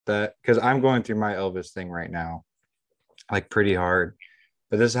that because I'm going through my Elvis thing right now, like pretty hard.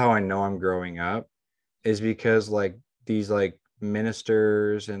 But this is how I know I'm growing up is because like these like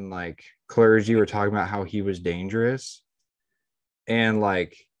ministers and like clergy were talking about how he was dangerous. And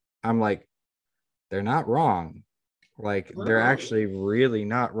like I'm like, they're not wrong. Like they're No. actually really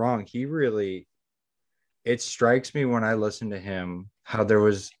not wrong. He really it strikes me when I listen to him how there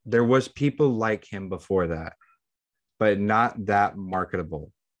was people like him before that, but not that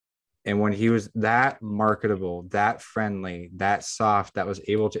marketable. And when he was that marketable, that friendly, that soft, that was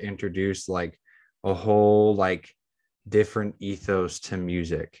able to introduce like a whole like different ethos to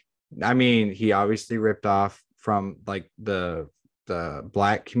music. I mean, he obviously ripped off from like the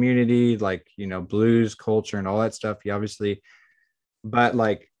black community, like blues culture and all that stuff. He obviously, but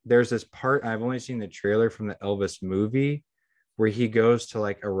like there's this part I've only seen the trailer from the Elvis movie where he goes to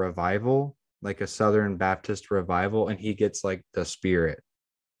like a revival, like a Southern Baptist revival, and he gets like the spirit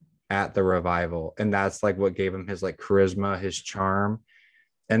at the revival, and that's like what gave him his like charisma, his charm.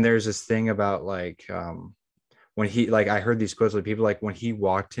 And there's this thing about like when he like I heard these quotes like people like when he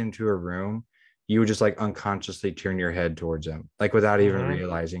walked into a room, you would just like unconsciously turn your head towards him like without even Mm-hmm.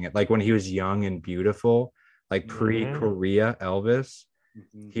 realizing it, like when he was young and beautiful, like Mm-hmm. pre-Korea Elvis,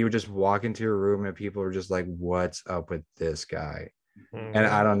 Mhm. he would just walk into a room and people were just like, what's up with this guy? And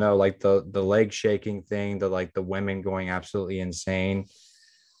Mm-hmm. I don't know, like the leg shaking thing, the like the women going absolutely insane,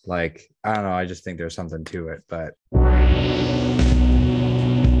 like I don't know, I just think there's something to it. But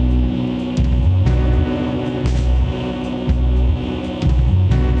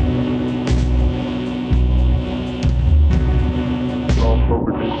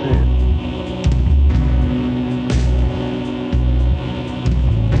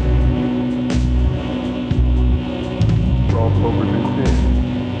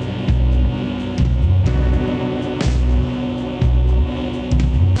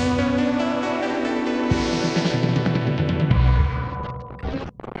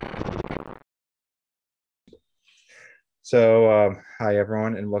hi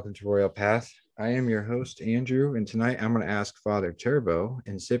everyone, and welcome to Royal Path. I am your host, Andrew, and tonight I'm going to ask Father Turbo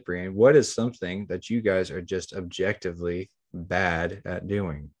and Cyprian, what is something that you guys are just objectively bad at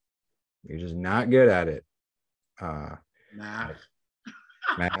doing? You're just not good at it. Uh, like Math.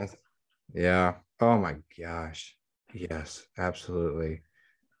 math. Yeah. Oh my gosh. Yes, absolutely.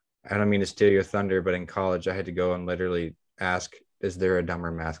 I don't mean to steal your thunder, but in college, I had to go and literally ask, is there a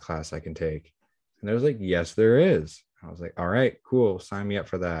dumber math class I can take? And I was like, yes, there is. I was like, all right, cool. Sign me up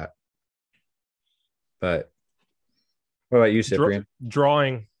for that. But what about you, Draw, Cyprian?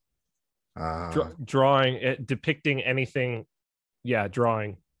 drawing, Uh, drawing, depicting anything. Yeah,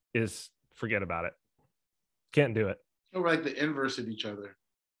 drawing is forget about it. Can't do it. We're like the inverse of each other.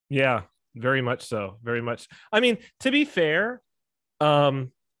 Yeah, very much so. Very much. I mean, to be fair,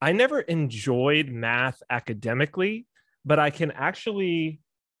 I never enjoyed math academically, but I can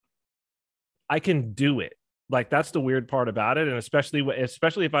do it. Like that's the weird part about it, and especially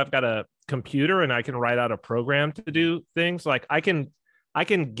if I've got a computer and I can write out a program to do things, like I can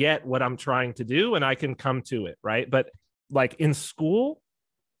get what I'm trying to do and I can come to it, right? But like in school,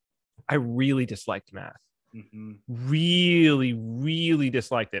 I really disliked math. Mm-hmm. Really, really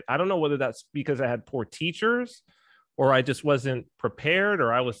disliked it. I don't know whether that's because I had poor teachers or I just wasn't prepared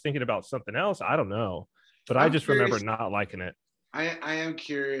or I was thinking about something else. I don't know. But I I'm just remember curious. not liking it. I am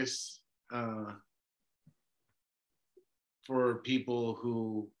curious for people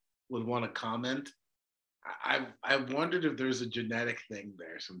who would want to comment. I've wondered if there's a genetic thing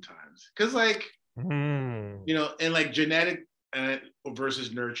there sometimes, because like Mm. and like genetic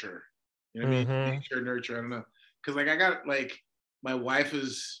versus nurture. You know what I mean? Mm-hmm. Nature, nurture. I don't know, because like I got like my wife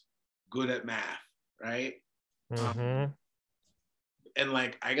is good at math, right? Um, Mm-hmm. and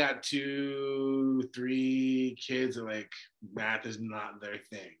like I got 2, 3 kids, and like math is not their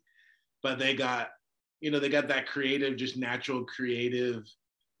thing, but they got that creative, just natural creative,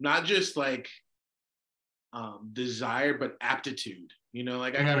 not just like desire, but aptitude.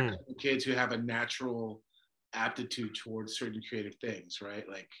 Like I got a Mm. couple kids who have a natural aptitude towards certain creative things, right?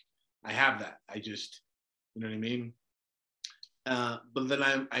 Like I have that. I just, you know what I mean? But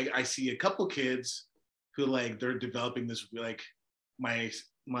then I see a couple kids who like they're developing this like my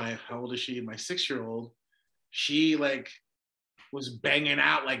how old is she? My 6 year old. She like was banging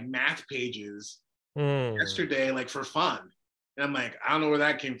out like math pages Mm. yesterday, like for fun. And I'm like, I don't know where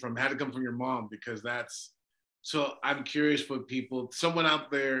that came from. It had to come from your mom, because that's so. I'm curious what people, someone out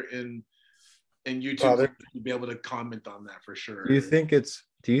there in YouTube Father, would be able to comment on that for do sure. you think it's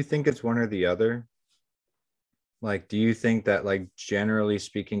one or the other? Like, do you think that like generally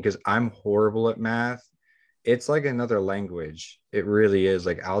speaking, because I'm horrible at math, it's like another language. It really is.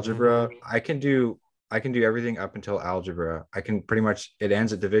 Like algebra, I can do everything up until algebra. I can pretty much, it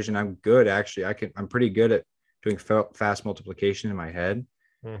ends at division. I'm good actually. I'm pretty good at doing fast multiplication in my head.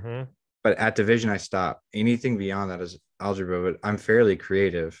 Mm-hmm. But at division I stop. Anything beyond that is algebra, but I'm fairly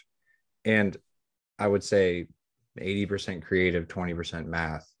creative. And I would say 80% creative, 20%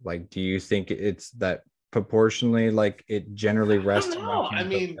 math. Like, do you think it's that proportionally, like it generally I don't rests on one know. I camp over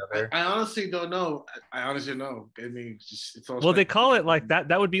mean, the other? I honestly don't know. I honestly don't know. I mean, it's all Well, they call it like that.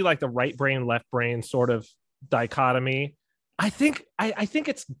 That would be like the right brain, left brain sort of dichotomy. I think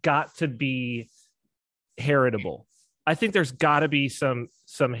it's got to be heritable. I think there's got to be some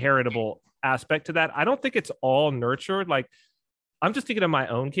heritable aspect to that. I don't think it's all nurtured. Like I'm just thinking of my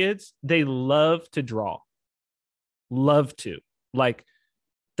own kids. They love to draw. Love to. Like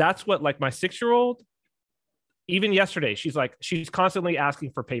that's what like my 6-year-old, even yesterday, she's constantly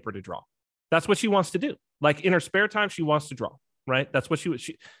asking for paper to draw. That's what she wants to do. Like in her spare time, she wants to draw, right? That's what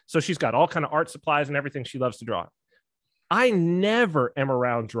so she's got all kind of art supplies and everything she loves to draw. I never am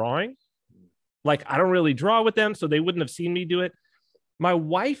around drawing. Like I don't really draw with them, so they wouldn't have seen me do it. My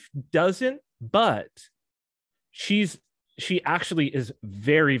wife doesn't, but she actually is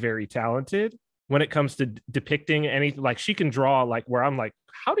very, very talented when it comes to depicting anything. Like she can draw like where I'm like,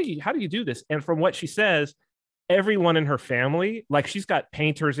 how do you do this? And from what she says, everyone in her family, like she's got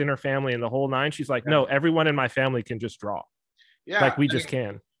painters in her family and the whole nine. She's like, no, everyone in my family can just draw. Yeah, like we just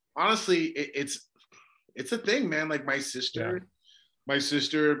can. Honestly, it's a thing, man. Like my sister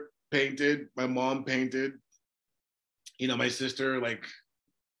painted, my mom painted. You know, my sister like,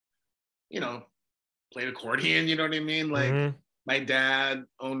 you know, played accordion. You know what I mean? Like my dad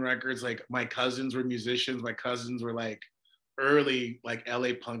owned records. Like my cousins were musicians. My cousins were like early like LA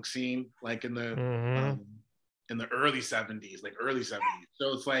punk scene, like in the early 70s, like early 70s.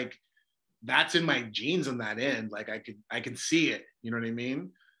 So it's like that's in my genes on that end. Like I can see it. You know what I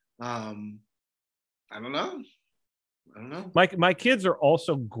mean? I don't know. My kids are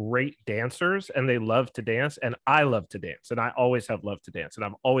also great dancers and they love to dance, and I love to dance, and I always have loved to dance, and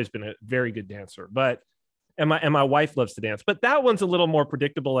I've always been a very good dancer. But and my wife loves to dance, but that one's a little more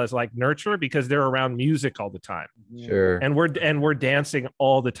predictable as like nurture because they're around music all the time. Sure. And we're dancing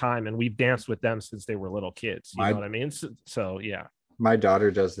all the time, and we've danced with them since they were little kids. You know what I mean? So yeah. My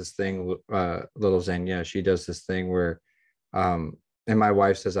daughter does this thing, little Xenia. She does this thing where, and my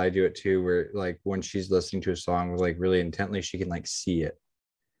wife says I do it too, where like when she's listening to a song like really intently, she can like see it.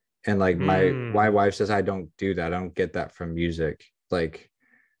 And like my wife says I don't do that. I don't get that from music. Like,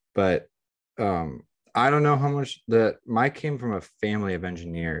 but I don't know how much that my came from a family of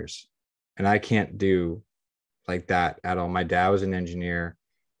engineers, and I can't do like that at all. My dad was an engineer.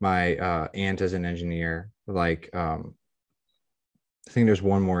 My aunt is an engineer. Like I think there's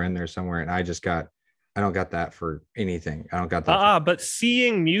one more in there somewhere, and I don't got that for anything. I don't got that. But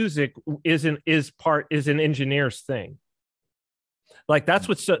seeing music is an engineer's thing. Like that's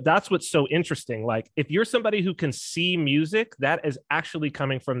what's so interesting. Like if you're somebody who can see music, that is actually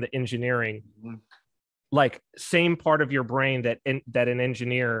coming from the engineering, like same part of your brain that an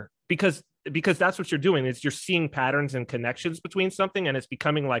engineer, because that's what you're doing is you're seeing patterns and connections between something, and it's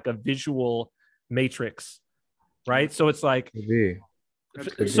becoming like a visual matrix, right? So it's like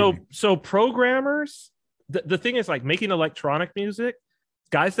so programmers, the thing is like making electronic music,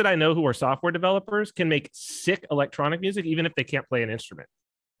 guys that I know who are software developers can make sick electronic music even if they can't play an instrument.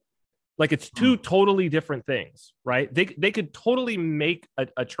 Like it's two totally different things, right? They could totally make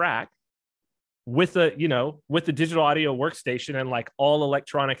a track with the digital audio workstation and like all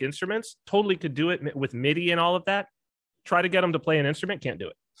electronic instruments, totally could do it with MIDI and all of that. Try to get them to play an instrument, can't do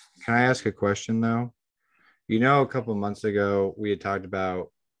it. Can I ask a question though? You know, a couple months ago, we had talked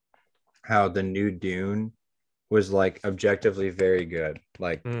about how the new Dune was like objectively very good.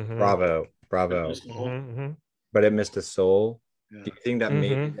 Like, bravo. But it missed a soul. Yeah. Do you think that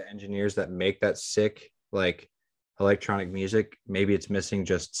maybe the engineers that make that sick, like electronic music, maybe it's missing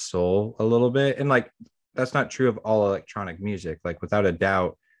just soul a little bit? And like, that's not true of all electronic music. Like, without a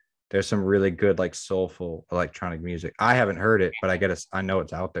doubt, there's some really good, like soulful electronic music. I haven't heard it, but I know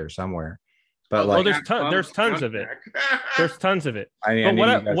it's out there somewhere. But like, there's tons of it. There's tons of it.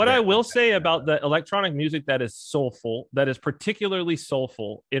 But what I will say about the electronic music that is soulful, that is particularly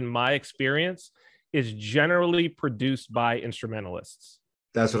soulful in my experience, is generally produced by instrumentalists.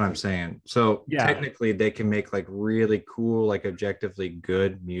 That's what I'm saying. So technically they can make like really cool, like objectively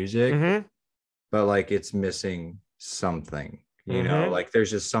good music, but like it's missing something, you know, like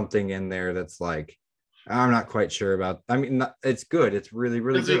there's just something in there that's like, I'm not quite sure about. I mean, it's good. It's really,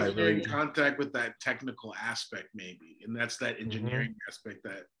 really good. You're in contact with that technical aspect, maybe, and that's that engineering aspect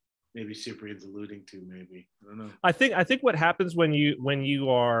that maybe Cyprian's alluding to. Maybe I don't know. I think what happens when you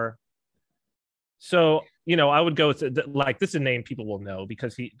are, so I would go with like, this is a name people will know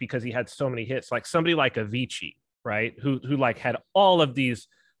because he had so many hits, like somebody like Avicii, right? Who like had all of these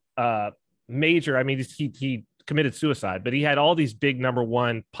major. I mean, he committed suicide, but he had all these big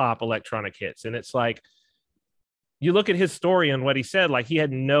 #1 pop electronic hits, and it's like, you look at his story and what he said, like he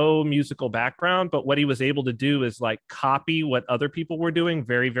had no musical background, but what he was able to do is like copy what other people were doing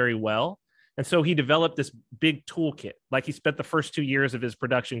very, very well. And so he developed this big toolkit. Like he spent the first 2 years of his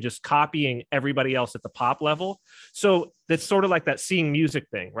production just copying everybody else at the pop level. So that's sort of like that seeing music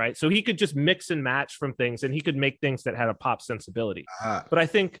thing, right? So he could just mix and match from things, and he could make things that had a pop sensibility. But I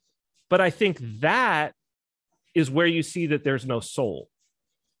think that is where you see that there's no soul.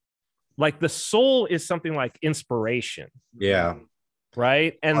 Like the soul is something like inspiration. Yeah.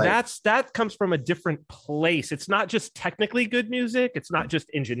 Right. And like, that comes from a different place. It's not just technically good music. It's not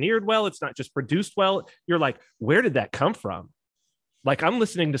just engineered well. It's not just produced well. You're like, where did that come from? Like I'm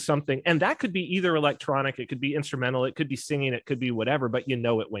listening to something, and that could be either electronic, it could be instrumental, it could be singing, it could be whatever, but you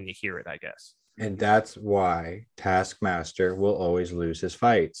know it when you hear it, I guess. and that's why Taskmaster will always lose his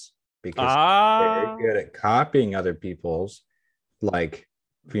fights, because he's very good at copying other people's, like,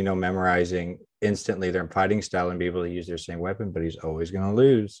 memorizing instantly their fighting style and be able to use their same weapon, but he's always going to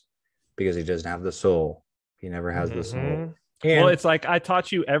lose because he doesn't have the soul. He never has the soul. And, well, it's like, I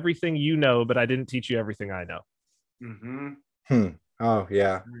taught you everything you know, but I didn't teach you everything I know. Oh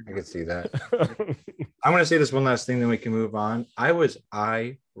yeah, I can see that. I want to say this one last thing, then we can move on. I was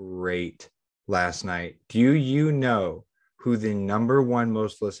irate last night. Do you know who the #1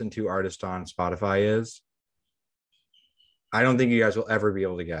 most listened to artist on Spotify is? I don't think you guys will ever be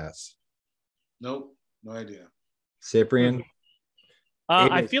able to guess. Nope, no idea. Cyprian?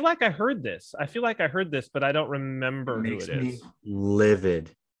 I feel like I heard this. But I don't remember who it is. Makes me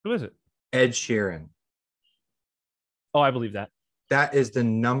livid. Who is it? Ed Sheeran. Oh, I believe that. That is the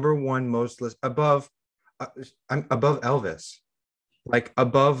 #1 most list, above Elvis,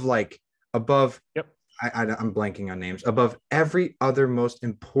 above. Yep. I'm blanking on names. Above every other most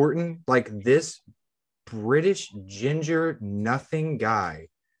important, like this British ginger nothing guy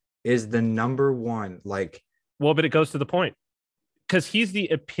is the #1. Like, well, but it goes to the point, because he's the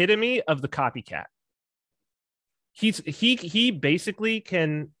epitome of the copycat. He basically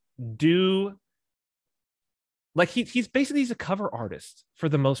can do, like, he's a cover artist for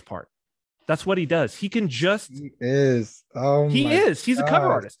the most part. That's what he does. He can just he is. Oh, he's a cover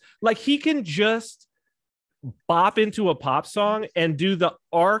artist. Like, he can just bop into a pop song and do the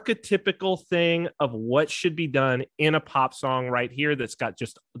archetypical thing of what should be done in a pop song right here, that's got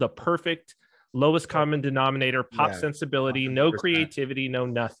just the perfect lowest common denominator pop sensibility, 100%. No creativity, no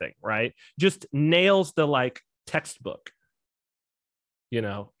nothing, right? Just nails the, like, textbook.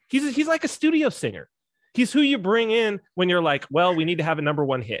 He's like a studio singer. He's who you bring in when you're like, well, we need to have a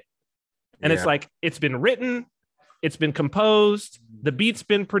 #1 hit. And it's like, it's been written, it's been composed, the beat's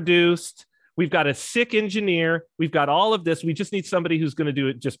been produced, we've got a sick engineer, we've got all of this. We just need somebody who's going to do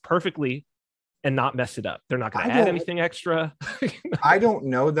it just perfectly and not mess it up. They're not going to add anything extra. I don't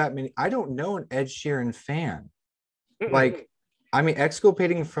know that many. I don't know an Ed Sheeran fan. Like, I mean,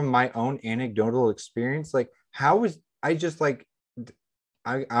 exculpating from my own anecdotal experience, like, how is I just like,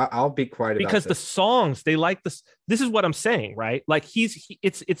 I'll be quiet about because the songs, they like this. This is what I'm saying, right? Like,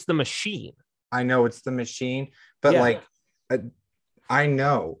 it's the machine. I know it's the machine, but like, I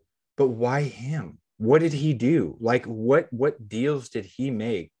know, but why him? What did he do? Like, what deals did he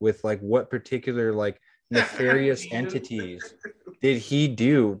make with, like, what particular, like, nefarious entities did he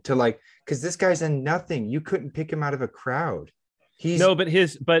do to, like, because this guy's a nothing. You couldn't pick him out of a crowd.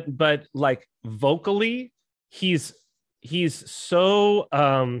 But like, vocally, he's so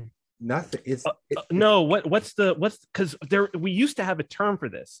nothing. What's because we used to have a term for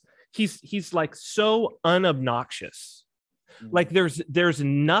this. He's like so unobnoxious. Like, there's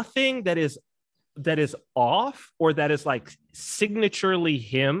nothing that is off or that is, like, signaturely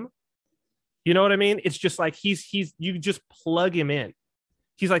him. You know what I mean? It's just like you just plug him in.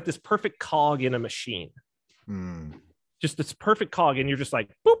 He's like this perfect cog in a machine. Just this perfect cog, and you're just like,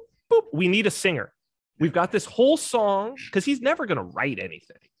 boop, boop. We need a singer. We've got this whole song, because he's never going to write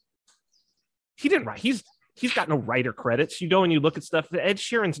anything. He didn't write. He's got no writer credits. You go and you look at stuff. Ed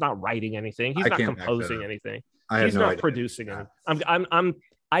Sheeran's not writing anything. He's not composing anything. He's not producing anything.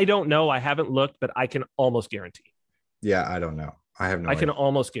 I don't know. I haven't looked, but I can almost guarantee. Yeah, I don't know. I can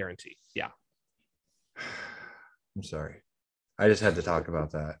almost guarantee. Yeah. I'm sorry. I just had to talk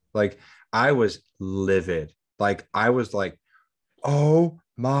about that. Like, I was livid. Like, I was like, oh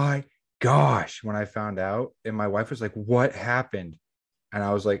my gosh, when I found out. And my wife was like, what happened? And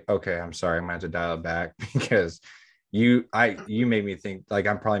I was like, okay, I'm sorry, I'm gonna have to dial it back because you made me think like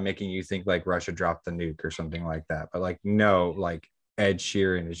I'm probably making you think like Russia dropped the nuke or something like that. But like no, like Ed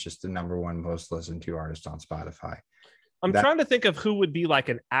Sheeran is just the number one most listened to artist on Spotify. I'm trying to think of who would be like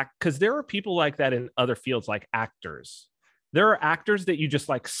an act, because there are people like that in other fields, like actors. There are actors that you just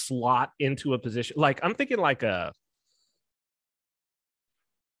like slot into a position. Like I'm thinking like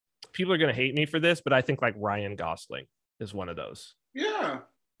people are going to hate me for this, but I think like Ryan Gosling is one of those. Yeah.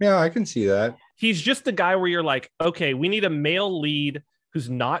 Yeah, I can see that. He's just the guy where you're like, okay, we need a male lead who's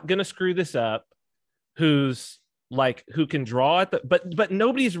not going to screw this up, who's like, who can draw at the, but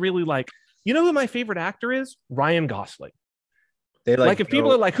nobody's really like, you know who my favorite actor is? Ryan Gosling. They like if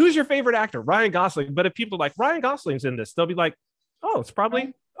people are like, who's your favorite actor? Ryan Gosling. But if people are like, Ryan Gosling's in this, they'll be like, oh, it's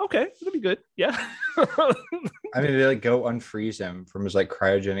probably okay. It'll be good. Yeah. I mean, they like go unfreeze him from his like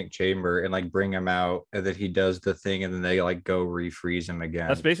cryogenic chamber and like bring him out, and then he does the thing, and then they like go refreeze him again.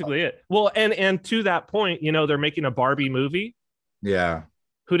 That's basically it. Well, and to that point, you know, they're making a Barbie movie. Yeah.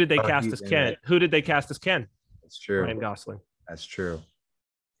 Who did they cast as Ken? Who did they cast as Ken? That's true. Ryan Gosling. That's true.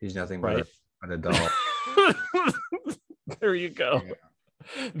 He's nothing right? but an adult. There you go.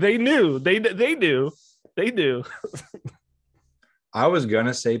 Yeah. They knew. They knew. They knew. I was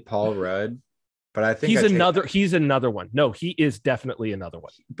gonna say Paul Rudd, but I think he's another one. No, he is definitely another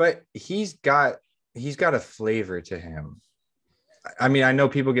one. But he's got a flavor to him. I mean, I know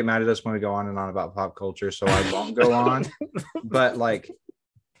people get mad at us when we go on and on about pop culture, so I won't go on. But like,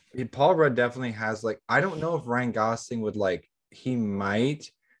 Paul Rudd definitely has like, I don't know if Ryan Gosling would like, he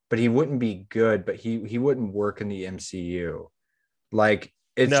might, but he wouldn't be good. But he wouldn't work in the MCU. Like,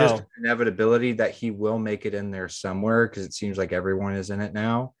 it's just an inevitability that he will make it in there somewhere because it seems like everyone is in it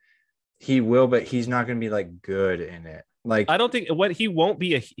now. He will, but he's not going to be like good in it. Like, I don't think he won't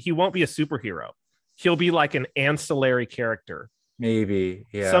be a superhero. He'll be like an ancillary character. Maybe,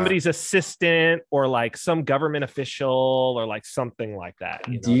 yeah. Somebody's assistant or like some government official or like something like that.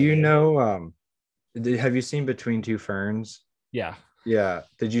 Do you know? Have you seen Between Two Ferns? Yeah. Yeah.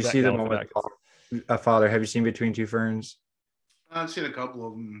 Did you see the one with Father? Have you seen Between Two Ferns? I've seen a couple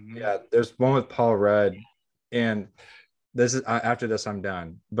of them. Yeah, there's one with Paul Rudd, and this is after this I'm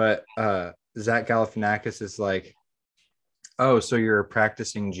done. But Zach Galifianakis is like, "Oh, so you're a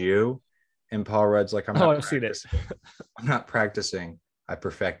practicing Jew?" And Paul Rudd's like, I've seen it. I'm not practicing. I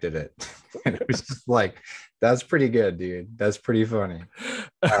perfected it. And it was just like, that's pretty good, dude. That's pretty funny.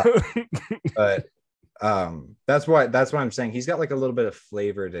 But that's why I'm saying he's got like a little bit of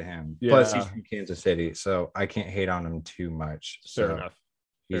flavor to him. Yeah. Plus he's from Kansas City, so I can't hate on him too much. Fair enough.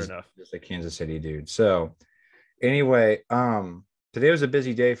 He's just a Kansas City dude. So anyway, today was a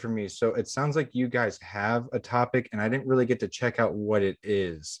busy day for me. So it sounds like you guys have a topic, and I didn't really get to check out what it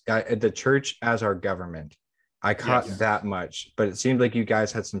is. The church as our government. I caught that much, but it seemed like you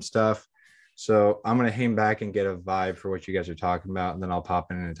guys had some stuff. So I'm going to hang back and get a vibe for what you guys are talking about. And then I'll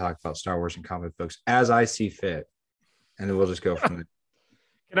pop in and talk about Star Wars and comic books as I see fit. And then we'll just go from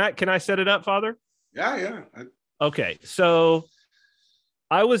there. Can I set it up, Father? Yeah. Okay. So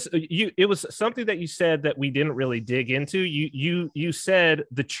it was something that you said that we didn't really dig into. You said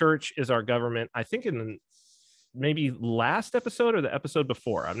the church is our government. I think in maybe last episode or the episode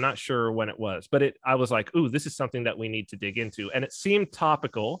before, I'm not sure when it was, but I was like, ooh, this is something that we need to dig into. And it seemed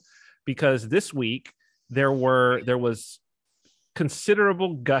topical because this week there was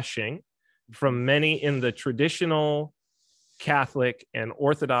considerable gushing from many in the traditional Catholic and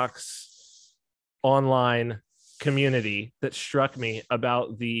Orthodox online community that struck me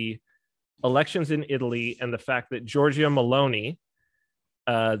about the elections in Italy and the fact that Giorgia Meloni,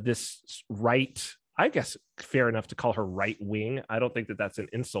 this right, I guess fair enough to call her right wing. I don't think that that's an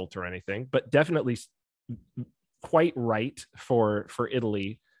insult or anything, but definitely quite right for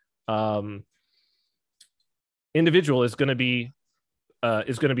Italy. Individual is going to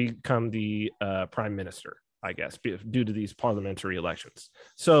become the prime minister, I guess, due to these parliamentary elections.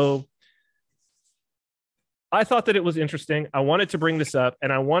 So I thought that it was interesting. I wanted to bring this up,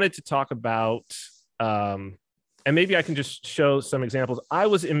 and I wanted to talk about, and maybe I can just show some examples. I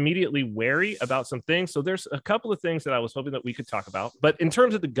was immediately wary about some things. So there's a couple of things that I was hoping that we could talk about. But in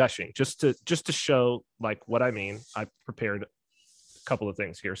terms of the gushing, just to show like what I mean, I prepared a couple of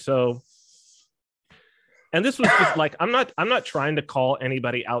things here. So, and this was just like, I'm not trying to call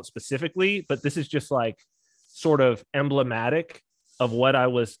anybody out specifically, but this is just like sort of emblematic of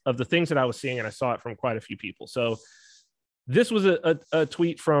the things that I was seeing, and I saw it from quite a few people. So this was a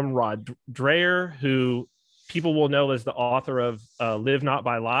tweet from Rod Dreher, who people will know as the author of Live Not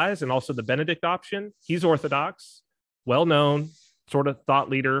by Lies and also the Benedict Option. He's Orthodox, well-known, sort of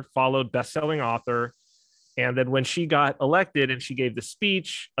thought leader, followed best-selling author. And then when she got elected and she gave the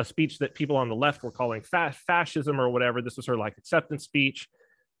speech, a speech that people on the left were calling fascism or whatever, this was her like acceptance speech.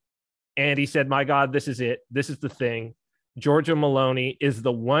 And he said, my God, this is it. This is the thing. Giorgia Meloni is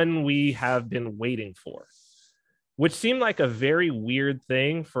the one we have been waiting for, which seemed like a very weird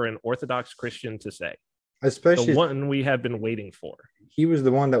thing for an Orthodox Christian to say. Especially the one we have been waiting for. He was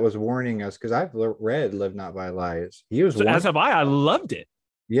the one that was warning us, because I've read Live Not by Lies. He was so as have I loved it.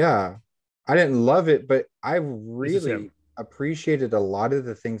 Yeah. I didn't love it, but I really appreciated a lot of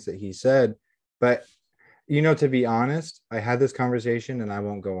the things that he said. But, you know, to be honest, I had this conversation, and I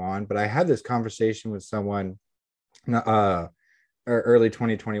won't go on, but I had this conversation with someone early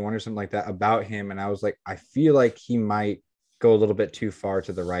 2021 or something like that about him. And I was like, I feel like he might go a little bit too far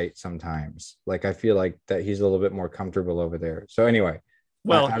to the right sometimes. Like, I feel like that he's a little bit more comfortable over there. So anyway,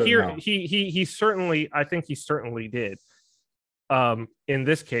 well, here he certainly, I think he certainly did. In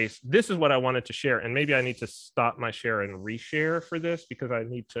this case, this is what I wanted to share, and maybe I need to stop my share and reshare for this, because I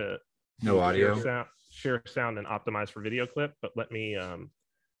need to share sound and optimize for video clip. But let me go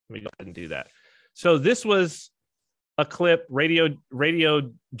ahead and do that. So this was a clip. Radio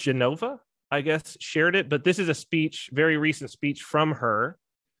Genova, I guess, shared it, but this is a speech, very recent speech from her,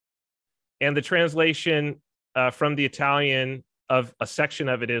 and the translation from the Italian of a section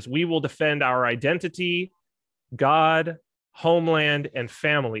of it is, "We will defend our identity, God, homeland, and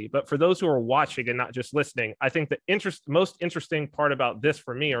family." But for those who are watching and not just listening, I think the most interesting part about this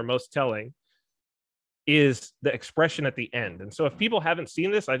for me, or most telling, is the expression at the end. And so if people haven't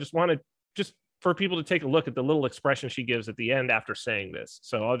seen this, I just wanted for people to take a look at the little expression she gives at the end after saying this.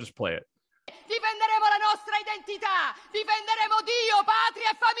 So I'll just play it. Difenderemo la nostra identità, difenderemo Dio, patria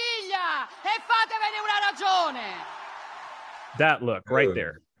e famiglia, e fatevene una ragione. That look right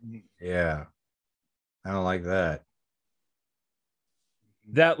there. Yeah. I don't like that.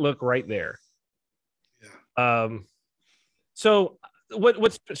 That look right there. Yeah. So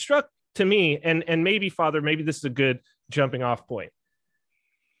what struck to me, and maybe, Father, maybe this is a good jumping off point.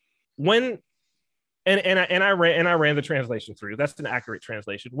 When I ran the translation through. That's an accurate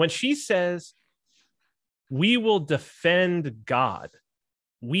translation. When she says, "We will defend God,"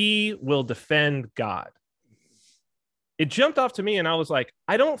 we will defend God, it jumped off to me, and I was like,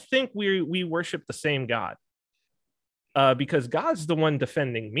 I don't think we worship the same God, because God's the one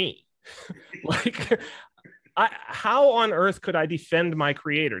defending me. Like, how on earth could I defend my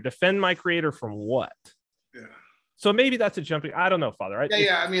creator? Defend my creator from what? Yeah. So maybe that's a jumping. I don't know, Father.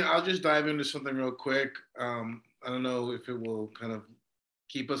 Yeah. I mean, I'll just dive into something real quick. I don't know if it will kind of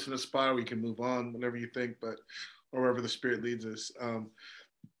keep us in a spot, or we can move on whenever you think, but or wherever the Spirit leads us.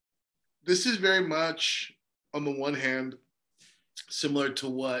 This is very much, on the one hand, similar to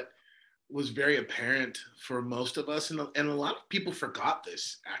what was very apparent for most of us, and a lot of people forgot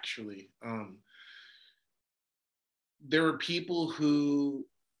this, actually. There were people who,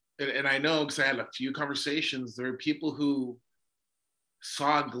 and I know because I had a few conversations, there were people who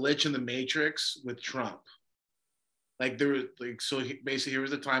saw a glitch in the matrix with Trump. Like, there was basically, here was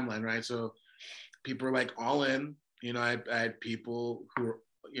the timeline, right? So people were like all in. You know, I had people who were,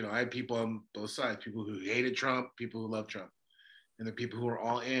 I had people on both sides, people who hated Trump, people who loved Trump, and the people who were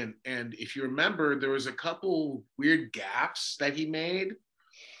all in. And if you remember, there was a couple weird gaffes that he made,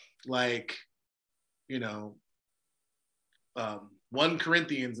 like, 1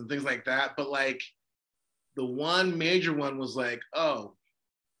 Corinthians and things like that. But like, the one major one was like, oh,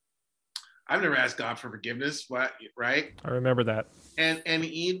 I've never asked God for forgiveness, right? I remember that. And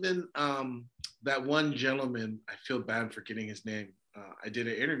even that one gentleman, I feel bad forgetting his name. I did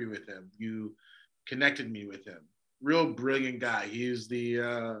an interview with him. You connected me with him. Real brilliant guy. He's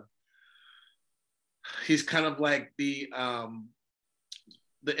kind of like the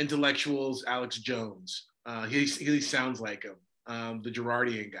intellectuals Alex Jones. He sounds like him. The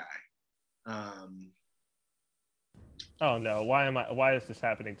Girardian guy. Oh no! Why is this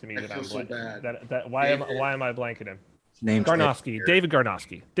happening to me? I feel so bad. Why am I blanking him? Name's Garnowski. David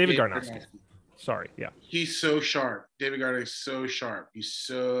Garnowski. David Garnowski. Sorry. Yeah. He's so sharp. David Garnowski is so sharp. He's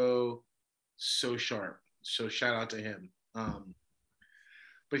so sharp. So shout out to him.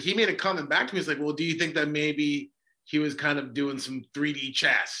 But he made a comment back to me. He's like, well, do you think that maybe he was kind of doing some 3D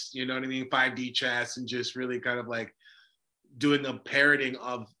chess, you know what I mean? 5D chess, and just really kind of like doing a parroting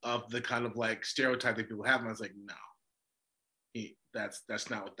of the kind of like stereotype that people have. And I was like, no, that's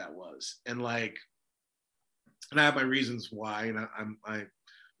not what that was. And like, and I have my reasons why, and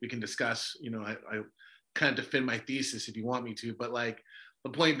we can discuss, I kind of defend my thesis if you want me to, but like, the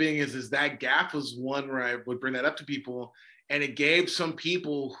point being is that gap was one where I would bring that up to people, and it gave some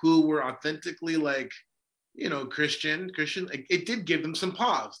people who were authentically like Christian, it did give them some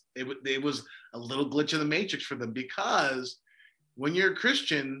pause. It was a little glitch in the matrix for them, because when you're a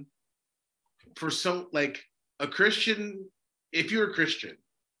Christian, for some, like a Christian, if you're a Christian,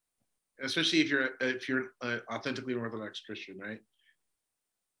 especially if you're an authentically Orthodox Christian, right?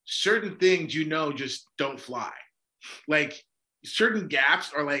 Certain things, just don't fly. Like certain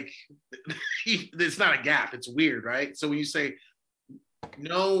gaps are like, it's not a gap, it's weird, right? So when you say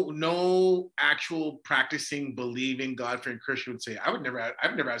no actual practicing, believing, God-fearing Christian would say, I've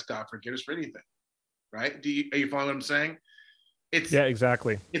never asked God for forgiveness for anything, right? Are you following what I'm saying? Yeah,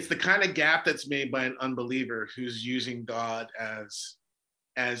 exactly. It's the kind of gap that's made by an unbeliever who's using God as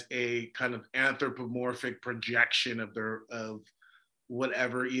a kind of anthropomorphic projection of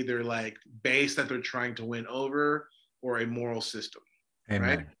whatever, either like base that they're trying to win over or a moral system.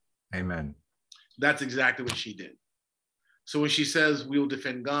 Amen. Right? Amen. That's exactly what she did. So when she says we will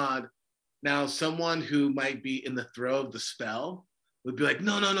defend God, now someone who might be in the throw of the spell would be like,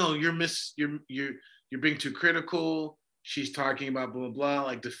 no, you're being too critical. She's talking about blah, blah, blah,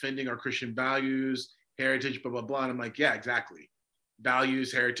 like defending our Christian values, heritage, blah, blah, blah. And I'm like, yeah, exactly.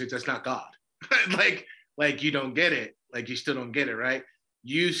 Values, heritage, that's not God. like you don't get it. Like you still don't get it, right?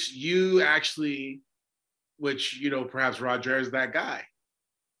 You actually, which, perhaps Roger is that guy,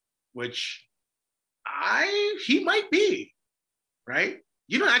 which he might be, right?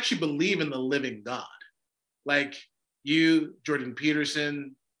 You don't actually believe in the living God. Like you, Jordan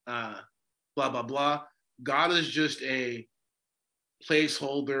Peterson, blah, blah, blah. God is just a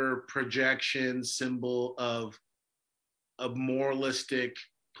placeholder, projection, symbol of a moralistic,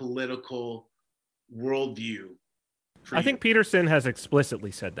 political worldview. I think Peterson has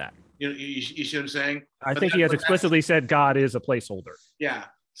explicitly said that. You see what I'm saying? I think he has explicitly said God is a placeholder. Yeah.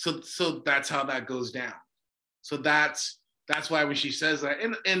 So that's how that goes down. So that's why when she says that,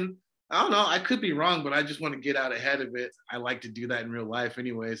 and I don't know, I could be wrong, but I just want to get out ahead of it. I like to do that in real life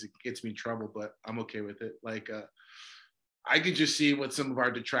anyways. It gets me in trouble, but I'm okay with it. Like, I could just see what some of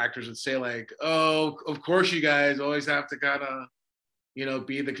our detractors would say, like, oh, of course you guys always have to kind of,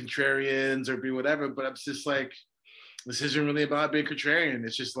 be the contrarians or be whatever. But I'm just like, this isn't really about being contrarian.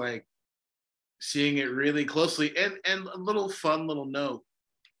 It's just like seeing it really closely. And a little fun little note.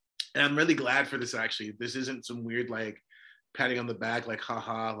 And I'm really glad for this, actually. This isn't some weird, like, patting on the back, like,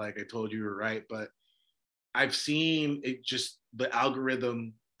 haha, like I told you were right. But I've seen it, just the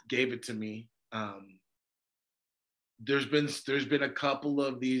algorithm gave it to me. There's been a couple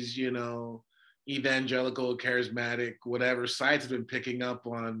of these, evangelical, charismatic, whatever sites have been picking up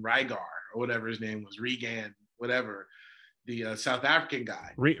on Rygar or whatever his name was, Regan, whatever, the South African guy.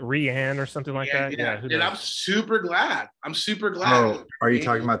 Rian or something like that. Yeah. And I'm super glad. Oh, are you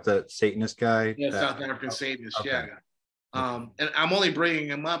talking about the Satanist guy? Yeah, South African Satanist. Okay. Yeah. And I'm only bringing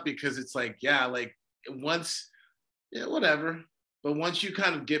him up because it's like, yeah, like whatever. But once you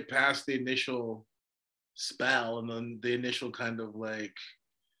kind of get past the initial spell and then the initial kind of like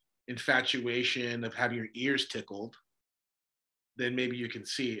infatuation of having your ears tickled, then maybe you can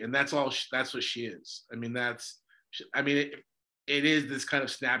see. And that's what she is. I mean, it is this kind of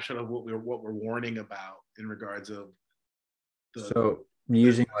snapshot of what we're warning about in regards of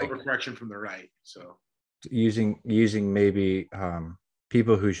using like overcorrection from the right. So using maybe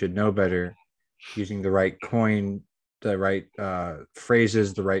people who should know better, using the right coin, the right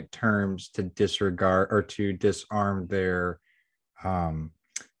phrases, the right terms to disregard or to disarm their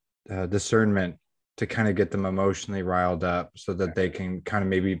discernment, to kind of get them emotionally riled up so that they can kind of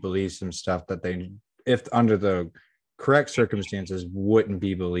maybe believe some stuff that they, if under the correct circumstances, wouldn't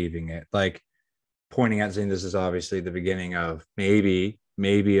be believing it. Like pointing out, saying this is obviously the beginning of maybe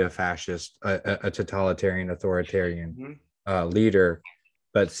a fascist, a totalitarian, authoritarian leader.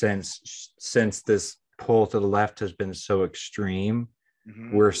 But since this pull to the left has been so extreme,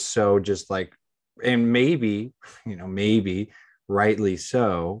 we're so just like, and maybe rightly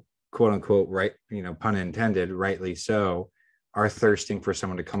so, quote unquote, right, pun intended, rightly so, are thirsting for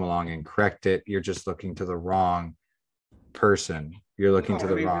someone to come along and correct it. You're just looking to the wrong person. You're looking to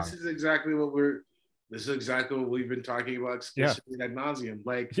the wrong. This is exactly what we've been talking about explicitly ad nauseum.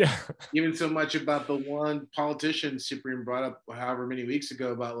 Like, even so much about the one politician Cyprian brought up however many weeks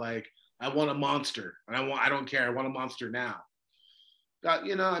ago about, like, I want a monster, and I don't care. I want a monster now. I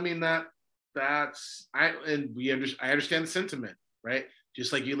mean, I understand the sent,iment, right?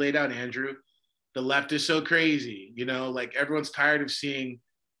 Just like you laid out, Andrew. The left is so crazy, like everyone's tired of seeing,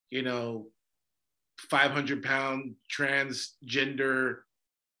 500-pound transgender,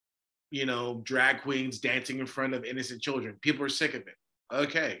 drag queens dancing in front of innocent children. People are sick of it.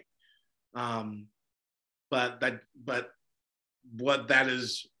 Okay. But what that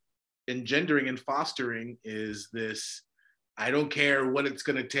is engendering and fostering is this, I don't care what it's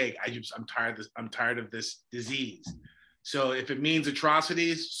going to take. I'm tired of this disease. So if it means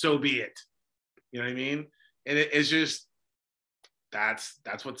atrocities, so be it. You know what I mean? And it's just, that's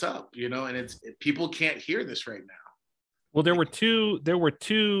what's up, you know, and people can't hear this right now. Well, there were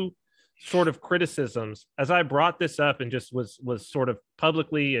two sort of criticisms as I brought this up and just was sort of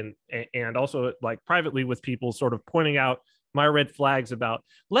publicly and also like privately with people sort of pointing out my red flags about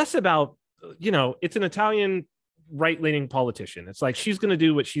less about, you know, it's an Italian right-leaning politician. It's like, she's going to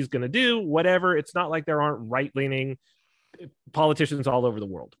do what she's going to do, whatever. It's not like there aren't right-leaning politicians all over the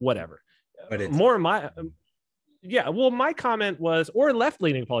world, whatever. But it's more my, yeah. Well, my comment was, or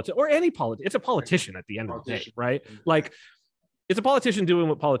left-leaning politician, or any politician. It's a politician at the end of the day, right? Like, it's a politician doing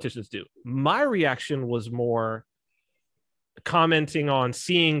what politicians do. My reaction was more commenting on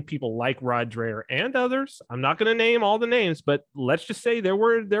seeing people like Rod Dreher and others. I'm not going to name all the names, but let's just say there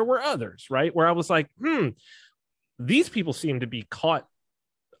were others, right? Where I was like, these people seem to be caught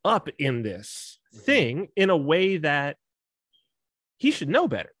up in this thing in a way that he should know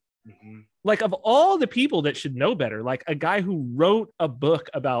better. Like, of all the people that should know better, like a guy who wrote a book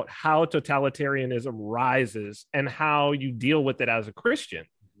about how totalitarianism rises and how you deal with it as a Christian,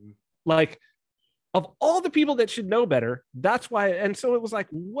 like, of all the people that should know better, that's why. And so it was like,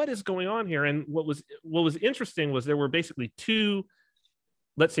 what is going on here? And what was interesting was there were basically two,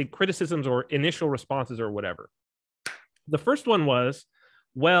 let's say, criticisms or initial responses or whatever. The first one was,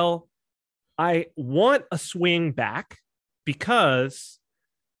 well, I want a swing back because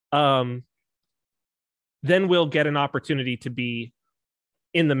then we'll get an opportunity to be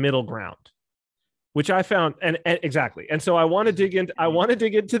in the middle ground, which I found, and exactly. And so I want to dig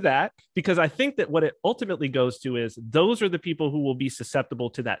into that, because I think that what it ultimately goes to is those are the people who will be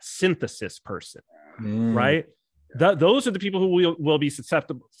susceptible to that synthesis person, right? Those are the people who will be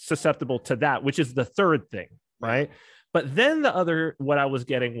susceptible to that, which is the third thing, right? But then what I was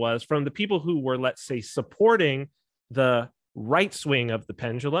getting was from the people who were, let's say, supporting the right swing of the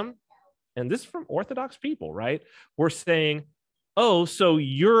pendulum, and this is from Orthodox people, right? We're saying, oh, so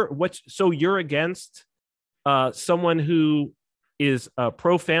you're against someone who is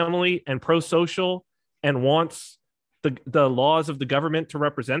pro-family and pro-social and wants the laws of the government to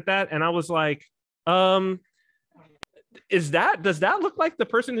represent that? And I was like, does that look like the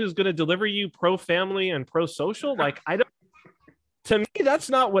person who's going to deliver you pro-family and pro-social? Like, to me, that's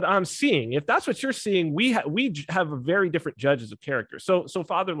not what I'm seeing. If that's what you're seeing, we have a very different judges of character. So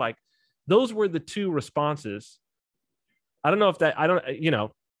Father, like, those were the two responses. I don't know if that, I'd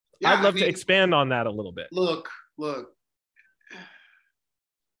love to expand on that a little bit. Look,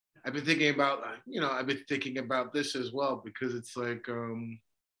 I've been thinking about, this as well, because it's like,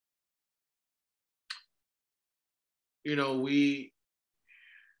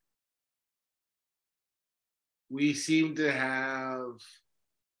 we seem to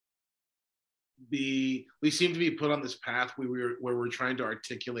be put on this path where we're trying to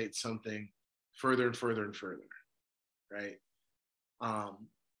articulate something further and further and further, right?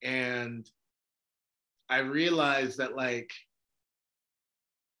 And I realized that, like,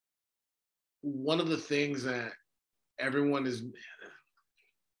 one of the things that everyone is,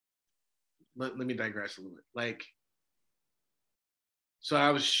 let me digress a little bit. Like, so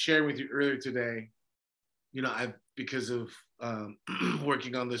I was sharing with you earlier today, because of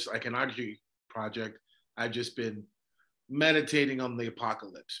working on this iconography project, I've just been meditating on the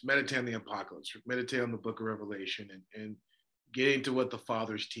apocalypse, meditating on the book of Revelation, and getting to what the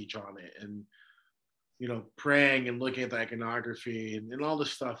fathers teach on it, and, praying and looking at the iconography and all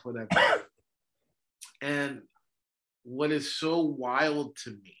this stuff, whatever. And what is so wild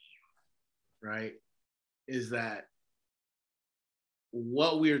to me, right, is that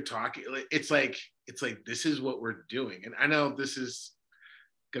what we're talking, it's like this is what we're doing. And I know this is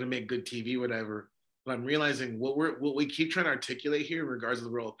gonna make good TV, whatever, but I'm realizing what we keep trying to articulate here in regards to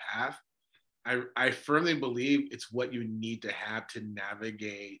the royal path, I firmly believe it's what you need to have to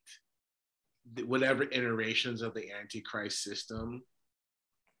navigate whatever iterations of the Antichrist system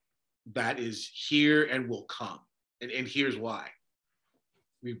that is here and will come. And here's why.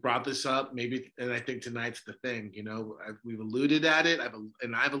 We brought this up, maybe, and I think tonight's the thing, we've alluded at it, I've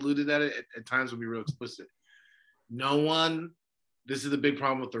alluded at it at times when we were real explicit. This is the big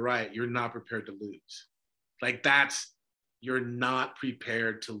problem with the right, you're not prepared to lose. Like, you're not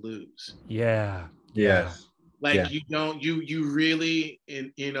prepared to lose. Yeah. Yes. Like, yeah. you really,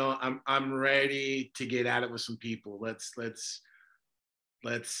 I'm ready to get at it with some people. Let's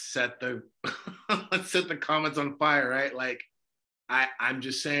set the let's set the comments on fire, right? Like, I'm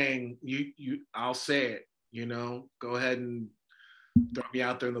just saying, I'll say it, go ahead and throw me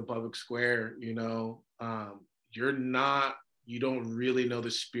out there in the public square, you don't really know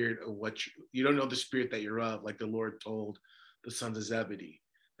the spirit of you don't know the spirit that you're of, like the Lord told the sons of Zebedee.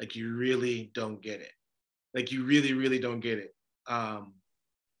 Like, you really don't get it. Like, you really, really don't get it.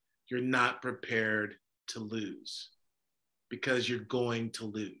 You're not prepared to lose, because you're going to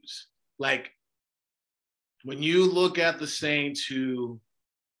lose. Like, when you look at the saints who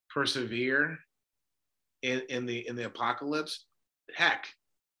persevere in the apocalypse, heck,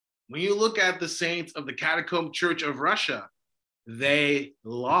 when you look at the saints of the catacomb church of Russia, they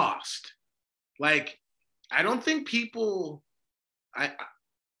lost. Like, I don't think people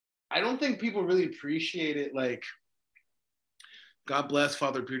really appreciate it. Like, God bless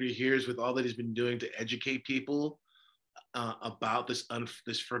Father Peter Hears with all that he's been doing to educate people about this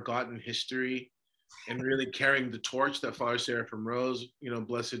forgotten history, and really carrying the torch that Father Seraphim Rose,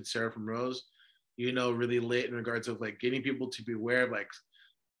 blessed Seraphim Rose, really lit in regards of like getting people to be aware of, like,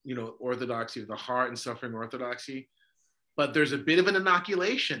 orthodoxy of the heart and suffering orthodoxy. But there's a bit of an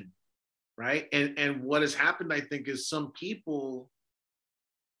inoculation, right? And what has happened, I think, is some people,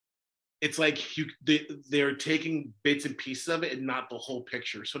 it's like they're taking bits and pieces of it and not the whole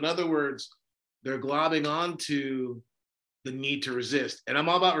picture. So in other words, they're globbing onto the need to resist. And I'm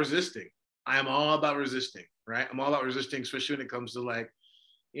all about resisting. I am all about resisting, right? I'm all about resisting, especially when it comes to, like,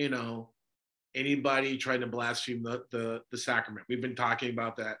 anybody trying to blaspheme the sacrament. We've been talking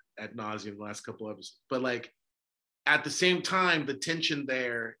about that ad nauseum the last couple of episodes. But, like, at the same time, the tension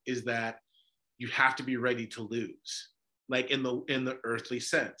there is that you have to be ready to lose, like in the earthly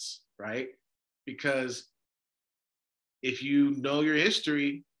sense, right? Because if you know your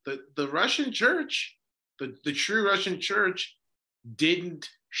history, the Russian church, the true Russian church, didn't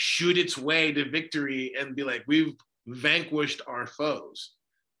shoot its way to victory and be like, we've vanquished our foes.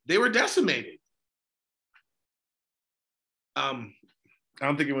 They were decimated. I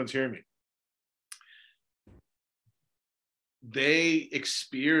don't think anyone's hearing me. They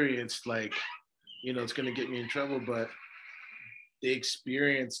experienced, like, it's going to get me in trouble, but they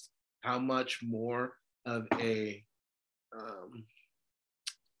experienced how much more of a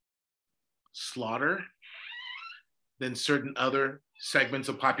slaughter than certain other segments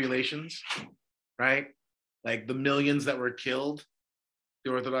of populations, right? Like the millions that were killed,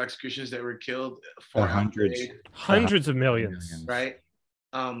 the Orthodox Christians that were killed, far hundreds of millions, right?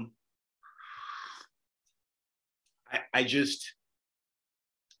 I just,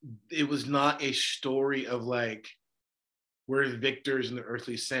 it was not a story of like, we're victors in the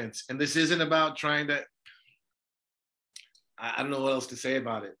earthly sense. And this isn't about trying to, I don't know what else to say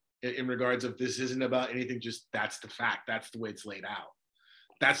about it in regards of, this isn't about anything, just that's the fact. That's the way it's laid out.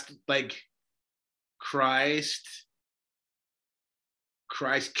 That's like Christ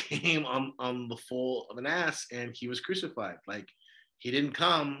came on the foal of an ass and he was crucified. Like, he didn't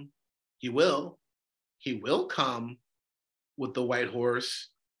come, he will come with the white horse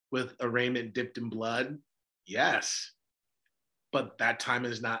with a raiment dipped in blood. Yes. But that time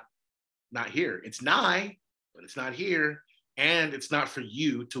is not here. It's nigh, but it's not here. And it's not for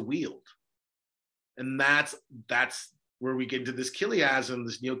you to wield. And that's where we get into this chiliasm,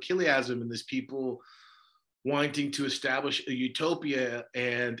 this neo-chiliasm, and this people wanting to establish a utopia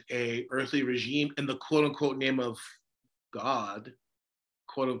and a earthly regime in the quote unquote name of God,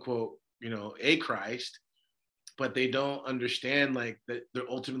 quote unquote, a Christ, but they don't understand like that they're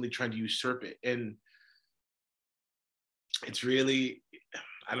ultimately trying to usurp it. And it's really,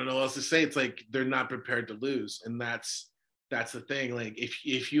 I don't know what else to say. It's like they're not prepared to lose. And that's the thing. Like,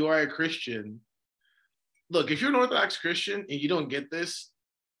 if you are a Christian, look, if you're an Orthodox Christian and you don't get this,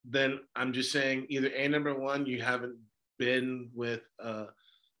 then I'm just saying either number one, you haven't been with a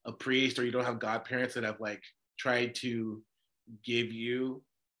priest, or you don't have godparents that have like tried to give you,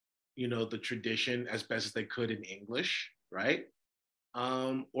 the tradition as best as they could in English, right?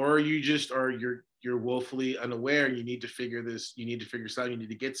 Or you just are, you're woefully unaware. You need to figure this. You need to figure this out. You need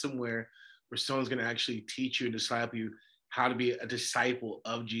to get somewhere where someone's going to actually teach you and disciple you how to be a disciple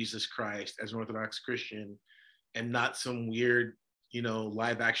of Jesus Christ as an Orthodox Christian, and not some weird,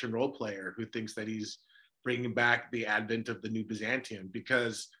 live action role player who thinks that he's bringing back the advent of the new Byzantium.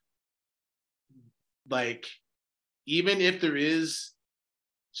 Because, like, even if there is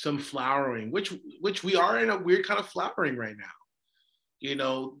some flowering, which we are in a weird kind of flowering right now,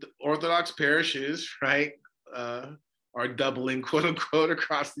 the Orthodox parishes, right, are doubling, quote unquote,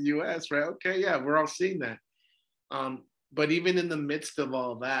 across the U.S., right? Okay, yeah, we're all seeing that. But even in the midst of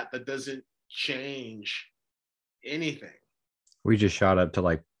all that, that doesn't change anything. We just shot up to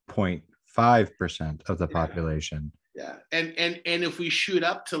like 0.5% of the population. Yeah. And if we shoot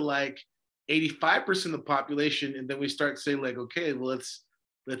up to like 85% of the population, and then we start saying like, okay, well,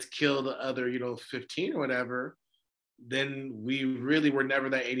 let's kill the other, 15 or whatever, then we really were never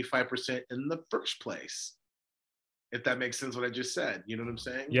that 85% in the first place. If that makes sense what I just said. You know what I'm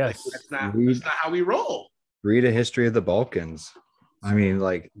saying? Yes. Like, that's not how we roll. Read a history of the Balkans. I mean,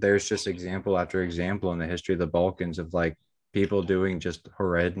 like, there's just example after example in the history of the Balkans of like people doing just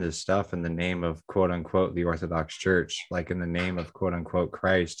horrendous stuff in the name of quote unquote the Orthodox Church, like in the name of quote unquote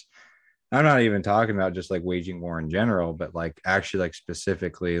Christ. I'm not even talking about just like waging war in general, but like actually like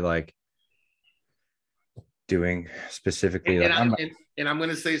specifically like doing specifically And, like I'm going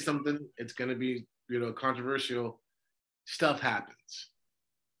to say something. It's going to be, controversial. Stuff happens.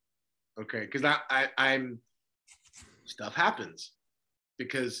 Okay. Cause I'm stuff happens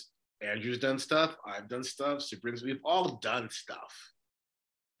because Andrew's done stuff. I've done stuff. Cyprian's, we've all done stuff.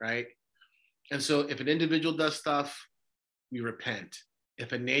 Right. And so if an individual does stuff, we repent.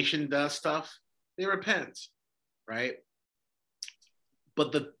 If a nation does stuff, they repent. Right.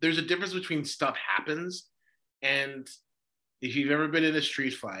 But there's a difference between stuff happens and if you've ever been in a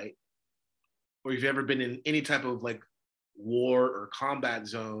street fight or you've ever been in any type of like war or combat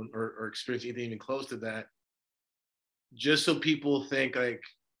zone or experienced anything even close to that, just so people think like,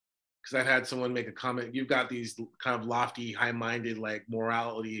 because I've had someone make a comment, you've got these kind of lofty, high-minded like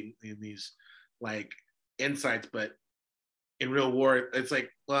morality in these like insights, but in real war, it's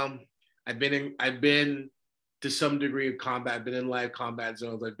like, well, I've been to some degree of combat, I've been in live combat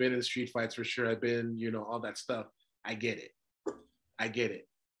zones, I've been in street fights for sure, I've been, all that stuff. I get it.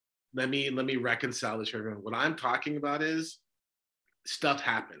 Let me reconcile this for everyone. What I'm talking about is stuff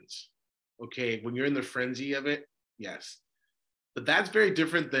happens. Okay, when you're in the frenzy of it, yes. But that's very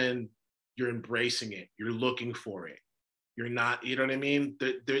different than you're embracing it. You're looking for it. You're not, you know what I mean?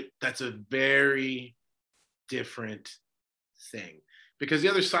 That's a very different thing. Because the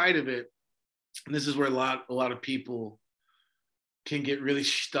other side of it, and this is where a lot of people can get really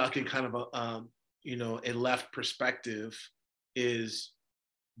stuck in kind of a left perspective, is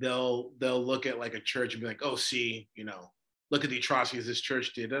they'll look at like a church and be like, oh, see, look at the atrocities this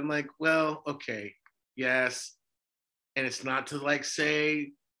church did. And I'm like, well, okay, yes. And it's not to like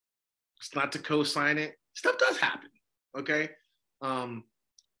say, it's not to co-sign it. Stuff does happen, okay? And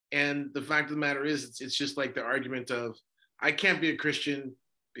the fact of the matter is, it's just like the argument of, I can't be a Christian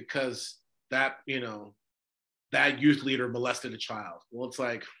because that youth leader molested a child. Well, it's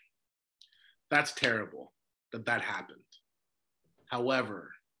like, that's terrible that happened.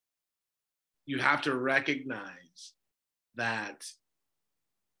 However, you have to recognize that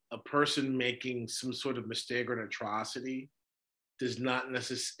a person making some sort of mistake or an atrocity does not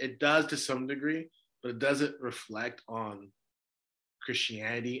necessarily, it does to some degree, but it doesn't reflect on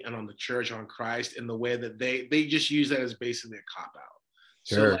Christianity and on the church, on Christ, in the way that they just use that as basically a cop-out.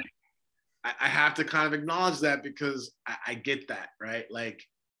 Sure. So like, I have to kind of acknowledge that because I get that, right? Like,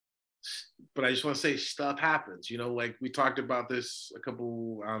 but I just want to say stuff happens, like we talked about this a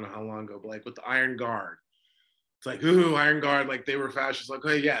couple, I don't know how long ago, but like with the Iron Guard, it's like, ooh, Iron Guard, like they were fascists. Like,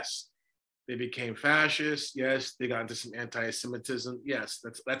 hey, yes, they became fascists. Yes, they got into some anti-Semitism. Yes,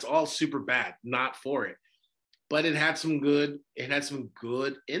 that's all super bad, not for it. But it had some good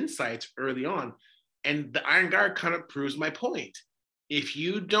insights early on. And the Iron Guard kind of proves my point. If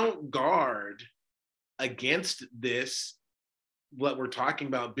you don't guard against this, what we're talking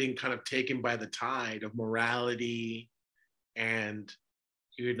about being kind of taken by the tide of morality and,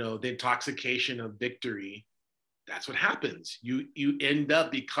 the intoxication of victory, that's what happens. You end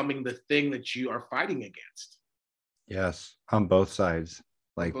up becoming the thing that you are fighting against. Yes, on both sides.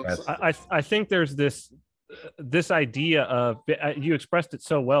 Like I think there's this idea of, you expressed it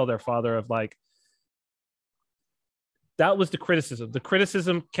so well there, Father, of like, that was the criticism. The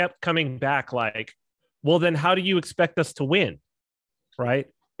criticism kept coming back like, well, then how do you expect us to win? Right?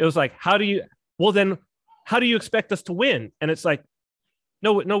 It was like, how do you expect us to win? And it's like,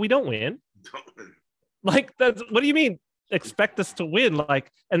 no, we don't win. Like, that's, what do you mean expect us to win?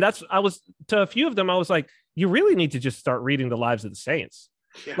 Like, and I was, to a few of them, I was like, you really need to just start reading the lives of the saints.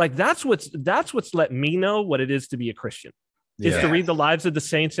 Yeah. Like, that's what's let me know what it is to be a Christian, is to read the lives of the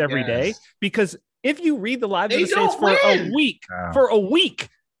saints every day. Because if you read the lives of the saints for a week,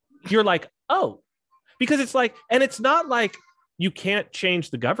 you're like, oh, because it's like, and it's not like you can't change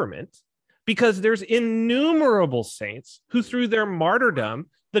the government, because there's innumerable saints who, through their martyrdom,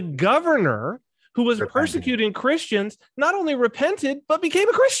 the governor who was persecuting Christians not only repented, but became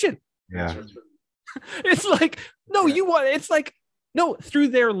a Christian. Yeah. It's like, no, it's like, no, through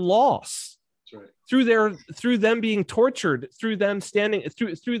their loss, through them being tortured, through them standing,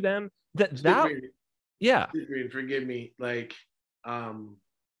 through them Forgive me. Like,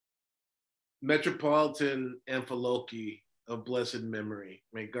 Metropolitan Amphilochi of blessed memory.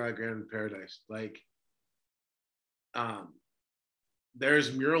 May God grant him paradise. Like,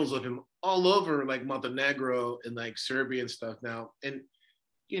 there's murals of him all over like Montenegro and like Serbia and stuff now. And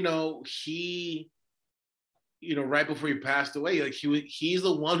he, right before he passed away, like he's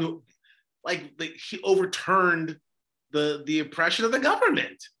the one who like he overturned the oppression of the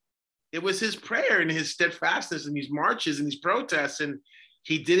government. It was his prayer and his steadfastness and these marches and these protests, and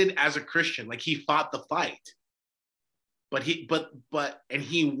he did it as a Christian. Like he fought the fight, but he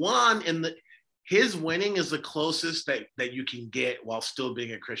won. And his winning is the closest that you can get while still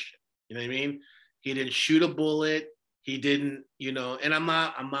being a Christian. You know what I mean? He didn't shoot a bullet. He didn't, and I'm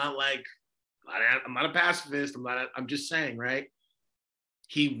not a pacifist. I'm just saying, right?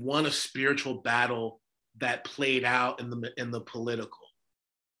 He won a spiritual battle that played out in the political.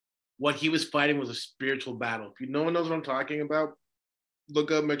 What he was fighting was a spiritual battle. If no one knows what I'm talking about,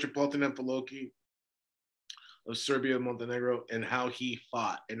 look up Metropolitan Amphilochi of Serbia and Montenegro and how he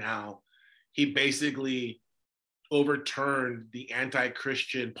fought and how he basically overturned the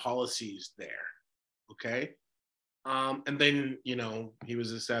anti-Christian policies there. Okay. And then, he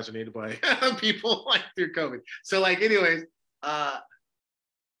was assassinated by people like through COVID. So like, anyways,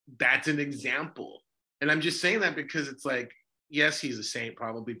 that's an example. And I'm just saying that because it's like, yes, he's a saint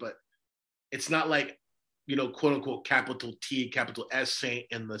probably, but it's not like, quote unquote, capital T, capital S saint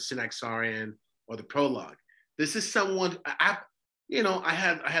in the Synaxarion or the prologue. This is someone I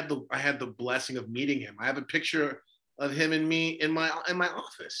had the blessing of meeting him. I have a picture of him and me in my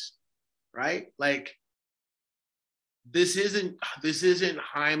office, right? Like, this isn't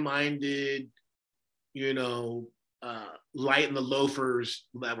high-minded, light in the loafers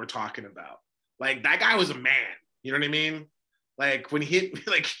that we're talking about. Like, that guy was a man. You know what I mean? Like, when he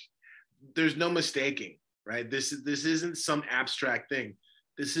like, there's no mistaking, right? This isn't some abstract thing.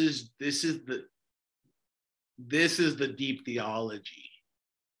 This is the deep theology,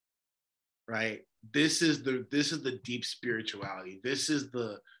 right? This is the deep spirituality. This is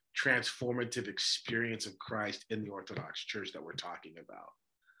the transformative experience of Christ in the Orthodox Church that we're talking about.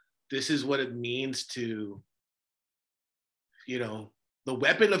 This is what it means to, the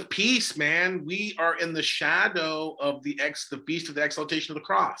weapon of peace, man. We are in the shadow of the feast of the exaltation of the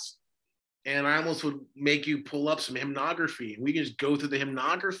cross. And I almost would make you pull up some hymnography. We can just go through the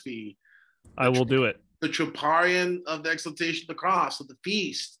hymnography. I will do it. The Troparion of the exaltation of the cross, of the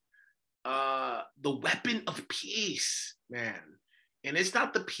feast. The weapon of peace, man. And it's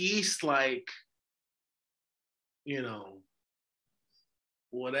not the peace like,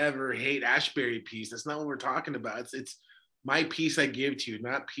 whatever, Haight-Ashbury peace. That's not what we're talking about. It's my peace I give to you,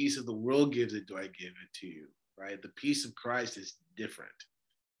 not peace of the world gives it, do I give it to you, right? The peace of Christ is different,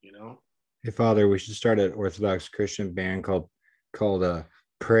 Hey, Father, we should start an Orthodox Christian band called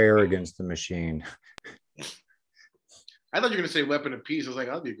Prayer Against the Machine. I thought you were going to say Weapon of Peace. I was like,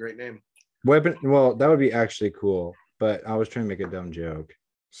 that'd be a great name. Weapon, well, that would be actually cool, but I was trying to make a dumb joke.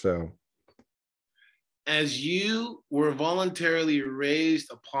 So, as you were voluntarily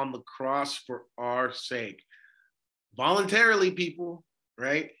raised upon the cross for our sake, voluntarily, people,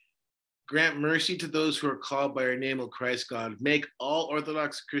 right? Grant mercy to those who are called by your name, O Christ God. Make all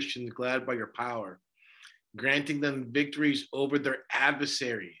Orthodox Christians glad by your power, granting them victories over their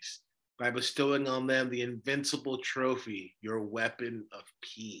adversaries by bestowing on them the invincible trophy, your weapon of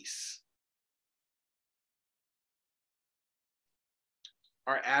peace.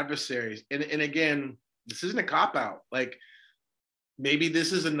 Our adversaries. And again, this isn't a cop-out. Like, maybe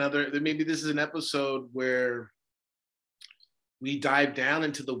this is an episode where we dive down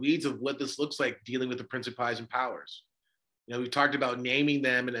into the weeds of what this looks like dealing with the principalities and powers. We've talked about naming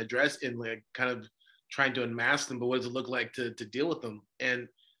them and like kind of trying to unmask them, but what does it look like to deal with them? And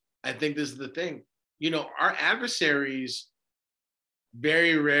I think this is the thing. Our adversaries,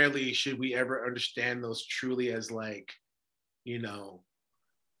 very rarely should we ever understand those truly as like,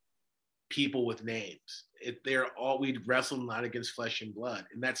 people with names. We wrestle not against flesh and blood.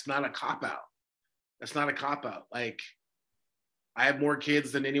 And that's not a cop-out. That's not a cop-out. Like, I have more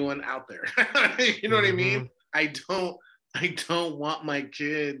kids than anyone out there. You know what I mean? I don't want my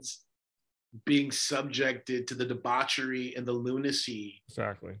kids being subjected to the debauchery and the lunacy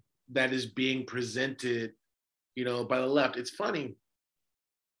Exactly. that is being presented, by the left. It's funny.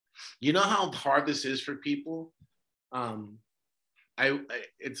 You know how hard this is for people?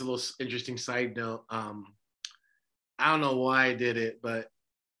 It's a little interesting side note. I don't know why I did it, but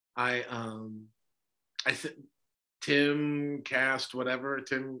I said Tim Cast, whatever,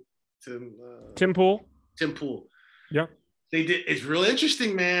 Tim Pool. Tim Pool. Yeah. They did. It's real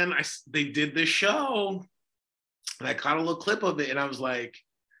interesting, man. They did this show, and I caught a little clip of it, and I was like,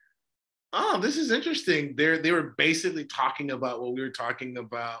 Oh, this is interesting. They were basically talking about what we were talking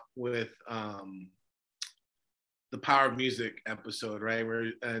about with the Power of Music episode, right?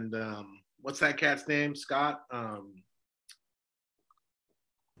 Where and what's that cat's name? Scott. Talking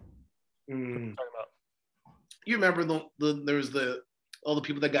about. You remember there was all the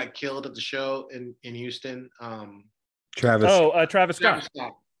people that got killed at the show in Houston. Travis. Travis Scott.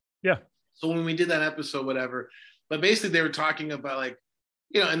 Yeah. So when we did that episode, whatever, but basically they were talking about like,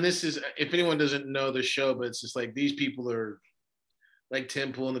 and this is, if anyone doesn't know the show, but it's just like these people are like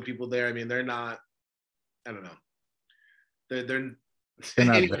Tim Pool and the people there. I mean, they're not. I don't know. They're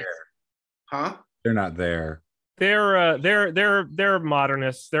not anyway. there. Huh? They're not there. They're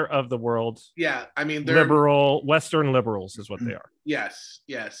modernists. They're of the world. Yeah, I mean, they're liberal, Western liberals is what they are. Yes,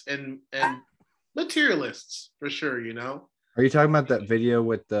 and materialists for sure. Are you talking about that video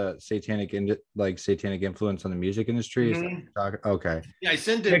with the satanic influence on the music industry? Mm-hmm. Okay. Yeah, I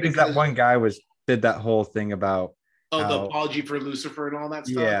sent it because that one guy did that whole thing about the apology for Lucifer and all that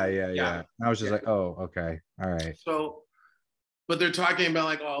stuff. Yeah. And I was just like, oh, okay, all right. So, but they're talking about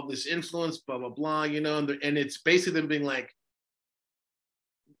like all this influence, blah blah blah, and it's basically them being like,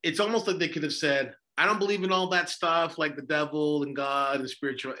 it's almost like they could have said, I don't believe in all that stuff, like the devil and God and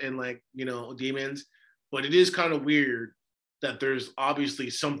spiritual and like demons, but it is kind of weird that there's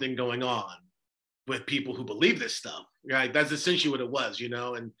obviously something going on with people who believe this stuff, right? That's essentially what it was,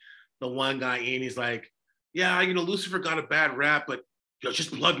 and the one guy, Ian, he's like, yeah, Lucifer got a bad rap, but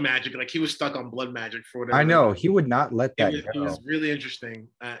just blood magic. Like he was stuck on blood magic for whatever. I know, he would not let that go. It was really interesting.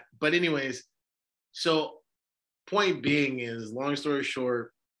 But anyways, so point being is, long story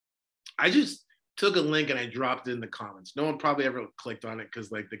short, I just took a link and I dropped it in the comments. No one probably ever clicked on it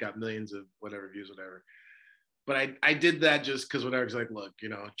because like they got millions of whatever views, whatever. But I did that just because whatever, it's like, look,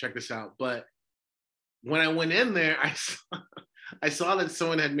 check this out. But when I went in there, I saw that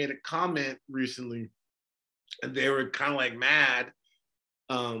someone had made a comment recently and they were kind of like mad.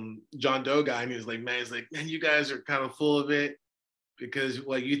 John Doe guy, and he was like, man, you guys are kind of full of it because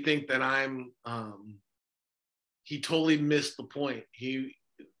you think that I'm he totally missed the point.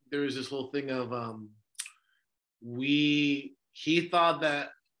 There was this whole thing of he thought that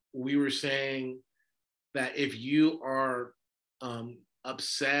we were saying that if you are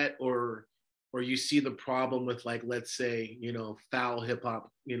upset or you see the problem with, like, let's say, foul hip hop,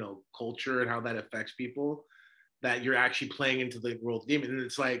 culture and how that affects people, that you're actually playing into the world game. And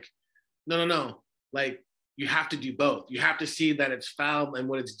it's like, no. Like, you have to do both. You have to see that it's foul and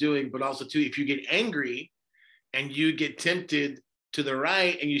what it's doing, but also too, if you get angry and you get tempted to the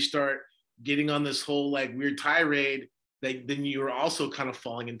right and you start getting on this whole like weird tirade, then you're also kind of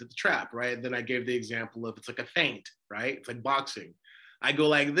falling into the trap, right? And then I gave the example of, it's like a feint, right? It's like boxing. I go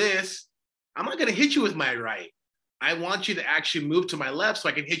like this, I'm not gonna hit you with my right. I want you to actually move to my left so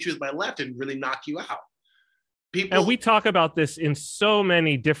I can hit you with my left and really knock you out. And we talk about this in so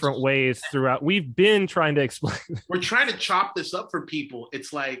many different ways throughout. We've been trying to explain. We're trying to chop this up for people.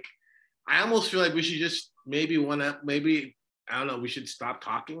 It's like, I almost feel like we should just maybe I don't know, we should stop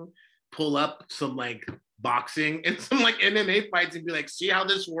talking, pull up some like boxing and some like MMA fights and be like, see how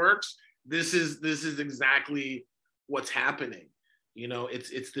this works? This is exactly what's happening.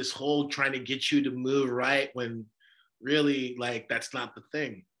 It's this whole trying to get you to move right when really like that's not the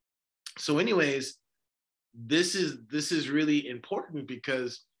thing. So anyways, this is really important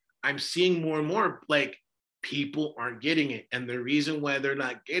because I'm seeing more and more like people aren't getting it. And the reason why they're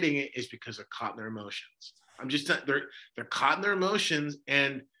not getting it is because they're caught in their emotions. They're caught in their emotions.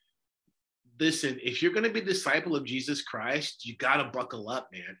 And listen, if you're going to be a disciple of Jesus Christ, you got to buckle up,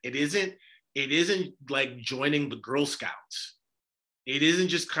 man. It isn't like joining the Girl Scouts. It isn't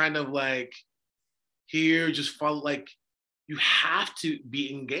just kind of like here, just follow. Like, you have to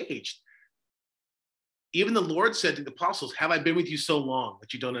be engaged. Even the Lord said to the apostles, have I been with you so long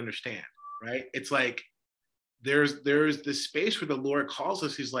that you don't understand, right? It's like, there's this space where the Lord calls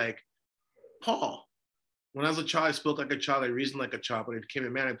us. He's like, Paul, when I was a child, I spoke like a child, I reasoned like a child, but I became a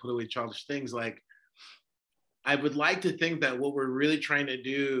man, I put away childish things. Like, I would like to think that what we're really trying to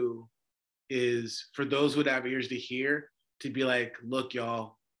do is for those who would have ears to hear, to be like, look,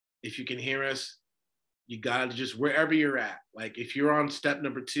 y'all, if you can hear us, you gotta just, wherever you're at, like if you're on step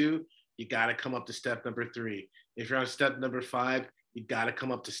number 2, you gotta come up to step number 3. If you're on step number 5, you gotta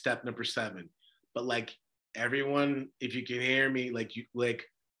come up to step number 7. But like, everyone, if you can hear me,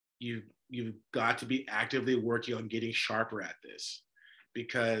 you've got to be actively working on getting sharper at this,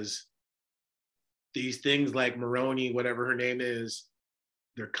 because these things like Maroney, whatever her name is,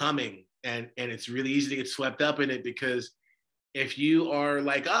 they're coming, and it's really easy to get swept up in it, because if you are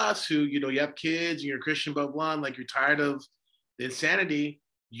like us, who, you have kids and you're a Christian, blah, blah, and like you're tired of the insanity,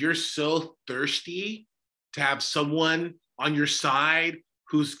 you're so thirsty to have someone on your side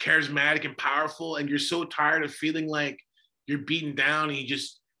who's charismatic and powerful, and you're so tired of feeling like you're beaten down and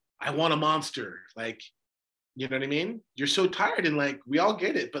I want a monster. Like, you know what I mean? You're so tired, and like, we all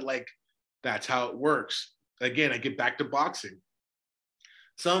get it, but like, that's how it works. Again, I get back to boxing.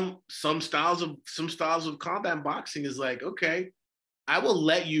 Some styles of combat and boxing is like, okay, I will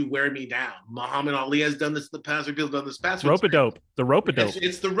let you wear me down. Muhammad Ali has done this in the past, or people have done this past. Rope-a-dope. The rope-a-dope.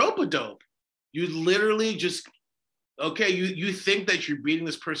 It's the rope-a-dope. You literally just, okay, you think that you're beating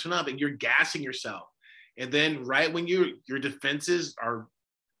this person up and you're gassing yourself. And then right when your defenses are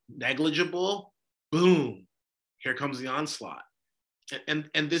negligible, boom, here comes the onslaught. And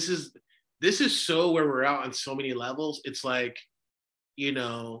this is so where we're at on so many levels. It's like, you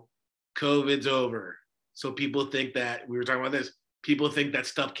know, COVID's over. So people think that, we were talking about this, people think that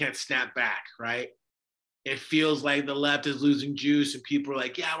stuff can't snap back, right? It feels like the left is losing juice and people are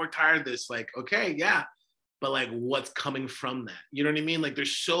like, yeah, we're tired of this. Like, okay, yeah. But like, what's coming from that? You know what I mean? Like,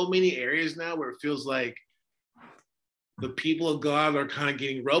 there's so many areas now where it feels like the people of God are kind of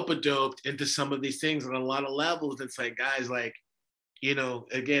getting rope-a-doped into some of these things on a lot of levels. It's like, guys, like, you know,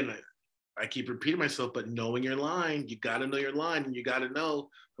 again, I keep repeating myself, but knowing your line, you got to know your line, and you got to know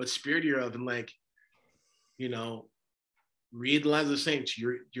what spirit you're of. And like, you know, read the lines of the saints.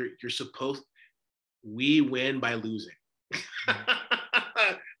 You're supposed, we win by losing.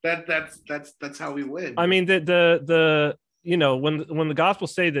 That's how we win. I mean, the you know, when the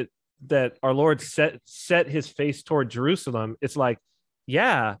Gospels say that our Lord set his face toward Jerusalem, it's like,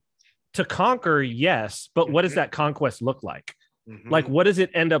 yeah, to conquer, yes, but what does that conquest look like? Like, what does it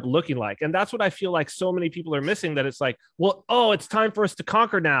end up looking like? And that's what I feel like so many people are missing, that it's like, well, oh, it's time for us to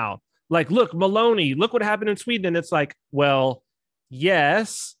conquer now. Like, look, Maloney, look what happened in Sweden. And it's like, well,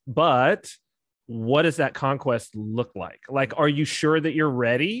 yes, but what does that conquest look like? Like, are you sure that you're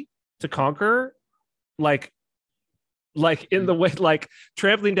ready to conquer? Like in the way, like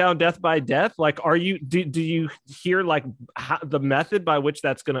trampling down death by death. Like, are you, do you hear like the method by which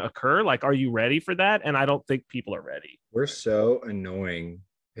that's going to occur? Like, are you ready for that? And I don't think people are ready. We're so annoying,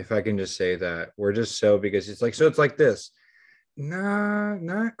 if I can just say that. We're just so, because it's like, so it's like this. Nah,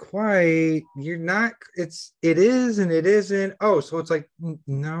 not quite. You're not, it is and it isn't. Oh, so it's like,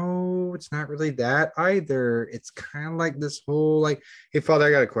 no, it's not really that either. It's kind of like this whole like, hey, Father,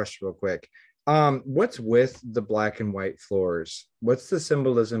 I got a question real quick. What's with the black and white floors? What's the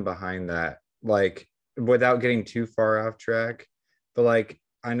symbolism behind that? Like, without getting too far off track, but like,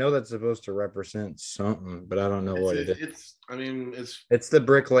 I know that's supposed to represent something, but I don't know what it is. It's the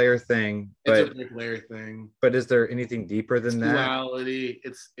bricklayer thing. It's a bricklayer thing. But is there anything deeper than that? Duality.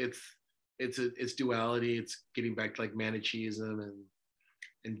 It's duality. It's getting back to like Manichaeism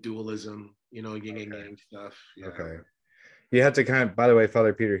and dualism. You know, yin and yang stuff. Yeah. Okay. You have to kind of, by the way,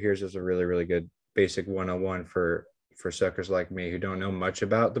 Father Peter here's is a really, really good basic 101 for suckers like me who don't know much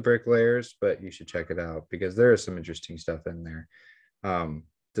about the bricklayers, but you should check it out because there is some interesting stuff in there.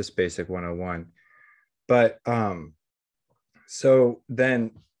 This basic 101. But so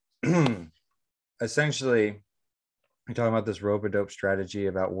then essentially you're talking about this rope-a-dope strategy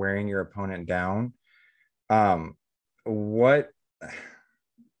about wearing your opponent down. What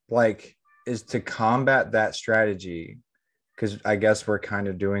like is to combat that strategy? Because I guess we're kind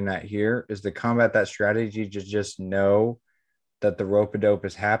of doing that here, is to combat that strategy to just know that the rope-a-dope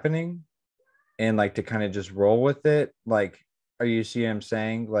is happening and like to kind of just roll with it. Like, are you see what I'm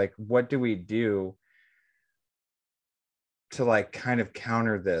saying? Like, what do we do to like kind of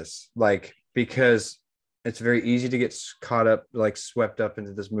counter this? Like, because it's very easy to get caught up, like swept up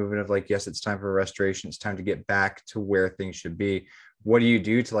into this movement of like, yes, it's time for restoration. It's time to get back to where things should be. What do you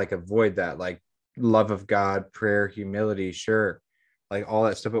do to like avoid that? Like, love of God, prayer, humility, sure, like all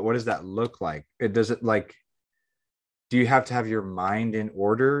that stuff, but what does that look like? Does it like, do you have to have your mind in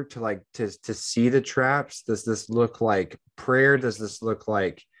order to like to see the traps? Does this look like prayer? Does this look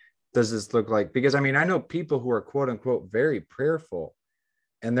like because I mean, I know people who are quote unquote very prayerful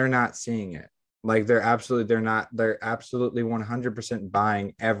and they're not seeing it. Like they're absolutely 100%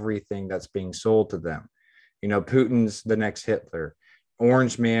 buying everything that's being sold to them. You know, Putin's the next Hitler.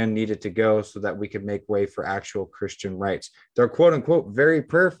 Orange Man needed to go so that we could make way for actual Christian rights. They're quote unquote very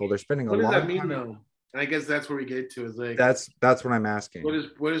prayerful. They're spending a lot of time. What does that mean though? I guess that's where we get to is like, that's what I'm asking.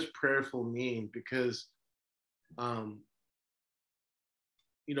 What does prayerful mean? Because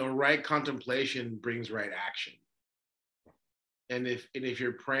you know, right contemplation brings right action. And if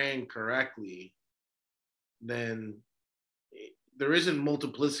you're praying correctly, then there isn't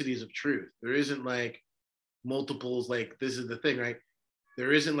multiplicities of truth. There isn't like multiples, like this is the thing, right?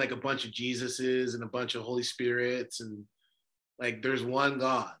 There isn't like a bunch of Jesuses and a bunch of Holy Spirits and Like there's one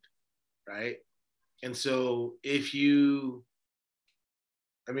God, right? And so if you,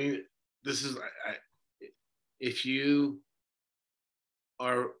 I mean, this is, if you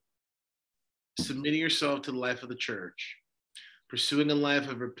are submitting yourself to the life of the church, pursuing a life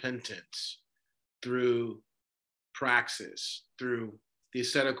of repentance through praxis, through the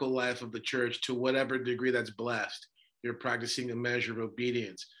ascetical life of the church to whatever degree that's blessed, you're practicing a measure of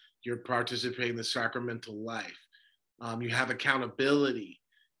obedience, you're participating in the sacramental life. You have accountability,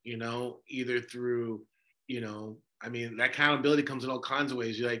 you know, either through, you know, I mean, that accountability comes in all kinds of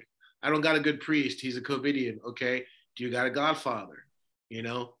ways. You're like, I don't got a good priest. He's a Covidian. Okay. Do you got a godfather? You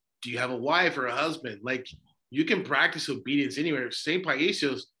know, do you have a wife or a husband? Like you can practice obedience anywhere. St.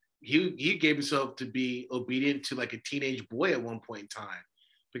 Paisios, he gave himself to be obedient to like a teenage boy at one point in time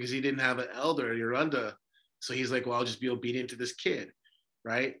because he didn't have an elder, Yorunda. So he's like, well, I'll just be obedient to this kid,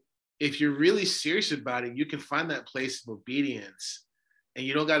 right? If you're really serious about it, you can find that place of obedience and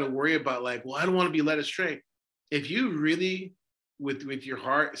you don't got to worry about like, well, I don't want to be led astray. If you really, with your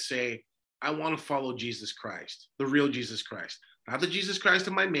heart, say, I want to follow Jesus Christ, the real Jesus Christ, not the Jesus Christ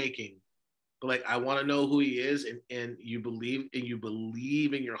of my making, but like, I want to know who he is and you believe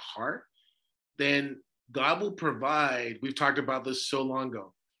in your heart, then God will provide. We've talked about this so long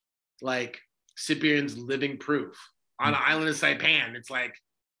ago, like Cyprian's living proof on an island in Saipan. It's like,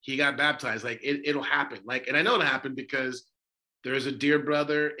 he got baptized. Like it'll happen. Like, and I know it happened because there's a dear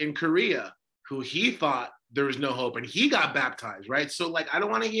brother in Korea who he thought there was no hope and he got baptized, right? So like, I don't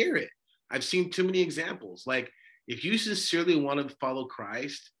want to hear it. I've seen too many examples. Like if you sincerely want to follow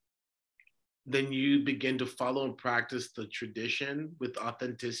Christ, then you begin to follow and practice the tradition with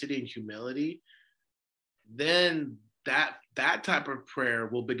authenticity and humility. Then that type of prayer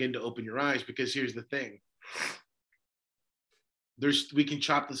will begin to open your eyes, because here's the thing. We can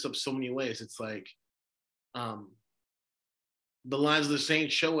chop this up so many ways. It's like the lives of the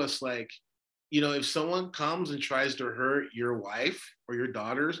saints show us, like, you know, if someone comes and tries to hurt your wife or your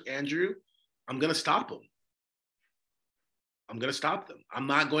daughters, Andrew, I'm going to stop them. I'm going to stop them. I'm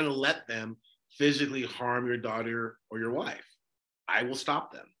not going to let them physically harm your daughter or your wife. I will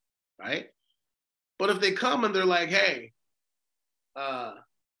stop them, right? But if they come and they're like, hey,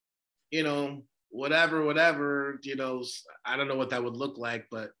 you know, whatever, you know, I don't know what that would look like,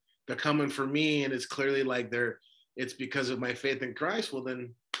 but they're coming for me and it's clearly like it's because of my faith in Christ. Well,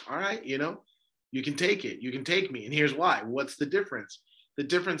 then, all right, you know, you can take it. You can take me. And here's why. What's the difference? The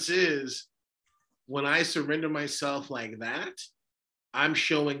difference is when I surrender myself like that, I'm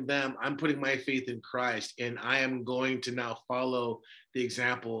showing them, I'm putting my faith in Christ and I am going to now follow the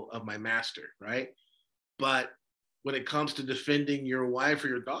example of my master, right? But when it comes to defending your wife or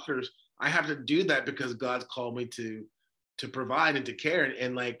your daughters, I have to do that because God's called me to provide and to care.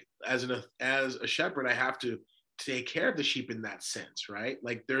 And like, as a shepherd, I have to take care of the sheep in that sense, right?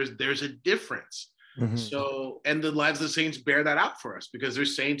 Like there's a difference. Mm-hmm. So, and the lives of the saints bear that out for us, because they're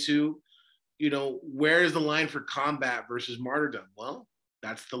saints who, you know, where is the line for combat versus martyrdom? Well,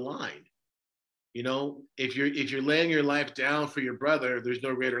 that's the line. You know, if you're laying your life down for your brother, there's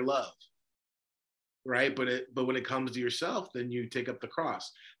no greater love. Right. But when it comes to yourself, then you take up the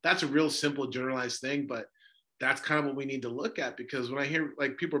cross. That's a real simple generalized thing, but that's kind of what we need to look at, because when I hear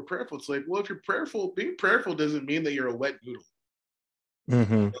like people are prayerful, it's like, well, if you're prayerful, being prayerful doesn't mean that you're a wet noodle.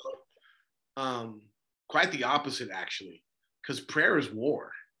 Mm-hmm. Quite the opposite, actually, because prayer is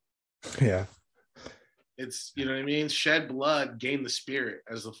war. Yeah. It's, you know what I mean? Shed blood, gain the spirit,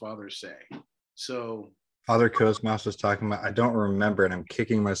 as the fathers say. So Father Cosmas was talking about, I don't remember, and I'm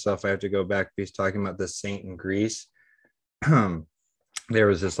kicking myself. I have to go back. He's talking about the saint in Greece. There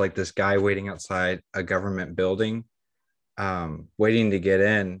was this guy waiting outside a government building, waiting to get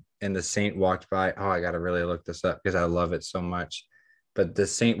in, and the saint walked by. Oh, I got to really look this up because I love it so much. But the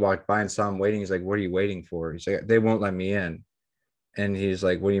saint walked by and saw him waiting. He's like, what are you waiting for? He's like, they won't let me in. And he's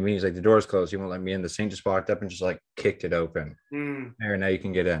like, what do you mean? He's like, the door's closed. He won't let me in. The saint just walked up and just like kicked it open. There, now you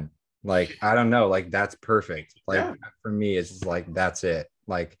can get in. Like, I don't know, like that's perfect. Like for me, it's just like, that's it.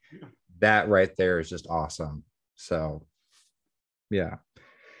 Like that right there is just awesome. So yeah.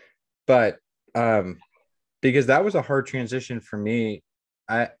 But because that was a hard transition for me.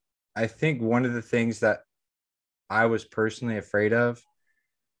 I think one of the things that I was personally afraid of,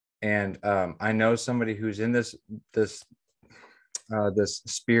 and I know somebody who's in this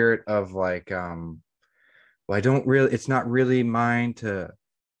spirit of like, well, it's not really mine to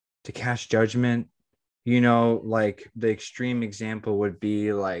cast judgment, you know, like the extreme example would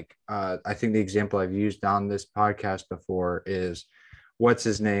be like, I think the example I've used on this podcast before is, what's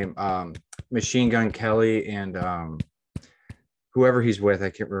his name? Machine Gun Kelly and whoever he's with, I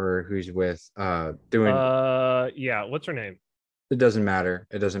can't remember who he's with, doing. Yeah. What's her name? It doesn't matter.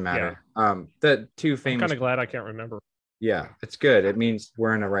 It doesn't matter. The two I'm famous. kind of glad I can't remember. Yeah, it's good. It means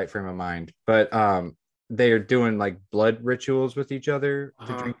we're in the right frame of mind. But they are doing like blood rituals with each other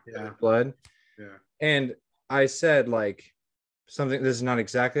to drink each other's blood. Yeah. And I said like something. This is not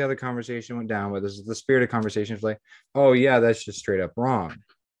exactly how the conversation went down, but this is the spirit of conversation. It's like, oh yeah, that's just straight up wrong.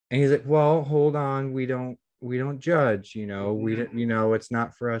 And he's like, well, hold on, we don't judge. It's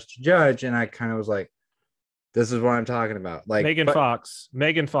not for us to judge. And I kind of was like, this is what I'm talking about. Like Megan Fox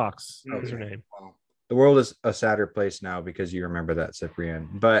is her Okay. name. Well, the world is a sadder place now because you remember that, Cyprian.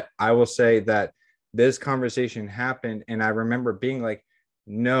 But I will say that this conversation happened, and I remember being like,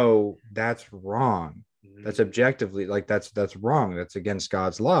 "No, that's wrong. That's objectively like that's wrong. That's against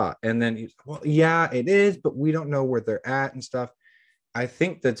God's law." And then he's, well, yeah, it is, but we don't know where they're at and stuff. I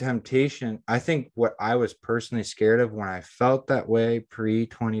think the temptation. I think what I was personally scared of when I felt that way pre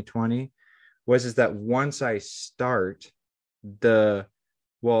 2020 was is that once I start the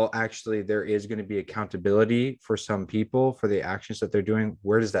well, actually, there is going to be accountability for some people for the actions that they're doing.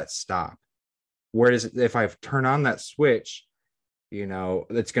 Where does that stop? Where does it, if I turn on that switch,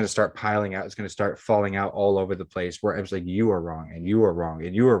 it's going to start piling out. It's going to start falling out all over the place where it's like, you are wrong and you are wrong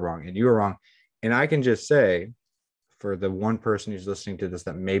and you are wrong and you are wrong. And I can just say for the one person who's listening to this,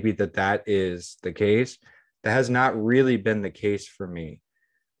 that maybe that is the case. That has not really been the case for me.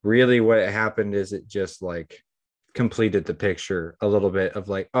 Really what happened is it just like completed the picture a little bit of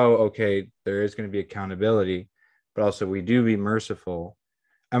like, oh, okay, there is going to be accountability, but also we do be merciful.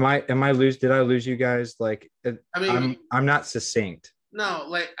 Did I lose you guys? Like, I mean, I'm not succinct. No,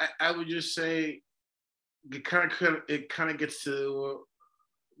 like I would just say it kind of gets to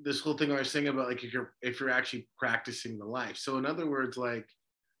this whole thing I was saying about like if you're actually practicing the life. So in other words, like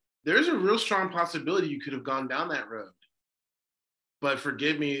there's a real strong possibility you could have gone down that road. But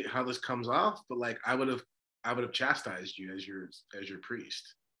forgive me how this comes off, but like I would have chastised you as your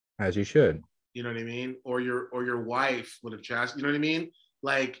priest. As you should. You know what I mean? Or your wife would have chastised. You know what I mean?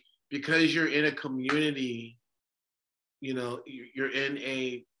 Like because you're in a community, you're in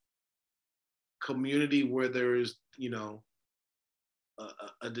a community where there's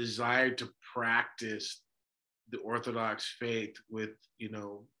a desire to practice the Orthodox faith with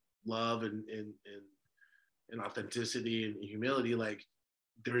love and authenticity and humility. Like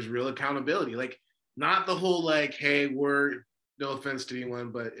there's real accountability. Like not the whole like, hey, we're no offense to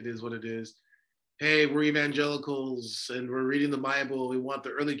anyone, but it is what it is. Hey, we're evangelicals and we're reading the Bible. We want the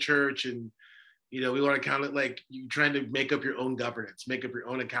early church and we want to count it like you trying to make up your own governance, make up your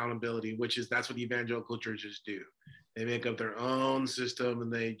own accountability, that's what evangelical churches do. They make up their own system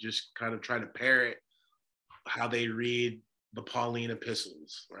and they just kind of try to parrot how they read the Pauline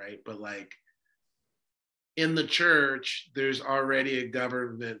epistles, right? But like in the church, there's already a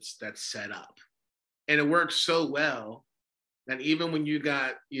governance that's set up. And it works so well that even when you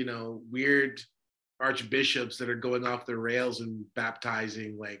got, weird archbishops that are going off the rails and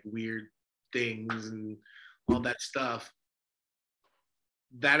baptizing like weird things and all that stuff,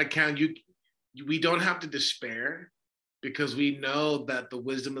 that account we don't have to despair because we know that the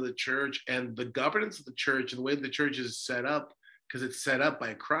wisdom of the church and the governance of the church and the way the church is set up, because it's set up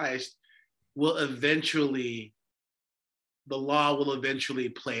by Christ, the law will eventually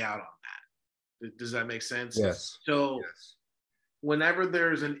play out on that. Does that make sense? Yes. So yes. Whenever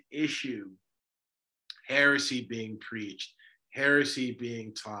there's an issue, heresy being preached, heresy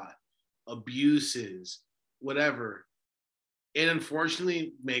being taught, abuses, whatever, it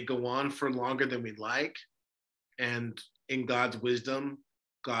unfortunately may go on for longer than we'd like. And in God's wisdom,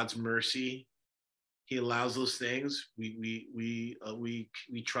 God's mercy, He allows those things. We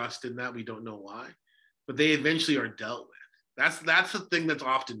trust in that. We don't know why, but they eventually are dealt with. That's the thing that's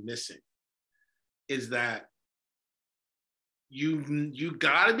often missing, is that you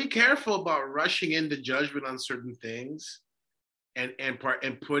got to be careful about rushing into judgment on certain things and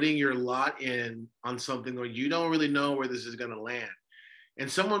putting your lot in on something where you don't really know where this is going to land. And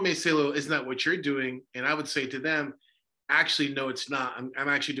someone may say, well, isn't that what you're doing? And I would say to them, actually, no, it's not. I'm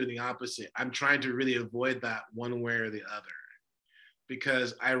actually doing the opposite. I'm trying to really avoid that one way or the other,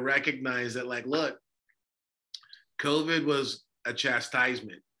 because I recognize that, like, look, COVID was a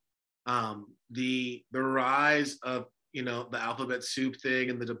chastisement. The rise of, the alphabet soup thing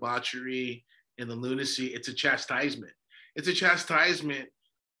and the debauchery and the lunacy, it's a chastisement. It's a chastisement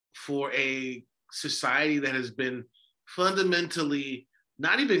for a society that has been fundamentally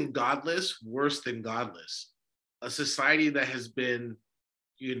not even godless, worse than godless. A society that has been,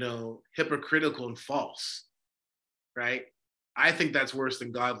 hypocritical and false, right? I think that's worse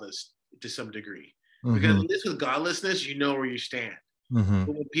than godless to some degree. Mm-hmm. Because at least with godlessness, you know where you stand. Mm-hmm.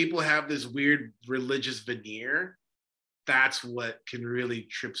 But when people have this weird religious veneer, that's what can really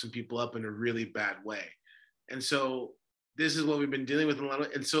trip some people up in a really bad way. And so this is what we've been dealing with in a lot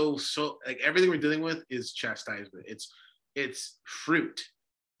of, and so like everything we're dealing with is chastisement. It's fruit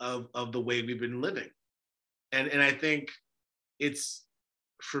of the way we've been living. And I think it's,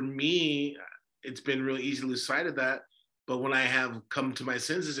 for me, it's been really easy to lose sight of that. But when I have come to my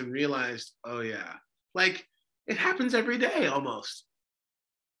senses and realized, oh yeah, like it happens every day almost.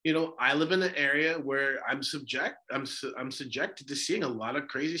 You know, I live in an area where I'm subjected to seeing a lot of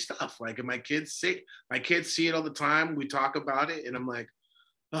crazy stuff. Like, and my kids see it all the time. We talk about it, and I'm like,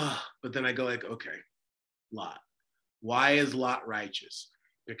 oh, but then I go like, okay, Lot. Why is Lot righteous?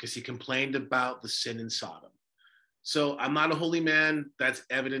 Because he complained about the sin in Sodom. So I'm not a holy man. That's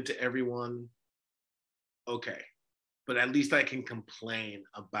evident to everyone. Okay. But at least I can complain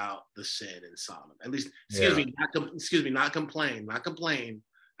about the sin in Sodom. At least, not complain.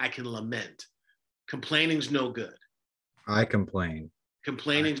 I can lament. Complaining's no good. I complain.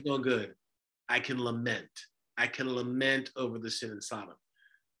 Complaining's no good. I can lament. I can lament over the sin in Sodom.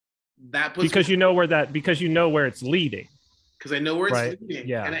 That puts because you know where it's leading. Because I know where it's leading.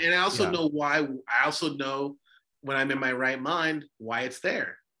 Yeah. And I also know why. I also know when I'm in my right mind why it's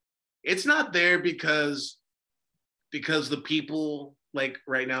there. It's not there because the people, like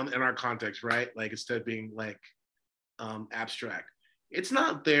right now in our context, right? Like, instead of being like abstract, it's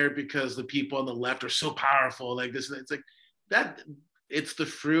not there because the people on the left are so powerful, like this. It's like that. It's the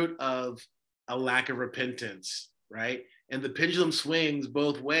fruit of a lack of repentance, right? And the pendulum swings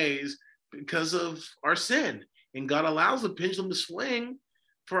both ways because of our sin. And God allows the pendulum to swing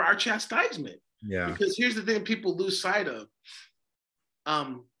for our chastisement. Yeah. Because here's the thing people lose sight of.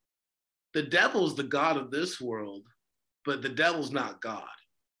 The devil's the God of this world, but the devil's not God.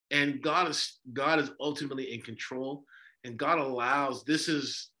 And God is ultimately in control. And God allows, this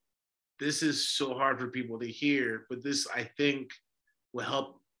is so hard for people to hear, but this, I think, will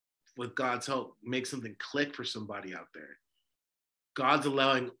help, with God's help, make something click for somebody out there. God's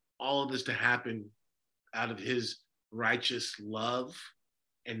allowing all of this to happen out of his righteous love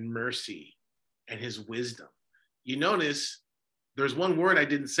and mercy and his wisdom. You notice there's one word I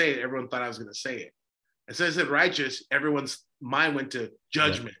didn't say, everyone thought I was going to say it. As soon as I said righteous, everyone's mind went to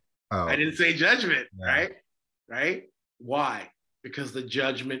judgment. Oh. I didn't say judgment, right? Why? Because the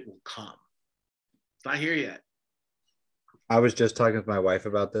judgment will come. It's not here yet. I was just talking with my wife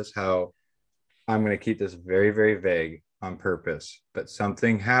about this, how I'm going to keep this very, very vague on purpose, but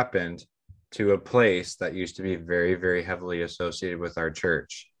something happened to a place that used to be very, very heavily associated with our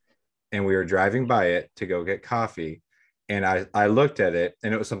church. And we were driving by it to go get coffee. And I looked at it,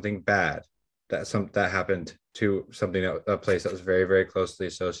 and it was something bad that happened to a place that was very, very closely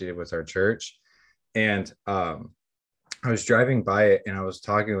associated with our church. And I was driving by it, and I was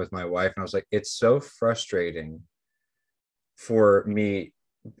talking with my wife, and I was like, it's so frustrating for me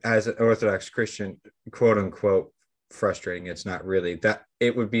as an Orthodox Christian, quote unquote, frustrating. It's not really that.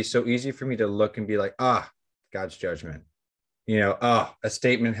 It would be so easy for me to look and be like, God's judgment, a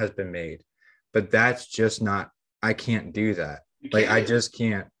statement has been made, but that's just not, I can't do that. I just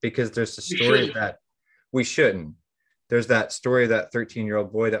can't, because there's a story that we shouldn't. There's that story of that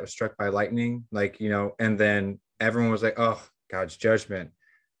 13-year-old boy that was struck by lightning, and then everyone was like, oh, God's judgment.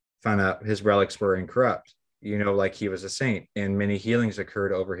 Found out his relics were incorrupt, like he was a saint, and many healings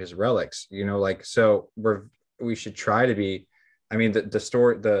occurred over his relics, so we should try to be, the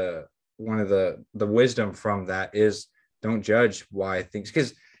story, one of the wisdom from that is, don't judge why things,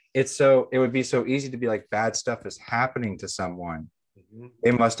 because it would be so easy to be like, bad stuff is happening to someone. Mm-hmm.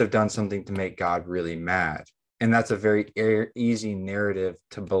 They must have done something to make God really mad. And that's a very easy narrative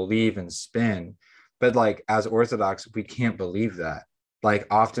to believe and spin. But as Orthodox, we can't believe that.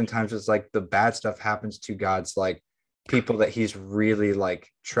 Oftentimes it's the bad stuff happens to God's people that he's really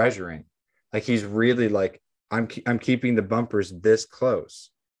treasuring. He's really I'm keeping the bumpers this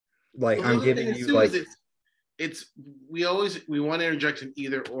close. I'm giving you we want to interject an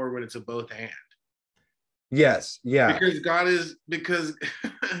either or when it's a both and. Yes. Yeah. Because God is, because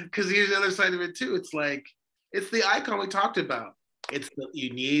here's the other side of it too. It's it's the icon we talked about.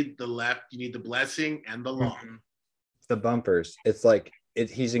 You need the left, you need the blessing and the law. Mm-hmm. The bumpers. It's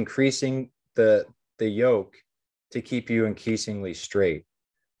he's increasing the yoke to keep you increasingly straight.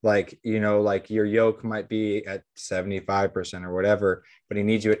 Your yoke might be at 75% or whatever, but he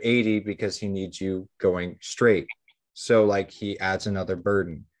needs you at 80 because he needs you going straight. So he adds another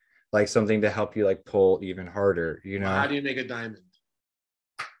burden, something to help you pull even harder, Well, how do you make a diamond?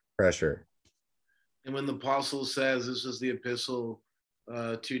 Pressure. And when the apostle says, this was the epistle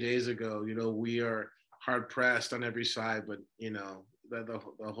 2 days ago, we are hard pressed on every side, but the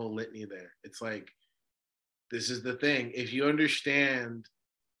whole litany there, it's this is the thing. If you understand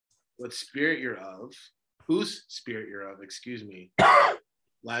what spirit you're of, whose spirit you're of, excuse me,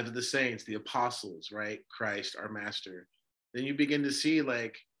 Lives of the Saints, the apostles, right? Christ, our master. Then you begin to see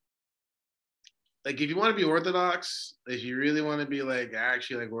like if you want to be orthodox, if you really want to be like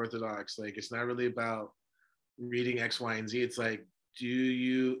actually like orthodox, like it's not really about reading X, Y, and Z. It's like, do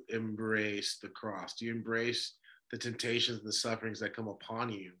you embrace the cross? Do you embrace the temptations and the sufferings that come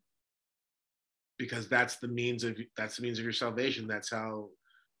upon you? Because that's the means of your salvation. That's how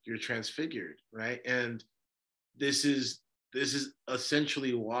you're transfigured, right? And this is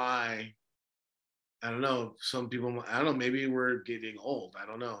essentially why, I don't know, some people, I don't know, maybe we're getting old. I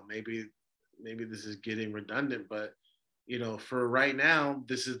don't know. Maybe this is getting redundant, but for right now,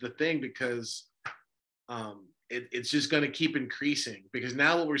 this is the thing, because it's just going to keep increasing, because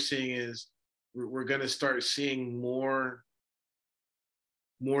now what we're seeing is we're going to start seeing more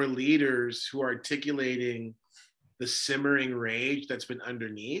leaders who are articulating the simmering rage that's been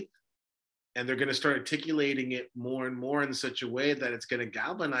underneath, and they're going to start articulating it more and more in such a way that it's going to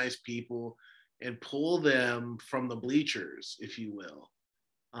galvanize people and pull them from the bleachers, if you will.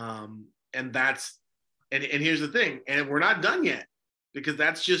 And here's the thing, and we're not done yet, because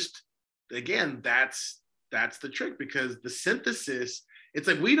that's just, again, that's the trick, because the synthesis, it's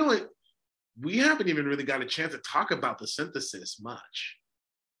like we haven't even really got a chance to talk about the synthesis much,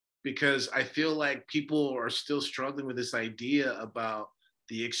 because I feel like people are still struggling with this idea about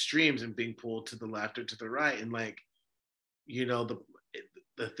the extremes and being pulled to the left or to the right. And like,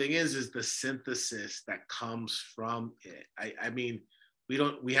 the thing is the synthesis that comes from it. I mean,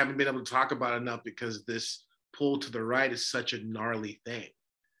 we haven't been able to talk about it enough, because this pull to the right is such a gnarly thing.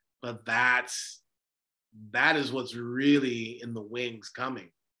 But that is what's really in the wings coming,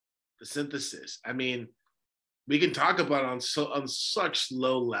 the synthesis. I mean, we can talk about it on such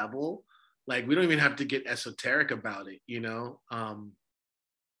low level, like we don't even have to get esoteric about it,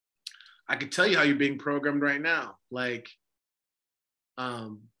 I could tell you how you're being programmed right now. Like,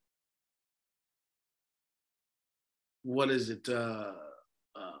 what is it?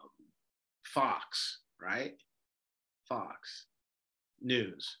 Fox, right? Fox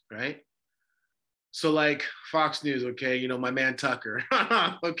News, right? So like Fox News, okay, my man Tucker,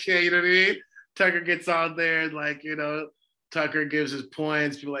 okay, you know what I mean? Tucker gets on there, and like, Tucker gives his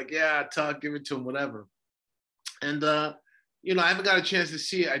points. People are like, yeah, Tuck, give it to him, whatever. And I haven't got a chance to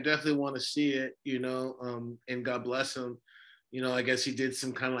see it. I definitely want to see it, and God bless him. I guess he did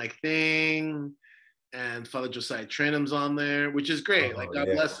some kind of like thing, and Father Josiah Trenum's on there, which is great. Like, God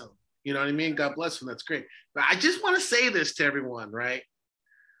bless him. You know what I mean? God bless him. That's great. But I just want to say this to everyone, right?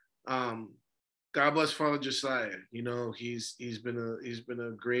 God bless Father Josiah. He's been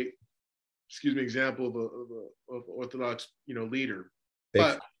a great, example of Orthodox, leader.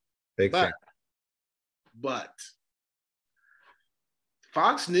 Big fan. But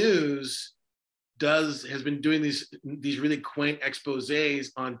Fox News has been doing these really quaint exposés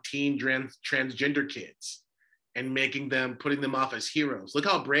on teen transgender kids and putting them off as heroes. Look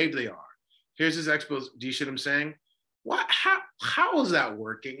how brave they are. Here's his expose. Do you see what I'm saying? What? How is that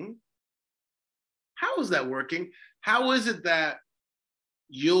working? How is that working? How is it that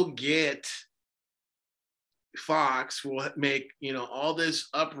you'll get Fox will make, all this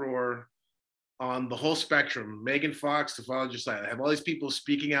uproar on the whole spectrum, Megan Fox to Father Josiah, have all these people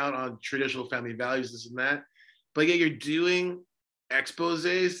speaking out on traditional family values, this and that, but yet you're doing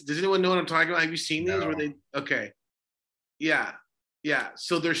exposés. Does anyone know what I'm talking about? Have you seen these? Where they, okay. Yeah.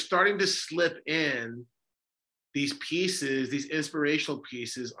 So they're starting to slip in these pieces, these inspirational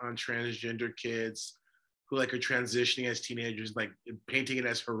pieces on transgender kids who like are transitioning as teenagers, like painting it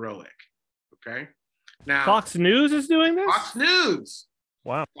as heroic. Okay. Now Fox News is doing this? Fox News.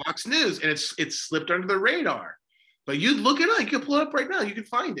 Wow. Fox News, and it's slipped under the radar. But you look it up, you can pull it up right now, you can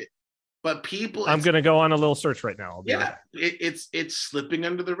find it. But people, I'm gonna go on a little search right now. It's slipping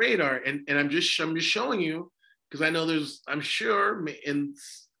under the radar, and I'm just showing you, because I know I'm sure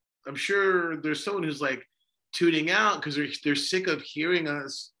there's someone who's like tuning out because they're sick of hearing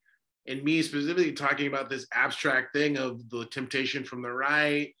us and me specifically talking about this abstract thing of the temptation from the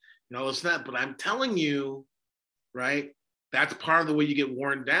right and all this and that. But I'm telling you, right? That's part of the way you get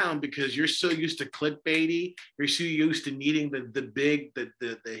worn down, because you're so used to clickbaity, you're so used to needing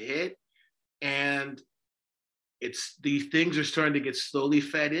the hit, and these things are starting to get slowly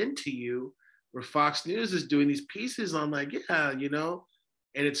fed into you, where Fox News is doing these pieces on like,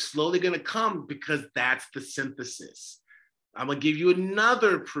 and it's slowly going to come, because that's the synthesis. I'm going to give you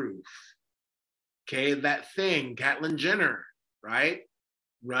another proof. Okay, that thing, Caitlyn Jenner, right?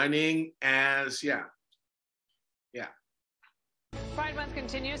 Running as, Pride Month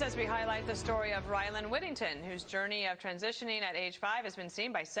continues as we highlight the story of Rylan Whittington, whose journey of transitioning at age 5 has been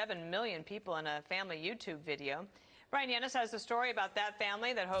seen by 7 million people in a family YouTube video. Brian Yannis has the story about that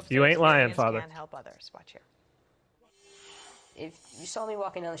family that hopes You their ain't lying, experience Father. can help others. Watch here. If you saw me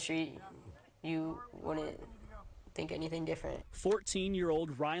walking down the street, you wouldn't think anything different.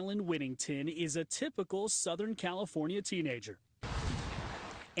 14-year-old Rylan Whittington is a typical Southern California teenager.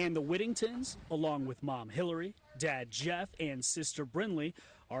 And the Whittingtons, along with mom Hillary, dad Jeff, and sister Brinley,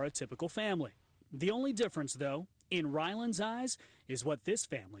 are a typical family. The only difference, though, in Rylan's eyes, is what this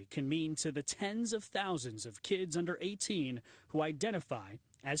family can mean to the tens of thousands of kids under 18 who identify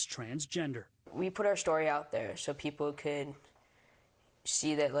as transgender. We put our story out there so people could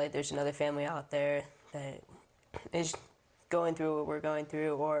see that, like, there's another family out there that is going through what we're going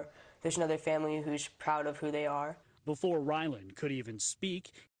through, or there's another family who's proud of who they are. Before Rylan could even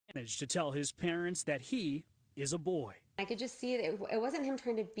speak, he managed to tell his parents that he is a boy. I could just see it. It wasn't him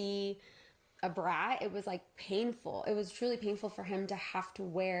trying to be a brat. It was like painful. It was truly painful for him to have to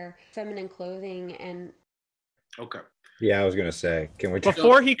wear feminine clothing. And Okay. Yeah, I was gonna say, can we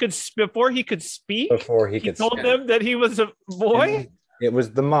Before he could speak, he told them that he was a boy. It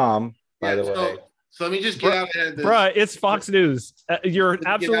was the mom, by the way. So let me just get out ahead of this. Bruh, it's Fox News. You're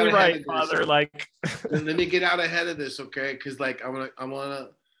absolutely right, Father. Like, let me get out ahead of this, okay? Because like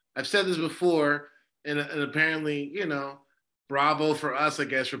I've said this before, and apparently, you know, bravo for us, I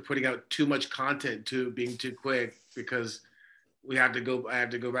guess, for putting out too much content, to being too quick, because I have to go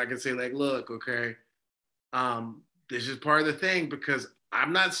back and say, like, look, okay, this is part of the thing, because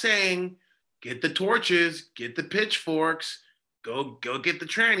I'm not saying get the torches, get the pitchforks, go get the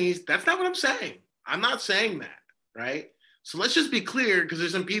trannies. That's not what I'm saying. I'm not saying that, right? So let's just be clear, because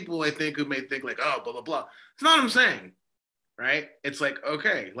there's some people, I think, who may think like, oh, blah, blah, blah. It's not what I'm saying, right? It's like,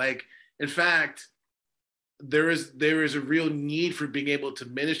 okay, like, in fact, there is a real need for being able to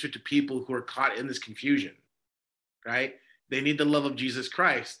minister to people who are caught in this confusion, right? They need the love of Jesus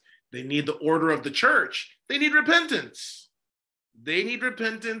Christ. They need the order of the church. They need repentance. They need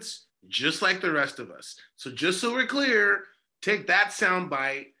repentance just like the rest of us. So just so we're clear, take that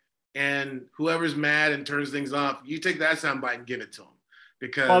soundbite, and whoever's mad and turns things off, you take that soundbite and give it to them.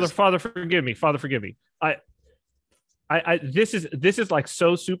 Because Father, forgive me. Father, forgive me. This is like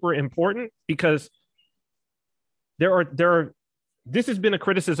so super important, because there are this has been a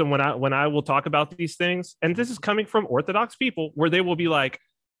criticism when I will talk about these things, and this is coming from Orthodox people, where they will be like,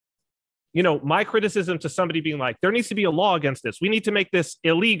 you know, my criticism to somebody being like, there needs to be a law against this. We need to make this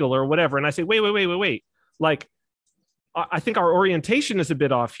illegal or whatever. And I say, wait. Like, I think our orientation is a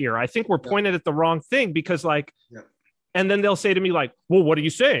bit off here. I think we're pointed at the wrong thing, because like, and then they'll say to me like, well, what are you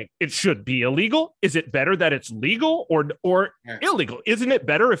saying? It should be illegal. Is it better that it's legal or illegal? Isn't it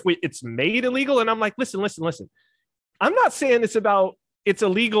better if it's made illegal? And I'm like, listen. I'm not saying it's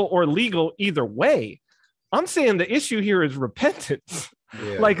illegal or legal either way. I'm saying the issue here is repentance.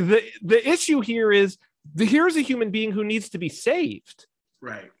 Yeah. Like the issue here is here's a human being who needs to be saved.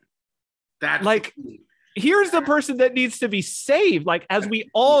 Right. That's like, here's the person that needs to be saved, like as we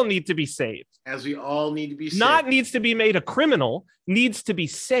all need to be saved. As we all need to be saved. Not needs to be made a criminal, needs to be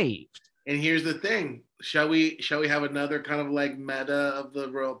saved. And here's the thing. Shall we have another kind of like meta of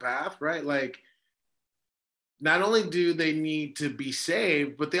the royal path, right? Like, not only do they need to be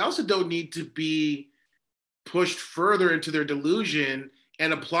saved, but they also don't need to be pushed further into their delusion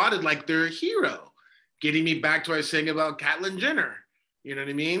and applauded like they're a hero. Getting me back to what I was saying about Caitlyn Jenner. You know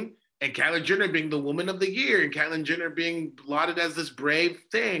what I mean? And Caitlyn Jenner being the woman of the year, and Caitlyn Jenner being lauded as this brave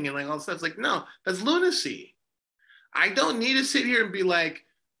thing, and like all this stuff. It's like, no, that's lunacy. I don't need to sit here and be like,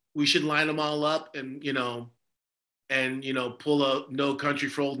 we should line them all up and pull a No Country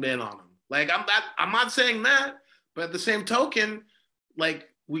for Old Men on them. Like, I'm not saying that, but at the same token, like,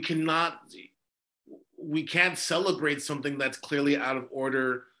 we can't celebrate something that's clearly out of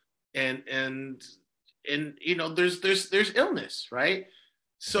order, and there's illness, right?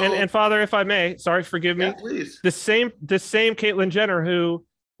 So, and Father, if I may, sorry, forgive me. Please. The same Caitlyn Jenner who,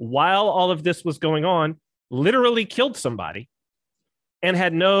 while all of this was going on, literally killed somebody and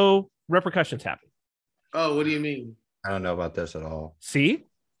had no repercussions happen. Oh, what do you mean? I don't know about this at all. See,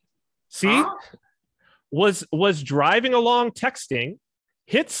 huh? was driving along, texting,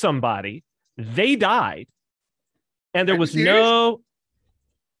 hit somebody, they died, and there was no.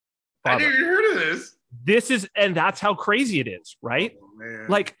 I never heard of this. And that's how crazy it is, right? Oh, man.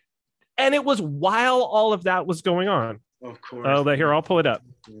 Like, and it was while all of that was going on. Of course. Oh, here, I'll pull it up.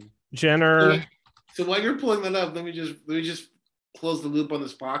 Jenner. So while you're pulling that up, let me just close the loop on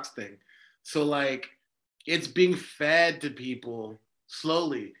this Fox thing. So like, it's being fed to people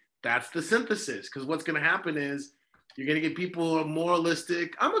slowly. That's the synthesis. Because what's going to happen is You're gonna get people who are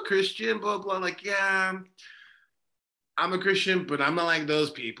moralistic. I'm a Christian, blah blah. Like, yeah, I'm a Christian, but I'm not like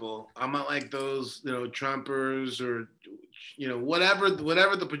those people. I'm not like those, Trumpers or, whatever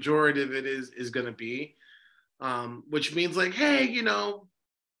the pejorative it is gonna be. Which means like, hey,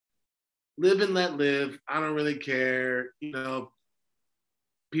 live and let live. I don't really care.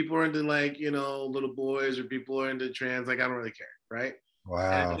 People are into like, little boys, or people are into trans. Like, I don't really care, right?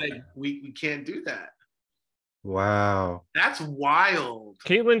 Wow. And like we can't do that. Wow. That's wild.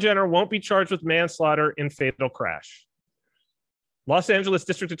 Caitlyn Jenner won't be charged with manslaughter in fatal crash. Los Angeles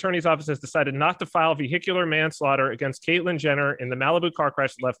District Attorney's Office has decided not to file vehicular manslaughter against Caitlyn Jenner in the Malibu car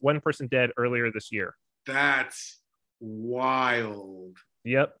crash that left one person dead earlier this year. That's wild.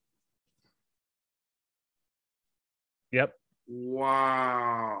 Yep.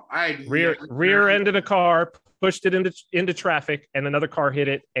 Wow. Rear-ended a car, pushed it into traffic, and another car hit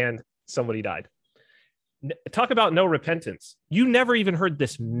it, and somebody died. Talk about no repentance. You never even heard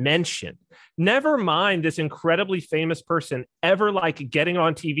this mentioned. Never mind this incredibly famous person ever like getting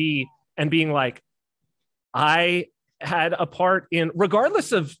on TV and being like, I had a part in,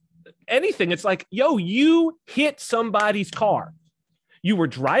 regardless of anything. It's like, yo, you hit somebody's car. You were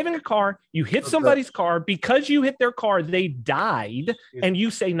driving a car, you hit somebody's car. Because you hit their car, they died, and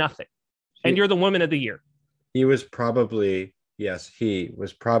you say nothing. And you're the woman of the year. He was probably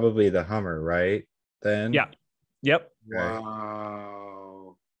the Hummer, right? Then? Yeah. Yep.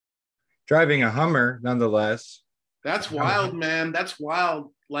 Wow. Driving a Hummer, nonetheless. That's wild, man. That's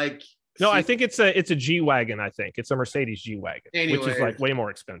wild. Like, no, I think it's a G-Wagon. I think it's a Mercedes G-Wagon, which is like way more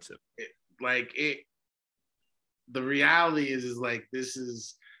expensive. The reality is like, this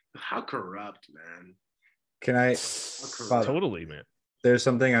is how corrupt, man. Can I? Totally, man. There's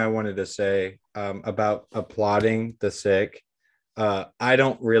something I wanted to say about applauding the sick. I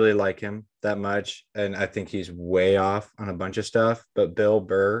don't really like him that much, and I think he's way off on a bunch of stuff, but Bill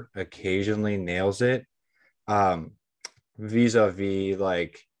Burr occasionally nails it. Vis-a-vis,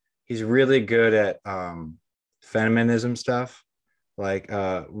 like, he's really good at feminism stuff. Like,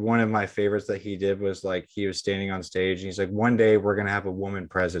 one of my favorites that he did was like, he was standing on stage and he's like, one day we're gonna have a woman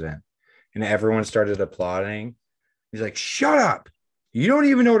president, and everyone started applauding. He's like, shut up, you don't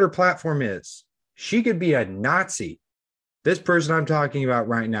even know what her platform is. She could be a Nazi. This person I'm talking about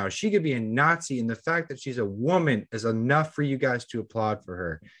right now, she could be a Nazi, and the fact that she's a woman is enough for you guys to applaud for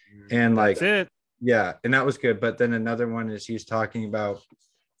her. And like, that's it. Yeah, and that was good. But then another one is he's talking about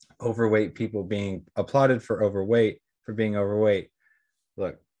overweight people being applauded for being overweight.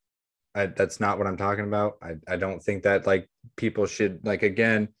 Look, that's not what I'm talking about. I don't think that like people should, like,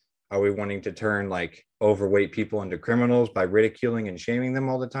 again, are we wanting to turn like overweight people into criminals by ridiculing and shaming them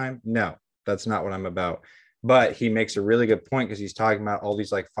all the time? No, that's not what I'm about. But he makes a really good point, because he's talking about all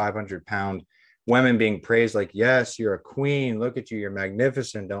these like 500-pound women being praised, like, yes, you're a queen. Look at you. You're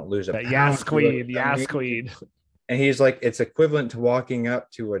magnificent. Don't lose a pound. Yes, queen. Yes, queen. And he's like, it's equivalent to walking up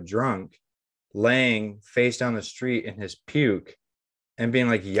to a drunk, laying face down the street in his puke, and being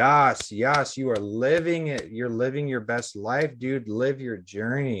like, yes, you are living it. You're living your best life, dude. Live your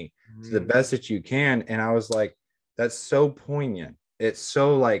journey to the best that you can. And I was like, that's so poignant. It's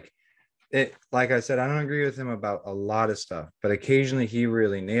so like I said, I don't agree with him about a lot of stuff, but occasionally he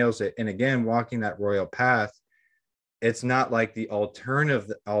really nails it. And again, walking that royal path, it's not like the alternative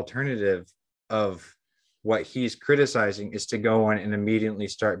of what he's criticizing is to go on and immediately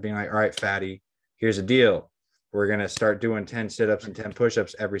start being like, all right, fatty, here's a deal. We're going to start doing 10 sit-ups and 10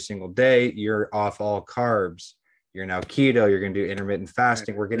 push-ups every single day. You're off all carbs. You're now keto. You're going to do intermittent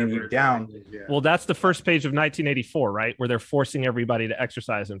fasting. We're getting you down. Well, that's the first page of 1984, right? Where they're forcing everybody to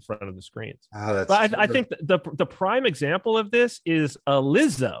exercise in front of the screens. Oh, but I think the prime example of this is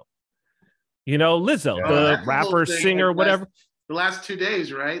Lizzo. You know, Lizzo, the rapper, singer, whatever. The last 2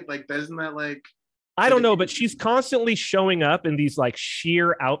 days, right? Like, isn't that like... I don't know, but she's constantly showing up in these like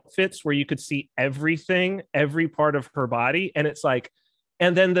sheer outfits where you could see everything, every part of her body. And it's like,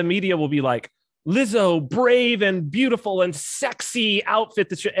 and then the media will be like, Lizzo, brave and beautiful and sexy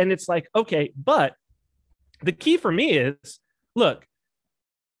outfit. And it's like, okay, but the key for me is, look,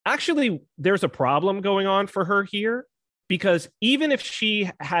 actually, there's a problem going on for her here, because even if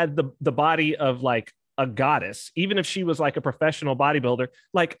she had the body of like a goddess, even if she was like a professional bodybuilder,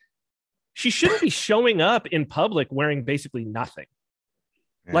 like, she shouldn't be showing up in public wearing basically nothing.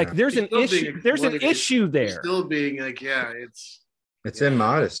 Yeah. Like, there's an issue. There's an issue there. Still being like, it's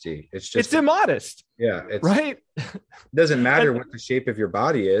immodesty. It's immodest. Yeah. Right. It doesn't matter what the shape of your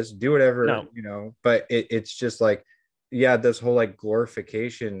body is. Do whatever, but it's just like, yeah, this whole like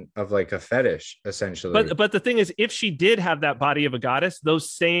glorification of like a fetish essentially. But the thing is, if she did have that body of a goddess,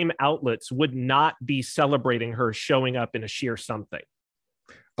 those same outlets would not be celebrating her showing up in a sheer something.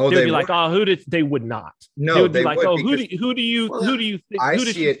 Oh, They would they be would. like, oh, who did they would not? No, They would be they like, would, oh, because who do you think I who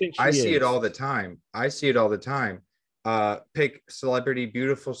does see she it. think she I see is? it all the time. I see it all the time. Pick celebrity,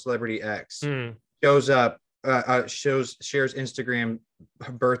 beautiful celebrity X shows up, shares Instagram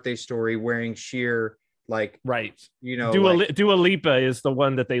birthday story wearing sheer like, Right. you know, Dua, like Dua Lipa is the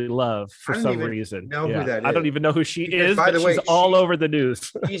one that they love for I don't some even reason. know who that I don't is. even know who she Because, is, by but the she's way, all over the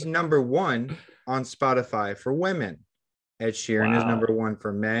news. she's number one on Spotify for women. Ed Sheeran is Wow. number one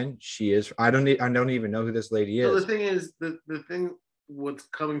for men. She is. I don't even know who this lady So is. the thing is, the thing what's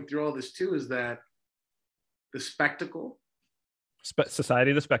coming through all this too is that the spectacle,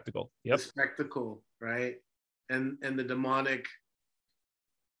 Society of the Spectacle. Yep. the spectacle, right, and the demonic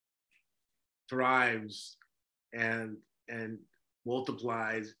thrives and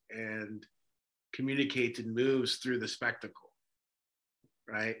multiplies and communicates and moves through the spectacle,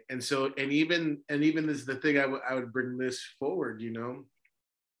 right? And so, and even this is the thing I would bring this forward, you know,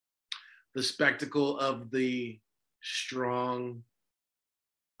 the spectacle of the strong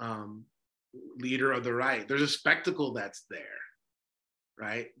leader of the right. There's a spectacle that's there,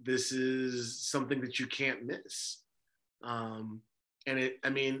 right? This is something that you can't miss. And it, I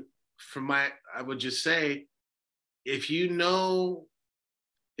mean, I would just say, if you're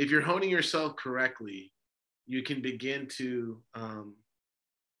honing yourself correctly, you can begin to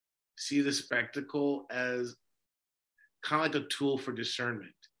see the spectacle as kind of like a tool for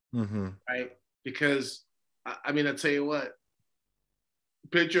discernment, right? Because I mean, I tell you what,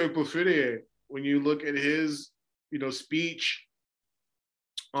 Patriarch Porphyry, when you look at his, speech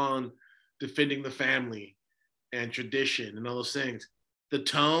on defending the family and tradition and all those things, the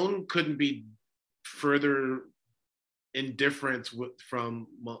tone couldn't be further indifferent from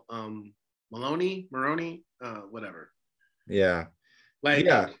Maroney, whatever. Yeah. Like,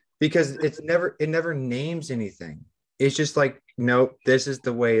 yeah, because it never names anything. It's just like, nope, this is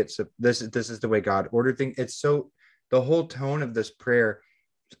the way this is the way God ordered things. It's so the whole tone of this prayer,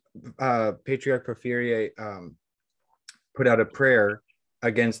 Patriarch Porphyry put out a prayer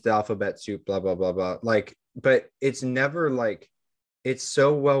against the alphabet soup, blah blah blah blah. Like, but it's never like, it's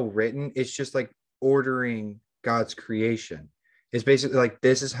so well written. It's just like ordering God's creation. It's basically like,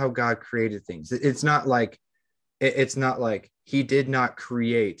 this is how God created things. It's not like he did not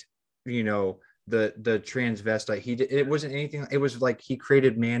create, the transvestite. It wasn't anything. It was like he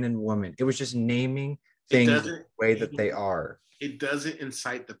created man and woman. It was just naming things the way that they are. It doesn't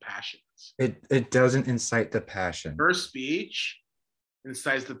incite the passions. It doesn't incite the passion. Her speech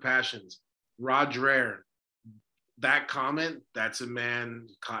incites the passions. Roger, that comment, that's a man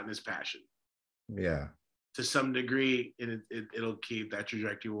caught in his passion. Yeah. To some degree, and it'll keep that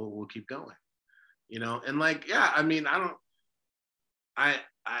trajectory. Will keep going, and like, yeah, I mean,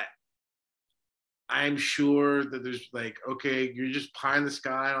 I'm sure that there's like, okay, you're just pie in the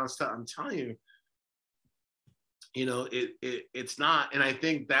sky on stuff. I'm telling you, it's not. And I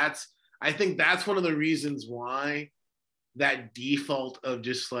think that's one of the reasons why that default of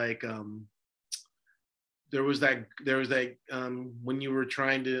just like, there was that when you were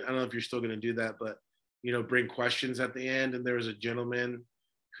trying to, I don't know if you're still going to do that, but, bring questions at the end. And there was a gentleman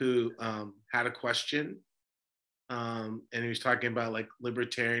who had a question, and he was talking about like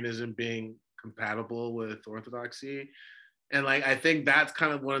libertarianism being compatible with orthodoxy. And like, I think that's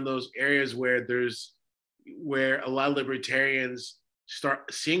kind of one of those areas where a lot of libertarians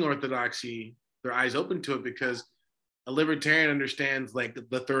start seeing orthodoxy, their eyes open to it, because a libertarian understands like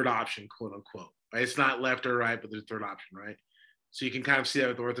the third option, quote unquote, right? It's not left or right, but there's a third option, right? So you can kind of see that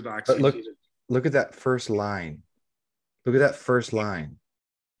with orthodoxy. But look at that first line. Look at that first line.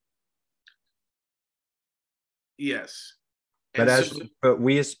 Yes. But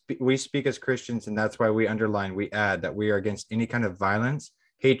we speak as Christians, and that's why we add that we are against any kind of violence,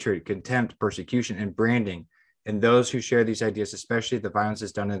 hatred, contempt, persecution, and branding, and those who share these ideas, especially the violence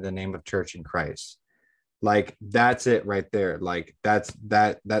is done in the name of church and Christ. Like, that's it right there. Like, that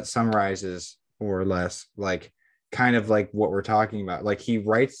summarizes more or less like kind of like what we're talking about. Like, he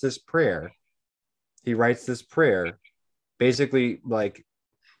writes this prayer basically like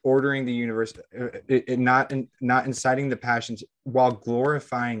ordering the universe, not inciting the passions, while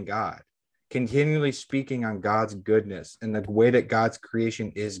glorifying God, continually speaking on God's goodness and the way that God's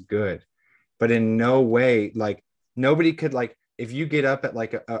creation is good. But in no way, like, nobody could, like, if you get up at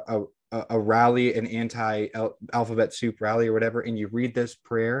like a rally, an anti-alphabet soup rally or whatever, and you read this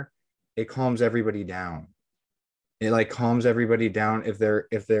prayer, it calms everybody down. It like calms everybody down if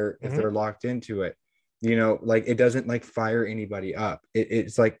they're locked into it. You know, like it doesn't like fire anybody up.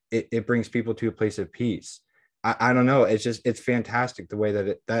 It's like it brings people to a place of peace. I don't know. It's just it's fantastic the way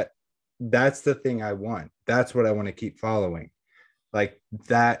that that's the thing I want. That's what I want to keep following. Like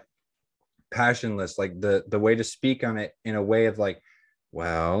that passionless, like the way to speak on it in a way of like,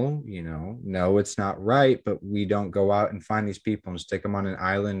 well, you know, no, it's not right, but we don't go out and find these people and stick them on an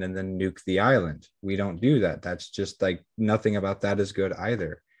island and then nuke the island. We don't do that. That's just like nothing about that is good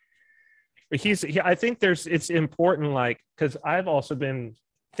either. I think it's important, like, because I've also been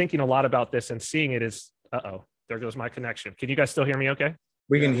thinking a lot about this and seeing it as, there goes my connection. Can you guys still hear me okay?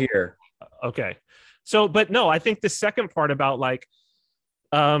 We can hear. Okay. So, but no, I think the second part about like,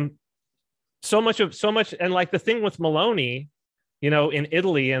 so much, and like the thing with Maloney, you know, in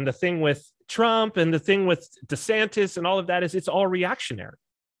Italy, and the thing with Trump, and the thing with DeSantis, and all of that is it's all reactionary.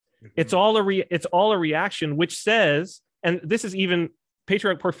 Mm-hmm. It's all a reaction, which says, and this is even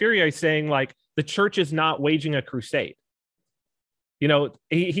Patriarch Porphyry saying, like, the church is not waging a crusade. You know,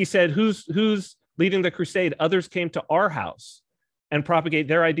 he said, who's leading the crusade? Others came to our house and propagate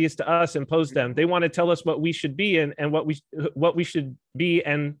their ideas to us, impose them. They want to tell us what we should be and what we should be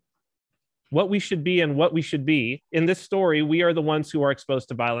and what we should be and what we should be. In this story, we are the ones who are exposed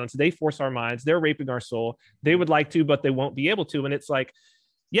to violence. They force our minds. They're raping our soul. They would like to, but they won't be able to. And it's like,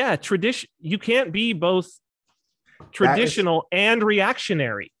 yeah, tradition. You can't be both traditional and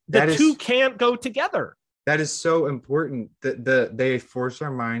reactionary. The two can't go together. That is so important. They force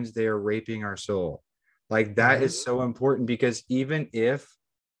our minds. They are raping our soul. Like that is so important, because even if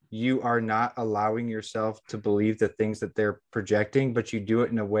you are not allowing yourself to believe the things that they're projecting, but you do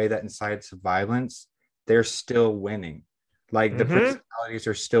it in a way that incites violence, they're still winning. Like the principalities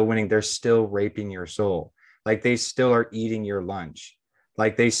are still winning. They're still raping your soul. Like they still are eating your lunch.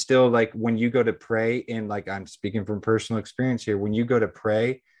 Like they still, like when you go to pray, and like I'm speaking from personal experience here, when you go to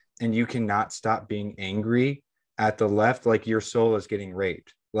pray and you cannot stop being angry at the left, like your soul is getting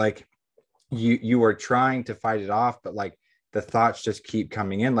raped. Like you are trying to fight it off, but like the thoughts just keep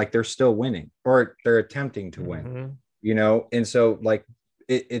coming in. Like they're still winning, or they're attempting to win, you know? And so like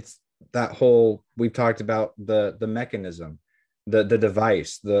it's that whole, we've talked about the mechanism, the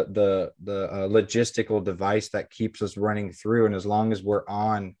device, the logistical device that keeps us running through. And as long as we're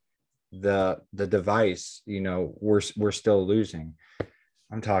on the device, you know, we're still losing.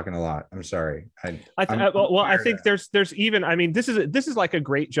 I'm talking a lot. I'm sorry. I think there's even, I mean, this is like a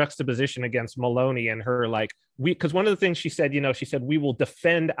great juxtaposition against Maloney and her, like, because one of the things she said, you know, she said, we will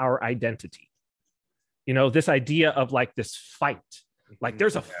defend our identity. You know, this idea of like this fight, like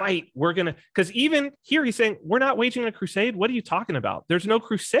there's a fight. We're going to, because even here he's saying, we're not waging a crusade. What are you talking about? There's no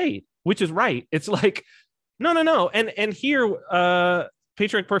crusade, which is right. It's like, no. And here,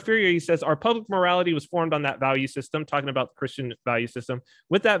 Patriarch Porphyry says, our public morality was formed on that value system, talking about the Christian value system.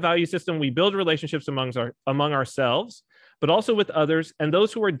 With that value system, we build relationships among ourselves, but also with others and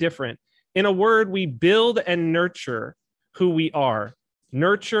those who are different. In a word, we build and nurture who we are,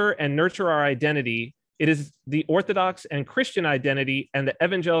 nurture our identity. It is the Orthodox and Christian identity and the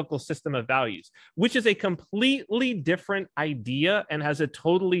evangelical system of values, which is a completely different idea and has a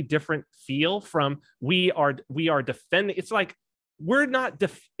totally different feel from we are defending. It's like, we're not,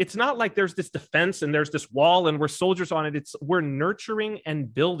 it's not like there's this defense and there's this wall and we're soldiers on it. We're nurturing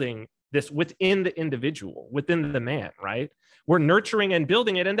and building this within the individual, within the man, right? We're nurturing and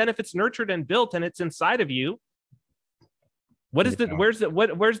building it. And then if it's nurtured and built and it's inside of you, where's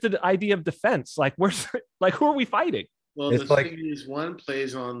the idea of defense? Like, who are we fighting? Well, the thing is, one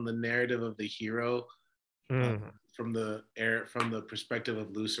plays on the narrative of the hero from the perspective of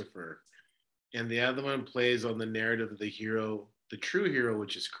Lucifer. And the other one plays on the narrative of the hero, the true hero,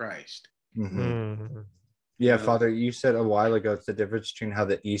 which is Christ. Yeah, Father, you said a while ago, it's the difference between how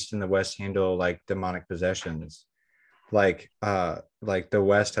the East and the West handle like demonic possessions. Like the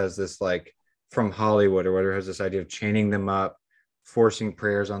West has this, like from Hollywood or whatever, has this idea of chaining them up, forcing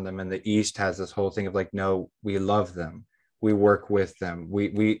prayers on them. And the East has this whole thing of like, no, we love them. We work with them.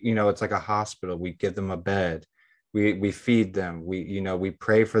 We you know, it's like a hospital. We give them a bed. We feed them. We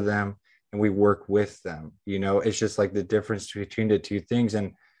pray for them. And we work with them, you know. It's just like the difference between the two things.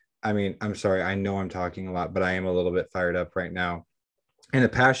 And I mean, I'm sorry, I know I'm talking a lot, but I am a little bit fired up right now in a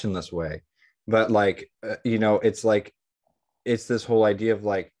passionless way. But like, you know, it's like, it's this whole idea of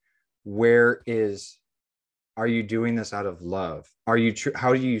like, are you doing this out of love? How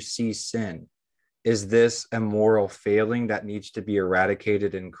do you see sin? Is this a moral failing that needs to be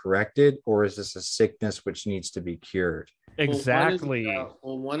eradicated and corrected? Or is this a sickness which needs to be cured? Exactly.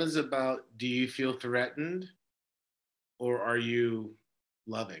 One is about, do you feel threatened, or are you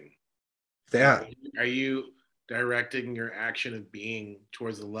loving? Yeah. Are you directing your action of being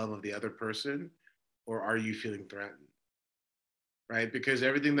towards the love of the other person, or are you feeling threatened? Right? Because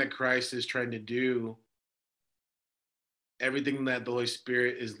everything that Christ is trying to do, everything that the Holy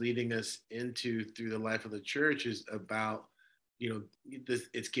Spirit is leading us into through the life of the church is about,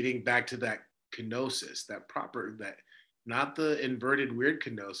 it's getting back to that kenosis, that proper, that not the inverted weird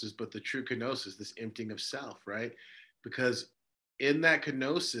kenosis, but the true kenosis, this emptying of self, right? Because in that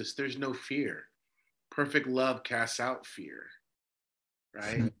kenosis, there's no fear. Perfect love casts out fear,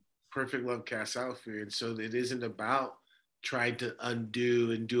 right? Perfect love casts out fear. And so it isn't about trying to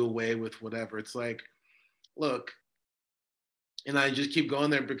undo and do away with whatever. It's like, look, and I just keep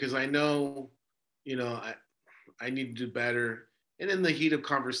going there because I know, I need to do better. And in the heat of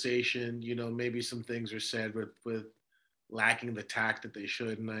conversation, maybe some things are said with lacking the tact that they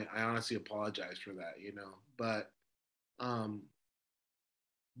should. And I honestly apologize for that, but,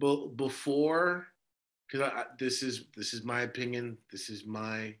 before, because this is my opinion, this is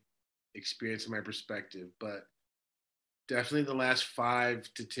my experience and my perspective, but definitely the last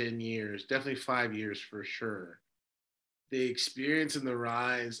 5 to 10 years, definitely 5 years for sure, the experience and the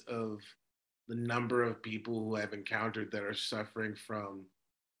rise of the number of people who I've encountered that are suffering from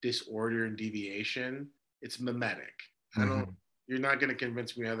disorder and deviation, it's mimetic. You're not going to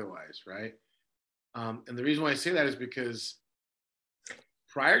convince me otherwise, right? And the reason why I say that is because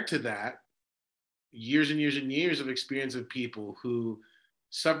prior to that, years and years and years of experience of people who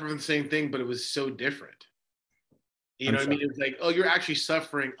suffer from the same thing, but it was so different. You know what I mean? It's like, oh, you're actually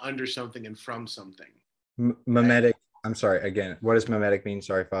suffering under something and from something. Mimetic. I'm sorry. Again, what does mimetic mean?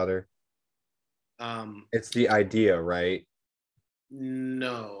 Sorry, Father. It's the idea, right?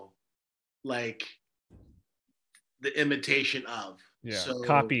 No, like the imitation of. Yeah. So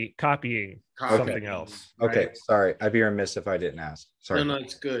Copying something else. Right? Okay. Sorry. I'd be remiss if I didn't ask. Sorry. No,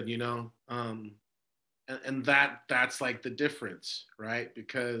 it's good. And that's like the difference, right?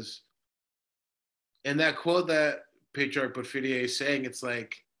 Because in that quote that Patriarch Porfirio is saying, it's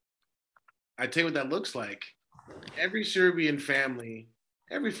like, I tell you what that looks like. Every Serbian family,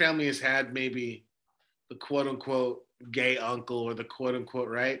 every family has had maybe the quote unquote gay uncle or the quote unquote,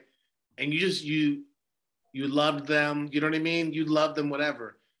 right? And you loved them, you know what I mean? You loved them,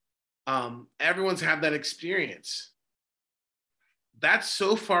 whatever. Everyone's had that experience. That's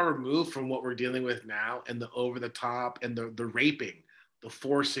so far removed from what we're dealing with now, and the over the top and the raping, the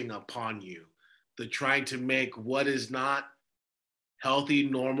forcing upon you, the trying to make what is not healthy,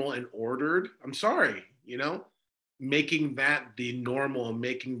 normal, and ordered. I'm sorry, making that the normal and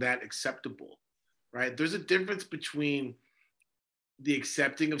making that acceptable, right? There's a difference between the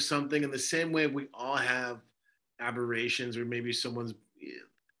accepting of something in the same way we all have aberrations, or maybe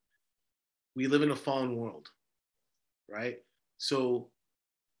we live in a fallen world, right? So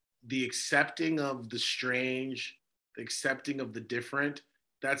the accepting of the strange, the accepting of the different,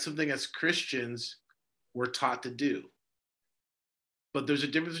 that's something as Christians we're taught to do. But there's a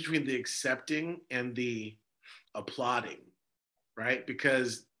difference between the accepting and the applauding, right?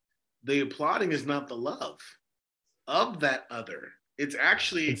 Because the applauding is not the love of that other. It's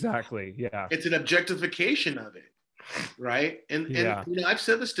actually exactly, yeah. It's an objectification of it, right? And I've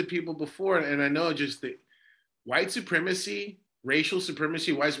said this to people before, and I know just the white supremacy, racial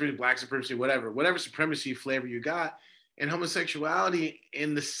supremacy, white supremacy, black supremacy, whatever supremacy flavor you got, and homosexuality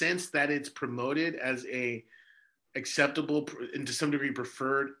in the sense that it's promoted as a acceptable and to some degree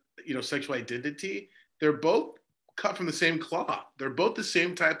preferred, sexual identity, they're both cut from the same cloth. They're both the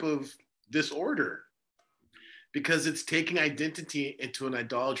same type of disorder, because it's taking identity into an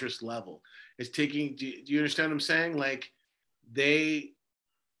idolatrous level. It's taking, do you understand what I'm saying? Like the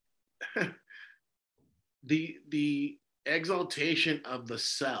exaltation of the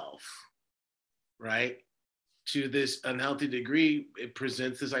self, right, to this unhealthy degree, it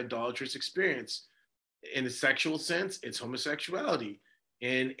presents this idolatrous experience. In a sexual sense, it's homosexuality.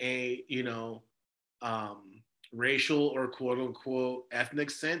 In a racial or quote unquote ethnic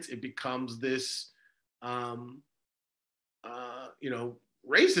sense, it becomes this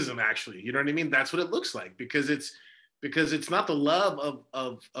racism. Actually, you know what I mean? That's what it looks like, because it's not the love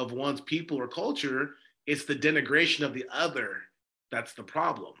of one's people or culture, it's the denigration of the other. That's the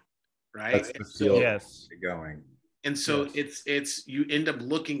problem, right? That's the field going. And so it's you end up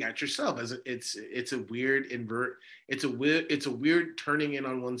looking at yourself as it's a weird it's a weird turning in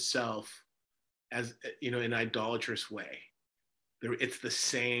on oneself, as in an idolatrous way. It's the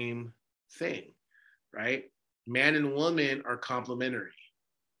same thing, right? Man and woman are complementary,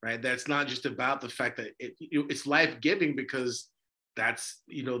 right? That's not just about the fact that it's life-giving, because that's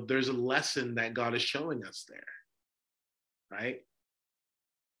there's a lesson that God is showing us there, right?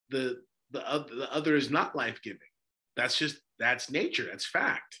 The other is not life-giving. That's nature. That's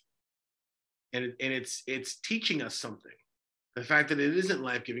fact. and it's teaching us something. The fact that it isn't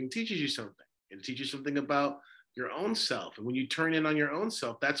life-giving teaches you something. It teaches you something about your own self. And when you turn in on your own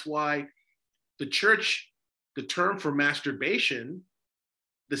self, that's why the church, the term for masturbation,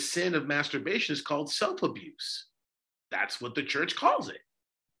 the sin of masturbation is called self-abuse. That's what the church calls it.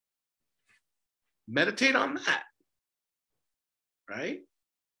 Meditate on that, right?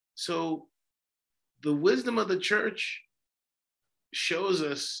 So the wisdom of the church shows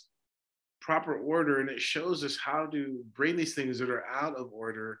us proper order, and it shows us how to bring these things that are out of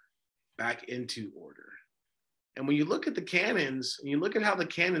order back into order. And when you look at the canons, and you look at how the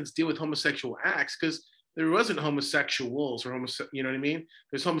canons deal with homosexual acts, because there wasn't homosexuals or you know what I mean?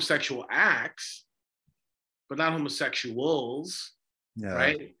 There's homosexual acts, but not homosexuals, Yeah,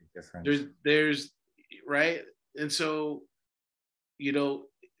 right? There's right, and so you know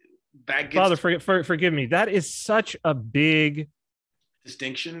that gets Father, forgive me. That is such a big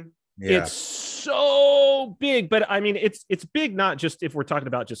distinction. Yeah. It's so big, but I mean, it's big not just if we're talking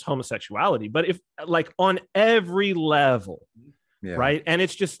about just homosexuality, but if like on every level, right? And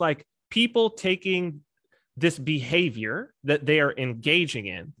it's just like people taking this behavior that they are engaging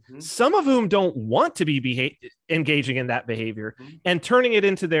in, some of whom don't want to be engaging in that behavior, and turning it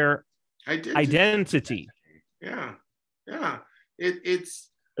into their identity. Yeah, it's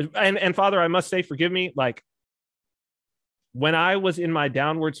and Father, I must say, forgive me, like, when I was in my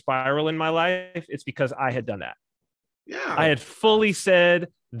downward spiral in my life, it's because I had done that. Yeah. I had fully said,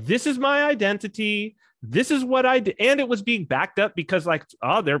 this is my identity. This is what I did. And it was being backed up because, like,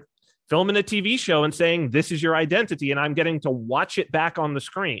 oh, they're filming a TV show and saying, this is your identity. And I'm getting to watch it back on the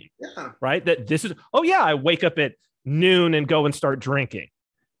screen. Yeah. Right. That this is, oh, yeah, I wake up at noon and go and start drinking.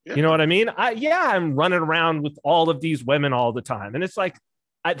 Yeah. You know what I mean? I'm running around with all of these women all the time. And it's like,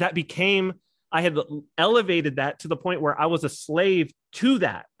 I had elevated that to the point where I was a slave to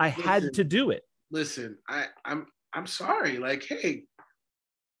that. I had to do it. Listen, I'm sorry. Like, hey,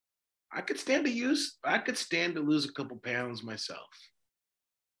 I could stand to lose a couple pounds myself.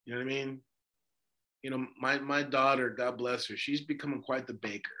 You know what I mean? You know, my daughter, God bless her, she's becoming quite the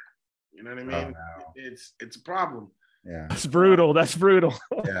baker. You know what I mean? Oh, no. It's a problem. Yeah. That's brutal.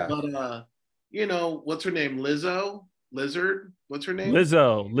 Yeah. But you know, what's her name? Lizard? What's her name?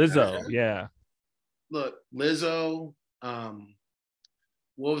 Lizzo. Yeah. Look, Lizzo, what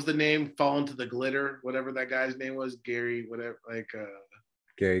was the name? Fall into the Glitter, whatever that guy's name was, Gary, whatever,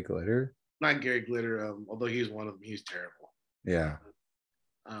 Gary Glitter? Not Gary Glitter, although he's one of them, he's terrible. Yeah.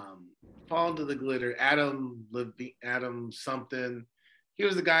 Fall into the Glitter, Adam something. He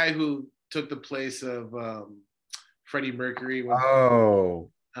was the guy who took the place of Freddie Mercury. Oh,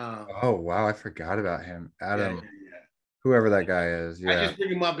 wow, I forgot about him. Adam. Yeah. Whoever that guy is. Yeah. I just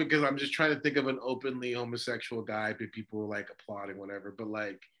bring him up because I'm just trying to think of an openly homosexual guy, but people were like applauding, whatever. But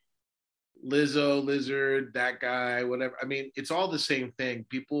like Lizzo, Lizard, that guy, whatever. I mean, it's all the same thing.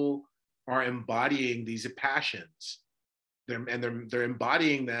 People are embodying these passions. They're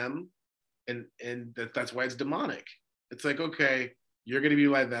embodying them, and that's why it's demonic. It's like, okay, you're gonna be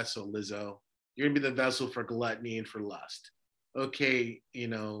my vessel, Lizzo. You're gonna be the vessel for gluttony and for lust. Okay, you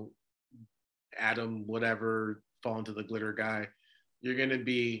know, Adam, whatever. Fall into the glitter guy, you're gonna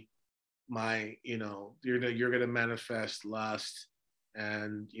be my, you know, you're gonna manifest lust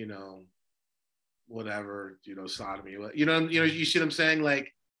and, you know, whatever, you know, sodomy, you see what I'm saying?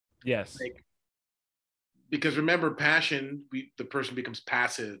 Like, yes, like, because remember, passion, the person becomes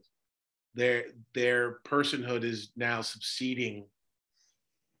passive. Their personhood is now succeeding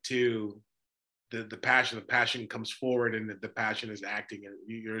to the passion. The passion comes forward, and the passion is acting. And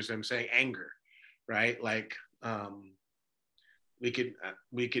you know what I'm saying? Anger, right? Like. We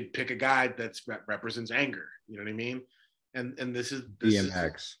could pick a guy that represents anger. You know what I mean? And this is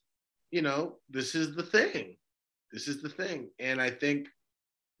DMX. You know, this is the thing. And I think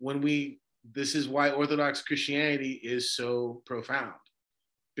this is why Orthodox Christianity is so profound,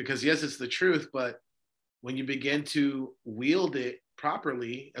 because yes, it's the truth, but when you begin to wield it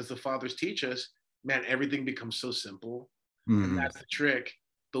properly, as the fathers teach us, man, everything becomes so simple. And that's the trick.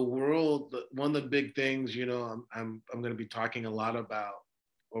 The world, one of the big things, you know, I'm going to be talking a lot about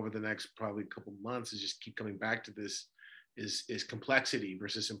over the next probably couple months, is just keep coming back to this, is complexity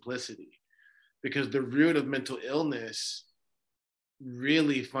versus simplicity, because the root of mental illness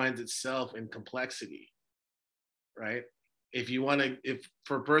really finds itself in complexity, right? If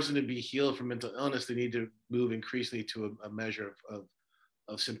for a person to be healed from mental illness, they need to move increasingly to a measure of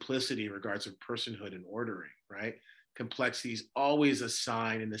simplicity in regards of personhood and ordering, right? Complexity is always a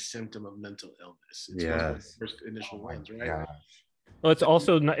sign and a symptom of mental illness. It's one of the first initial ones, right? Gosh. Well, it's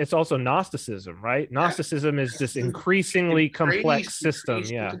also Gnosticism, right? Gnosticism is this increasingly complex system.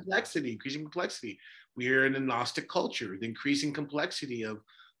 Increasing complexity. We are in a Gnostic culture. The increasing complexity of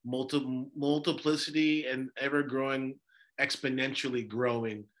multiplicity and ever-growing, exponentially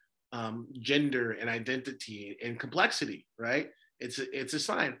growing gender and identity and complexity. Right? It's a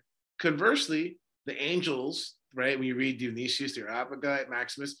sign. Conversely, the angels, right? When you read Dionysius, the Areopagite,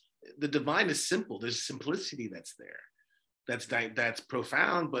 Maximus, the divine is simple. There's simplicity that's there. That's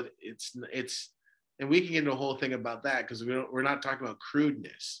profound, but it's and we can get into a whole thing about that because we're not talking about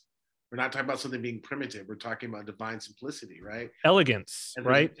crudeness. We're not talking about something being primitive. We're talking about divine simplicity, right? Elegance,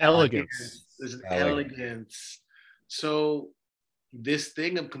 right? Elegance. There's an elegance. So this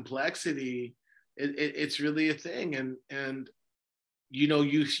thing of complexity, it's really a thing, and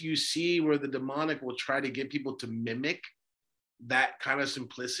you see where the demonic will try to get people to mimic that kind of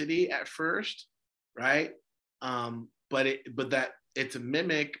simplicity at first, right? But that it's a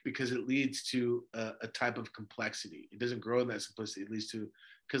mimic because it leads to a type of complexity. It doesn't grow in that simplicity. It leads to,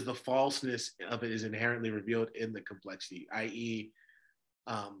 because the falseness of it is inherently revealed in the complexity, i.e.,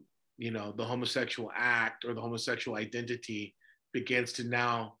 the homosexual act or the homosexual identity begins to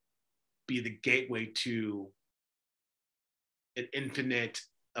now be the gateway to an infinite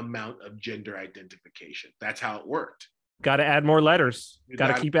amount of gender identification. That's how it worked. Got to add more letters.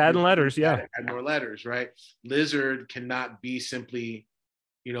 Got to keep adding letters. Yeah. Add more letters, right? Lizard cannot be simply,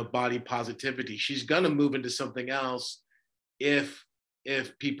 body positivity. She's going to move into something else if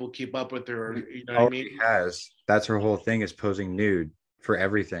people keep up with her. What I mean? That's her whole thing, is posing nude for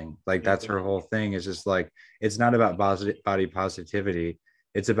everything. Like that's her whole thing, is just like, it's not about body positivity.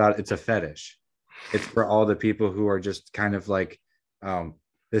 It's a fetish. It's for all the people who are just kind of like,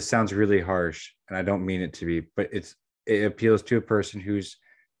 this sounds really harsh and I don't mean it to be, but it appeals to a person who's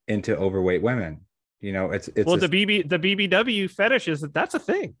into overweight women. It's well, the BBW fetish that's a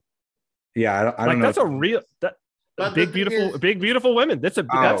thing. Yeah, I don't know. That's a real big beautiful women. That's a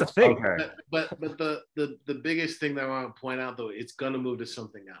thing. Okay. But the biggest thing that I want to point out, though, it's gonna move to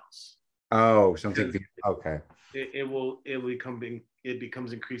something else. Oh, something. Okay. It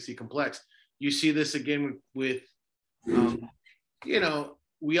becomes increasingly complex. You see this again with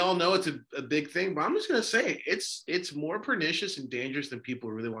we all know it's a big thing, but I'm just gonna say it's more pernicious and dangerous than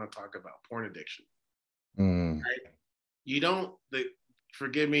people really want to talk about. Porn addiction. Right? You don't.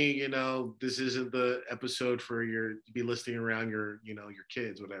 Forgive me. This isn't the episode for to be listing around your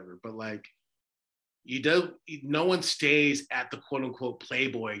kids, whatever. But like, no one stays at the quote unquote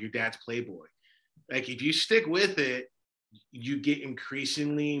Playboy, your dad's Playboy. Like if you stick with it, you get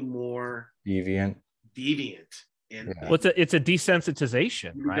increasingly more deviant. And well, it's a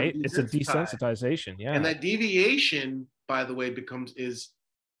desensitization, right? It's a desensitization, yeah. And that deviation, by the way,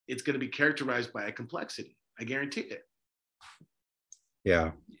 it's going to be characterized by a complexity. I guarantee it.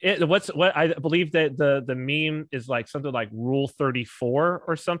 Yeah. What I believe that the meme is like something like Rule 34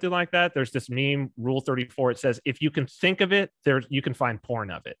 or something like that. There's this meme, Rule 34. It says, if you can think of it, you can find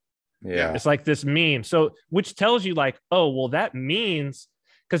porn of it. Yeah. It's like this meme. So, which tells you like, oh, well, that means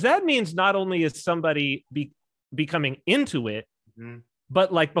not only is somebody becoming into it,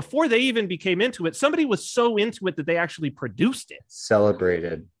 but like before they even became into it, somebody was so into it that they actually produced it.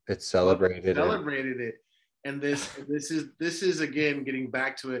 Celebrated it. And this is again getting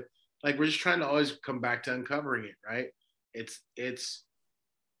back to it. Like we're just trying to always come back to uncovering it, right? It's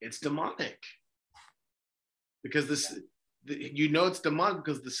demonic because it's demonic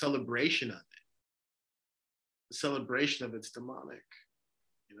because the celebration of it's demonic,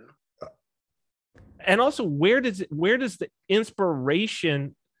 And also, where does the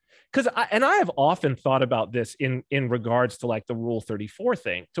inspiration? Because I have often thought about this in regards to like the Rule 34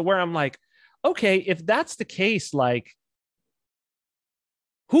 thing, to where I'm like, okay, if that's the case, like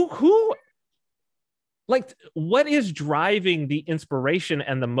who like what is driving the inspiration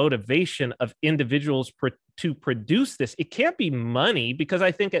and the motivation of individuals to produce this? It can't be money, because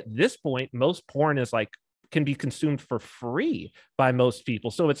I think at this point most porn is like can be consumed for free by most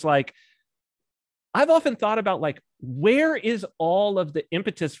people. So it's like, I've often thought about like, where is all of the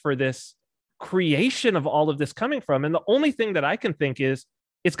impetus for this creation of all of this coming from? And the only thing that I can think is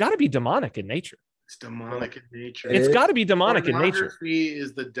it's got to be demonic in nature. It's demonic in nature. It's got to be demonic in nature. Pornography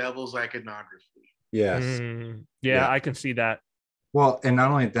is the devil's iconography. Yes. Yeah, I can see that. Well, and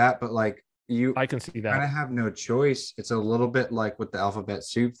not only that, but like I can see that. Kind of have no choice. It's a little bit like with the alphabet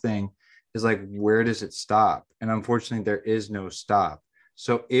soup thing, is like, where does it stop? And unfortunately, there is no stop.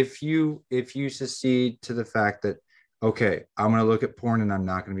 So if you secede to the fact that, okay, I'm going to look at porn and I'm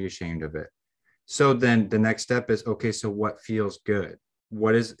not going to be ashamed of it. So then the next step is, okay, so what feels good?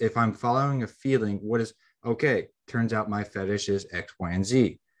 What is, if I'm following a feeling, Okay, turns out my fetish is X, Y, and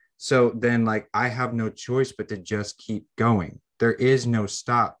Z. So then, like, I have no choice but to just keep going. There is no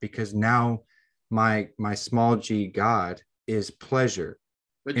stop, because now my small g God is pleasure.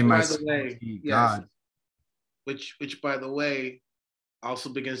 Which, And my by the small way, g yes, God, which by the way, also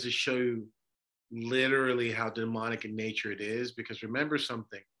begins to show you literally how demonic in nature it is. Because remember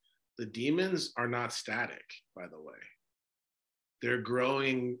something, the demons are not static, by the way. They're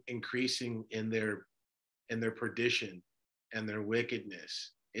growing, increasing in their perdition and their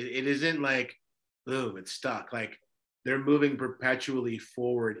wickedness. It isn't like, boom, it's stuck. Like, they're moving perpetually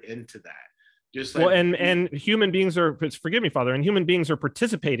forward into that. Just like, well, and human beings are, forgive me, Father, and human beings are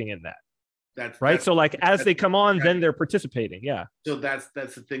participating in that. Right. So like as they come on, then they're participating. Yeah. So that's the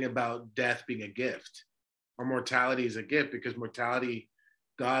thing about death being a gift, or mortality is a gift, because mortality,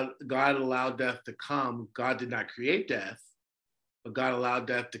 God allowed death to come. God did not create death, but God allowed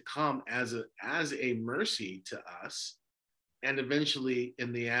death to come as a mercy to us. And eventually,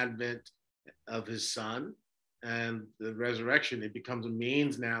 in the advent of his son and the resurrection, it becomes a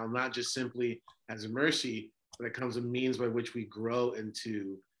means now, not just simply as a mercy, but it becomes a means by which we grow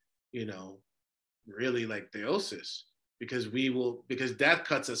into, really like theosis, because death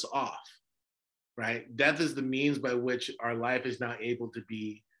cuts us off, right? Death is the means by which our life is not able to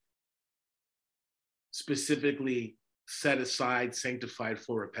be specifically set aside, sanctified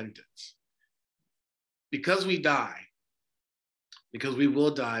for repentance. Because we die, because we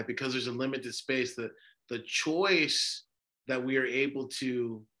will die, because there's a limited space, the choice that we are able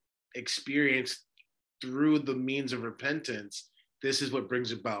to experience through the means of repentance, this is what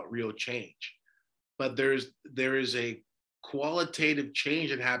brings about real change. But there is a qualitative change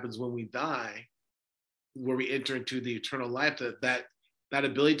that happens when we die, where we enter into the eternal life, that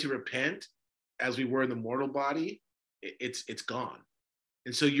ability to repent as we were in the mortal body, it's gone.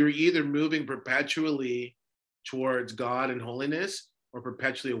 And so you're either moving perpetually towards God and holiness, or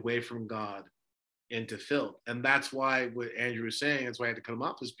perpetually away from God into filth. And that's why what Andrew was saying, that's why I had to cut him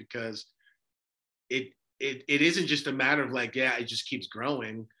off, is because it isn't just a matter of like, yeah, it just keeps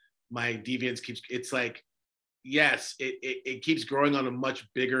growing. My deviance keeps, it's like, yes, it keeps growing on a much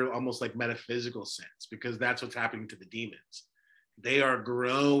bigger, almost like metaphysical sense, because that's what's happening to the demons. They are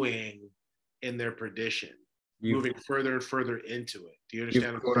growing in their perdition, moving further and further into it. Do you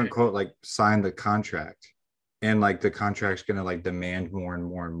understand? You quote unquote like sign the contract, and like the contract's gonna like demand more and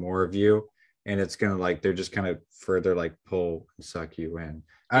more and more of you, and it's gonna like they're just kind of further like pull and suck you in.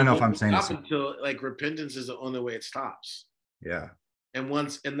 I don't know if I'm saying this until like repentance is the only way it stops. Yeah. And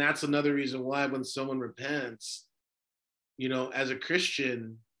that's another reason why when someone repents, as a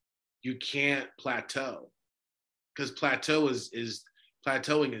Christian, you can't plateau, because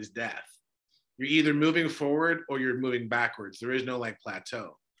plateauing is death. You're either moving forward or you're moving backwards. There is no like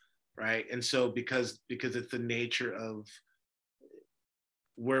plateau, right? And so because it's the nature of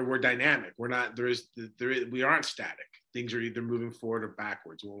where we're dynamic, we're not we aren't static. Things are either moving forward or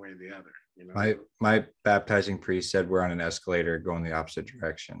backwards, one way or the other. My baptizing priest said we're on an escalator going the opposite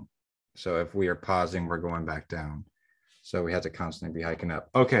direction. So if we are pausing, we're going back down. So we have to constantly be hiking up.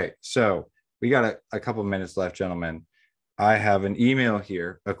 Okay, so we got a couple minutes left, gentlemen. I have an email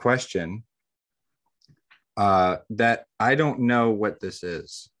here, a question that I don't know what this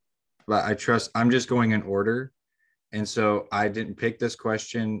is, but I'm just going in order. And so I didn't pick this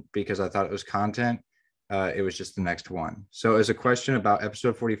question because I thought it was content. It was just the next one. So it's a question about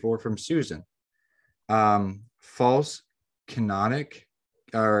episode 44 from Susan. False canonic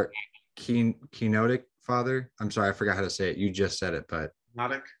or kenotic, Father. I'm sorry, I forgot how to say it. You just said it, but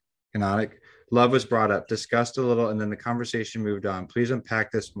canonic. Love was brought up, discussed a little, and then the conversation moved on. Please unpack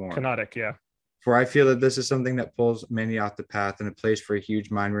this more. Canonic, yeah. For I feel that this is something that pulls many off the path and a place for a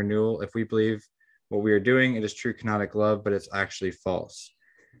huge mind renewal. If we believe what we are doing, it is true canonic love, but it's actually false.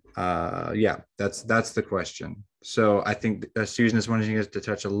 Yeah, that's the question. So I think Susan is wanting us to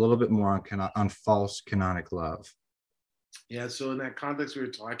touch a little bit more on false canonic love. Yeah. So in that context, we were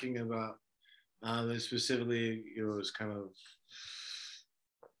talking about specifically, it was kind of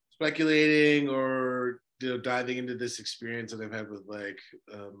speculating or diving into this experience that I've had with like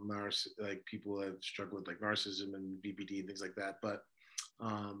people that have struggled with like narcissism and BPD and things like that. But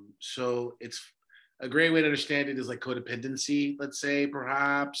so it's a great way to understand it is like codependency, let's say,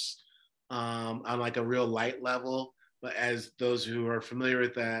 perhaps on like a real light level. But as those who are familiar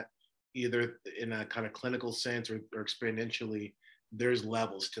with that, either in a kind of clinical sense or experientially, there's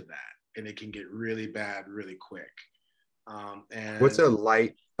levels to that, and it can get really bad really quick. And what's a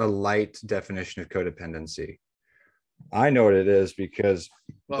light definition of codependency? I know what it is because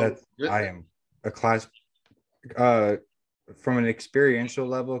I am a class from an experiential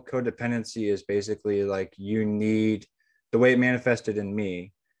level, codependency is basically like you need, the way it manifested in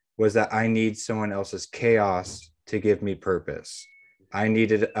me was that I need someone else's chaos to give me purpose. I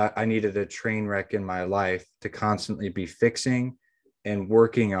needed a train wreck in my life to constantly be fixing and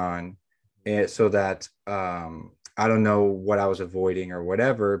working on it, so that I don't know what I was avoiding or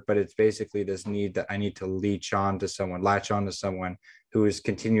whatever, but it's basically this need that I need to latch on to someone who is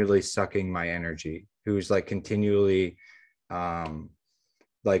continually sucking my energy, who's like continually um,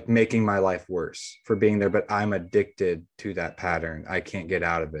 like making my life worse for being there, but I'm addicted to that pattern. I can't get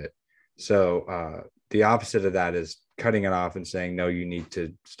out of it. So the opposite of that is cutting it off and saying, no, you need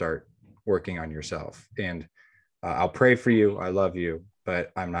to start working on yourself. And I'll pray for you. I love you,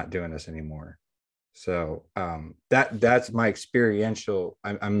 but I'm not doing this anymore. So that's my experiential.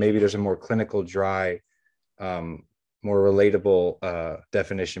 I'm maybe there's a more clinical, dry, more relatable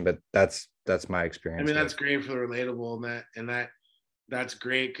definition, but that's my experience. I mean, that's great for the relatable, and that's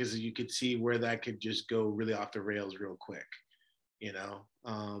great because you could see where that could just go really off the rails real quick, you know.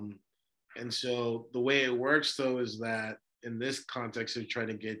 And so the way it works though is that in this context of trying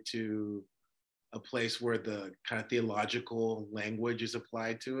to get to a place where the kind of theological language is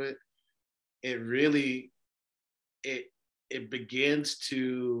applied to it, it really it begins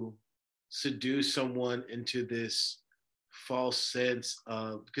to seduce someone into this false sense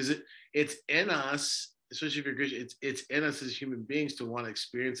of, because it's in us, especially if you're Christian, it's in us as human beings to want to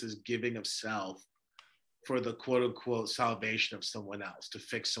experience this giving of self for the quote unquote salvation of someone else, to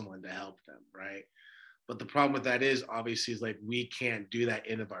fix someone, to help them, right? But the problem with that is obviously is like we can't do that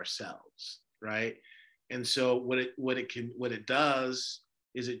in of ourselves, right? And so what it does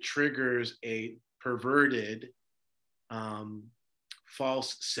is it triggers a perverted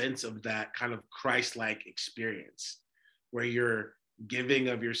false sense of that kind of Christ-like experience where you're giving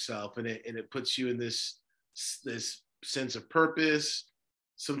of yourself, and it puts you in this sense of purpose.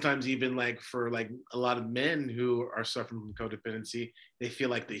 Sometimes even like for like a lot of men who are suffering from codependency, they feel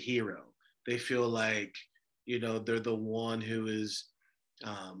like the hero. They feel like, you know, they're the one who is,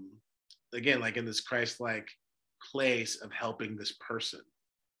 again, like in this Christ-like place of helping this person.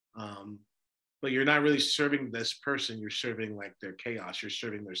 But you're not really serving this person. You're serving like their chaos. You're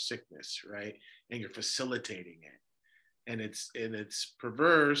serving their sickness, right? And you're facilitating it. And it's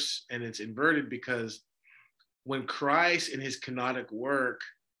perverse and it's inverted because when Christ in his kenotic work,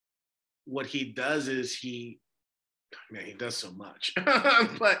 what he does is he does so much,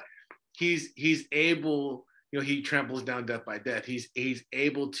 but he's able, you know, he tramples down death by death. He's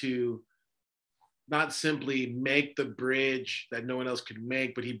able to not simply make the bridge that no one else could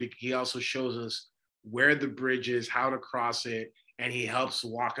make, but he also shows us where the bridge is, how to cross it, and he helps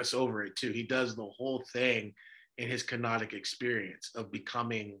walk us over it too. He does the whole thing in his kenotic experience of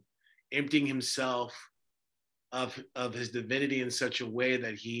emptying himself of his divinity in such a way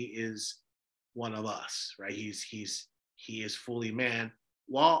that he is one of us, right? He is fully man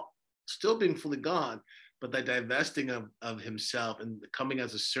while still being fully God, but the divesting of himself and coming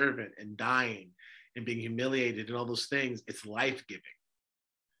as a servant and dying and being humiliated and all those things, it's life-giving,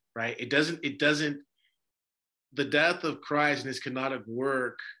 right? It doesn't, the death of Christ and his kenotic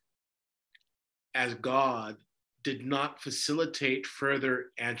work as God did not facilitate further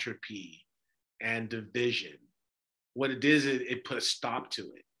entropy and division. What it is, it put a stop to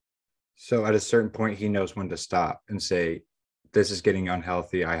it. So at a certain point, he knows when to stop and say, this is getting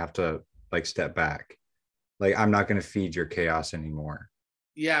unhealthy. I have to like step back. Like, I'm not going to feed your chaos anymore.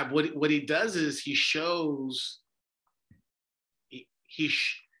 Yeah, what he does is he shows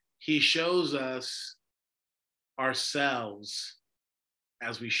shows us ourselves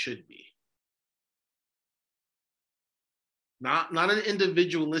as we should be. Not an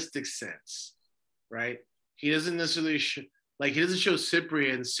individualistic sense, right? He doesn't necessarily he doesn't show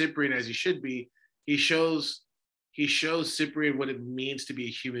Cyprian as he should be. He shows Cyprian what it means to be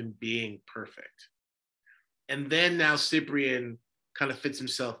a human being perfect. And then now Cyprian kind of fits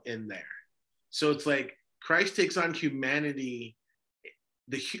himself in there. So it's like Christ takes on humanity,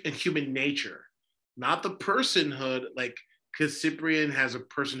 and human nature, not the personhood, like, because Cyprian has a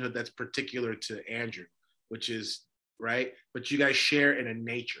personhood that's particular to Andrew, which is, right? But you guys share in a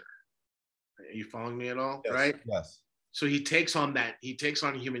nature. Are you following me at all? Yes, right? Yes. So he takes on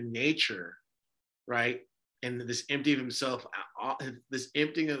human nature, right? And this emptying of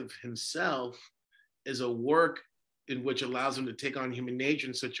himself is a work in which allows him to take on human nature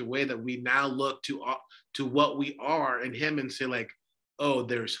in such a way that we now look to what we are in him and say like, oh,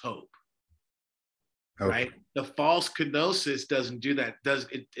 there's hope. Okay. Right? The false kenosis doesn't do that.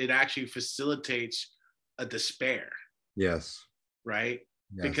 It actually facilitates a despair. Yes. Right?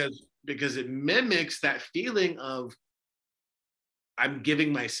 Yes. Because it mimics that feeling of I'm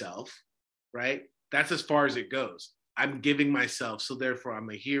giving myself, right? That's as far as it goes. I'm giving myself. So therefore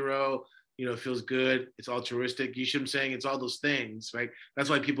I'm a hero, you know, it feels good. It's altruistic. You see what I'm saying? It's all those things, right? That's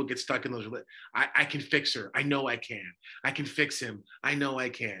why people get stuck in those. I can fix her. I know I can. I can fix him. I know I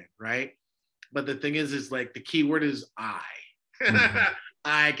can, right? But the thing is like the key word is I. Mm-hmm.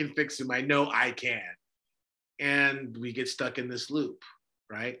 I can fix him. I know I can. And we get stuck in this loop,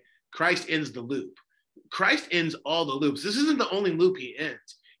 right? Christ ends the loop. Christ ends all the loops. This isn't the only loop he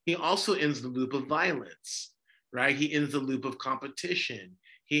ends. He also ends the loop of violence, right? He ends the loop of competition.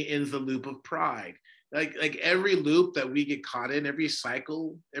 He ends the loop of pride. Like every loop that we get caught in, every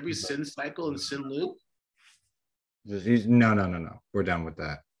cycle, every sin cycle and sin loop. No. We're done with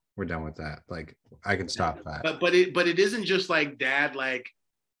that. We're done with that. Like I can stop that. But it isn't just like dad, like,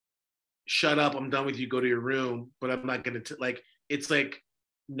 shut up, I'm done with you, go to your room, but I'm not gonna like, it's like,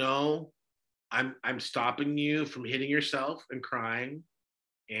 no, I'm stopping you from hitting yourself and crying,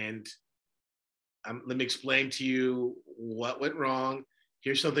 and let me explain to you what went wrong.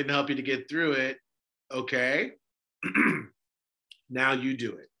 Here's something to help you to get through it. Okay. Now you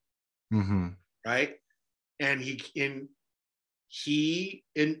do it. Mm-hmm. Right. And he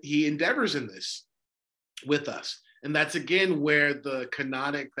endeavors in this with us. And that's again where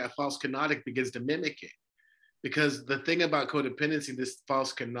that false kenotic begins to mimic it. Because the thing about codependency, this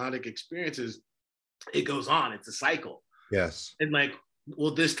false kenotic experience is it goes on. It's a cycle. Yes. And like,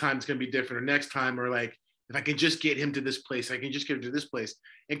 well, this time it's going to be different, or next time, or like, if I can just get him to this place, I can just get him to this place.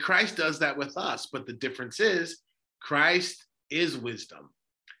 And Christ does that with us. But the difference is Christ is wisdom.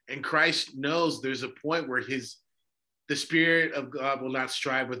 And Christ knows there's a point where the Spirit of God will not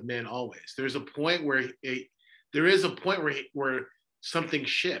strive with men always. There's a point where where something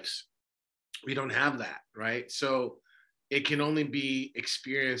shifts. We don't have that, right? So it can only be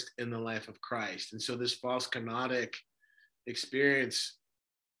experienced in the life of Christ. And so this false kenotic experience,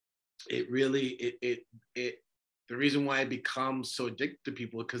 it really, the reason why it becomes so addictive to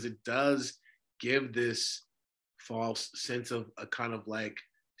people, because it does give this false sense of a kind of like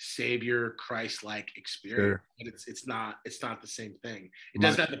Savior Christ-like experience. Sure. But it's not the same thing. It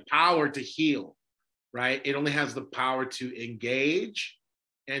doesn't have the power to heal, right? It only has the power to engage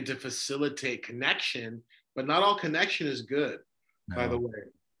and to facilitate connection, but not all connection is good, by the way.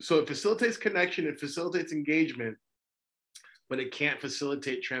 So it facilitates connection, it facilitates engagement, but it can't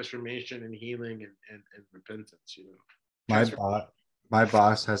facilitate transformation and healing and repentance, you know. My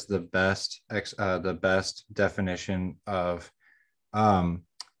boss has the best definition of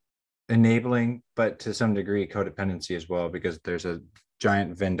enabling, but to some degree codependency as well, because there's a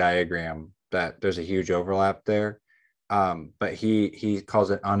giant Venn diagram that there's a huge overlap there. But he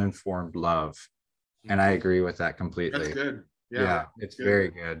calls it uninformed love. And I agree with that completely. That's good. Yeah, it's good. Very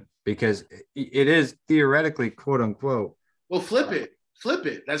good, because it is theoretically, quote unquote. Well, flip it.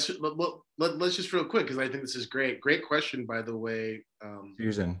 Let's just real quick, because I think this is great. Great question, by the way.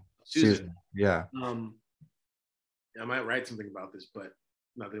 Susan. Yeah. I might write something about this, but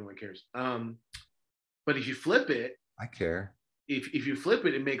not that anyone cares. But if you flip it, I care. If you flip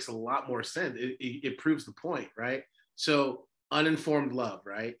it, it makes a lot more sense. It proves the point, right? So uninformed love,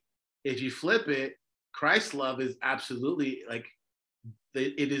 right? If you flip it, Christ's love is absolutely like,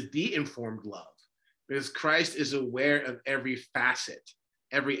 it is the informed love, because Christ is aware of every facet,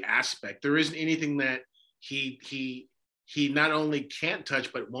 every aspect. There isn't anything that he not only can't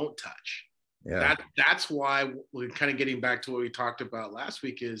touch, but won't touch. Yeah. That's why we're kind of getting back to what we talked about last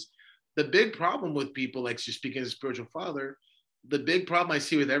week, is the big problem with people, like you're speaking as a spiritual father, the big problem I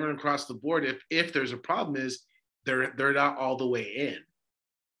see with everyone across the board, if there's a problem, is they're not all the way in.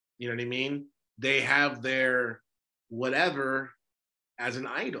 You know what I mean? They have their whatever as an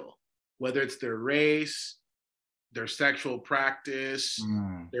idol, whether it's their race, their sexual practice,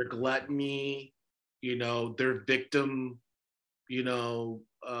 their gluttony, you know, their victim, you know,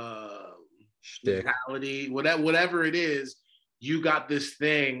 mentality, whatever it is. You got this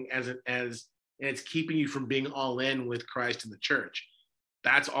thing and it's keeping you from being all in with Christ and the church.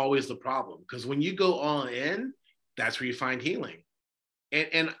 That's always the problem, because when you go all in, that's where you find healing.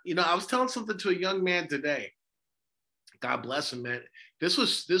 And you know, I was telling something to a young man today. God bless him, man. This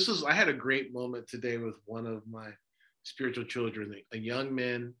was I had a great moment today with one of my spiritual children, a young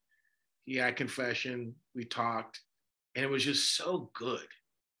man. He had confession. We talked, and it was just so good.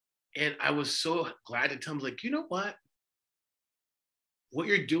 And I was so glad to tell him, like, you know what? What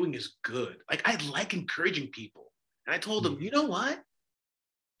you're doing is good. Like, I like encouraging people. And I told him, you know what?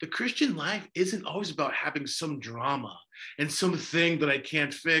 The Christian life isn't always about having some drama and something that I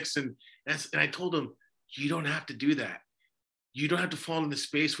can't fix. And I told him, you don't have to do that. You don't have to fall in the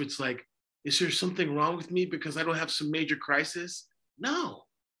space where it's like, is there something wrong with me because I don't have some major crisis? No.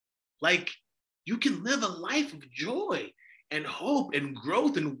 Like, you can live a life of joy and hope and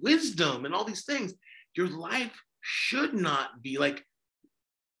growth and wisdom and all these things. Your life should not be like,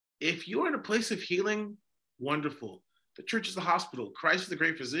 if you're in a place of healing, wonderful. The church is the hospital. Christ is the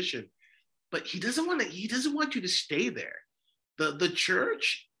great physician. But he doesn't want you to stay there. The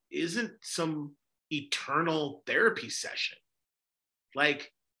church isn't some eternal therapy session.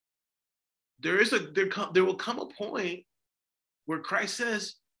 Like, there will come a point where Christ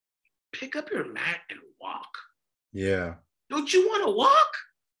says, pick up your mat and walk. Yeah. Don't you want to walk?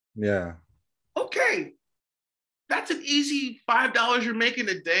 Yeah. Okay. That's an easy $5 you're making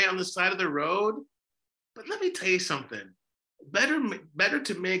a day on the side of the road. But let me tell you something. Better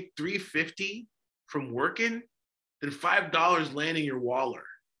to make $3.50 from working than $5 landing your waller.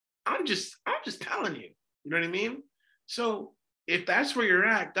 I'm just telling you. You know what I mean? So if that's where you're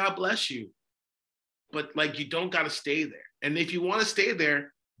at, God bless you. But like, you don't got to stay there. And if you want to stay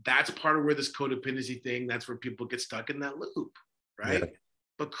there, that's part of where this codependency thing, that's where people get stuck in that loop, right? Yeah.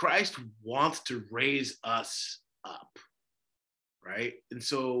 But Christ wants to raise us up, right? And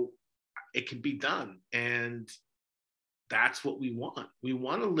so it can be done. And that's what we want. We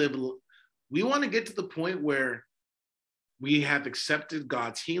want to get to the point where we have accepted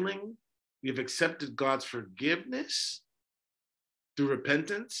God's healing. We have accepted God's forgiveness through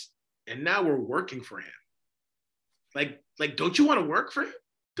repentance. And now we're working for him. Like, don't you want to work for him?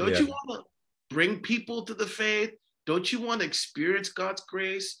 Don't you want to bring people to the faith? Don't you want to experience God's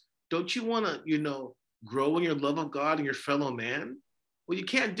grace? Don't you want to, grow in your love of God and your fellow man? Well, you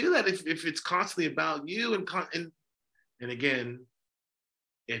can't do that if it's constantly about you. And again,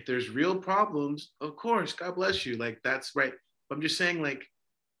 if there's real problems, of course, God bless you. Like, that's right. But I'm just saying, like,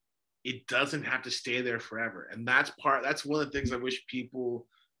 it doesn't have to stay there forever. And that's one of the things I wish people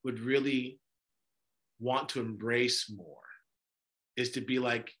would really want to embrace more, is to be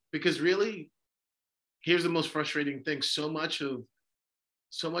like, because really, here's the most frustrating thing. So much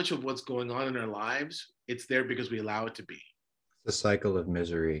of what's going on in our lives, it's there because we allow it to be. The cycle of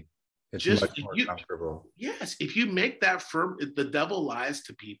misery. It's just much more comfortable. Yes, if you make that firm, the devil lies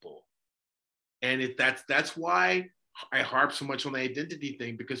to people, and that's why I harp so much on the identity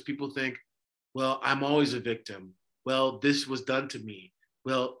thing, because people think, well, I'm always a victim. Well, this was done to me.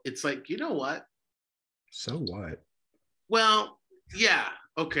 Well, it's like, you know what? So what? Well, yeah,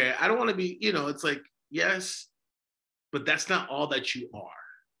 okay. I don't want to be, it's like, yes, but that's not all that you are.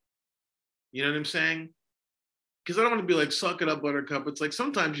 You know what I'm saying? Because I don't want to be like, suck it up, buttercup. It's like,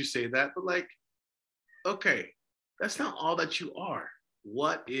 sometimes you say that, but like, okay, that's not all that you are.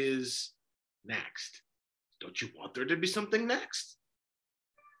 What is next? Don't you want there to be something next?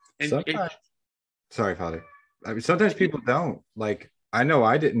 And sorry, Father. I mean, sometimes people don't. Like, I know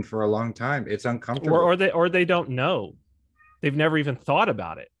I didn't for a long time. It's uncomfortable. Or they don't know. They've never even thought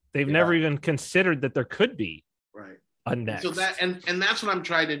about it. They've never even considered that there could be a next. So that and that's what I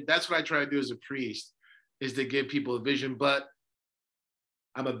try to do as a priest, is to give people a vision. But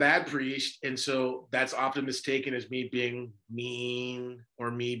I'm a bad priest, and so that's often mistaken as me being mean or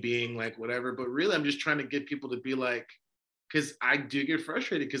me being like whatever. But really, I'm just trying to get people to be like, because I do get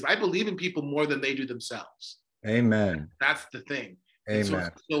frustrated, because I believe in people more than they do themselves. Amen. That's the thing.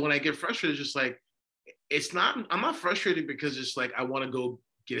 Amen. So when I get frustrated, it's just like, I'm not frustrated because it's like I want to go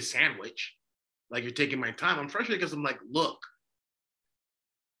get a sandwich. Like, you're taking my time. I'm frustrated because I'm like, look,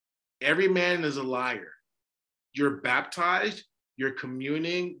 every man is a liar. You're baptized, you're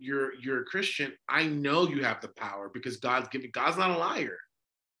communing, you're a Christian. I know you have the power because God's not a liar.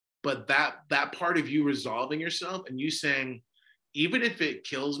 But that part of you resolving yourself and you saying, even if it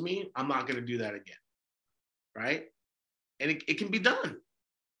kills me, I'm not going to do that again. Right? And it can be done.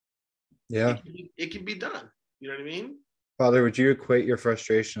 Yeah. It can be done. You know what I mean? Father, would you equate your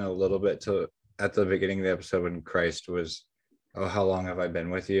frustration a little bit to at the beginning of the episode when Christ was, oh, how long have I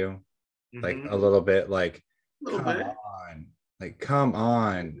been with you? Mm-hmm. Like a little bit, like, come on, like, come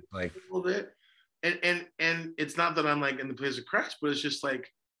on, like a little bit. And it's not that I'm like in the place of Christ, but it's just like,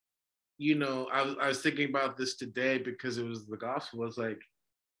 I was thinking about this today because it was the gospel. It's like,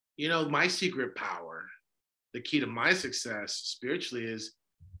 my secret power, the key to my success spiritually is,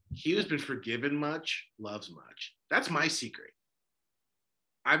 he who's been forgiven much loves much. That's my secret.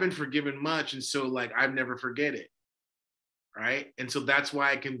 I've been forgiven much, and so like I've never forget it, right? And so that's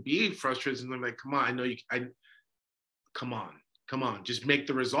why I can be frustrated. And I'm like, come on, I know you. Come on, just make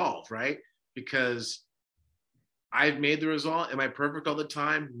the resolve, right? Because I've made the resolve. Am I perfect all the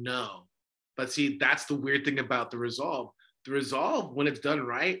time? No, but see, that's the weird thing about the resolve. The resolve, when it's done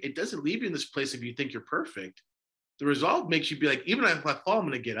right, it doesn't leave you in this place if you think you're perfect. The resolve makes you be like, even if I fall, I'm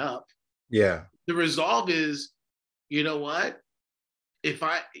going to get up. Yeah. The resolve is, you know what? if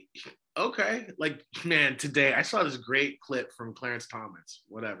I, okay, like, man, today I saw this great clip from Clarence Thomas,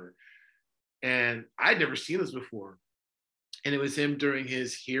 whatever. And I'd never seen this before. And it was him during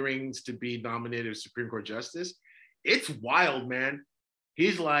his hearings to be nominated as Supreme Court Justice. It's wild, man.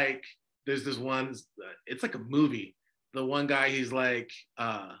 He's like, there's this one, it's like a movie. The one guy, he's like,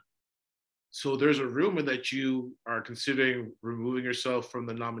 so there's a rumor that you are considering removing yourself from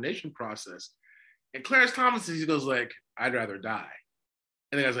the nomination process. And Clarence Thomas, he goes like, I'd rather die.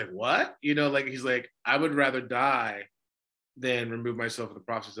 And the guy's like, what? You know, like, he's like, I would rather die than remove myself from the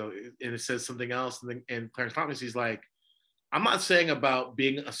process. And it says something else. And Clarence Thomas, he's like, I'm not saying about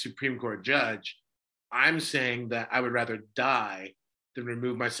being a Supreme Court judge. I'm saying that I would rather die than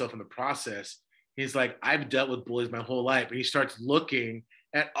remove myself from the process. He's like, I've dealt with bullies my whole life. And he starts looking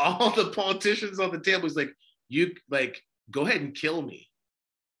at all the politicians on the table. He's like, you, like, go ahead and kill me,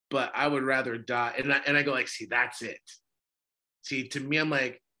 but I would rather die. And I go like, see, that's it. See, to me, I'm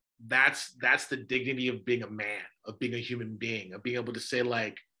like, that's the dignity of being a man, of being a human being, of being able to say,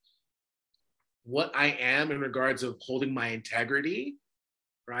 like, what I am in regards of holding my integrity,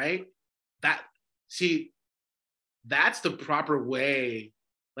 right? That's the proper way.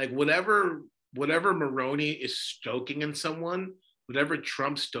 Like, whatever Maroney is stoking in someone, whatever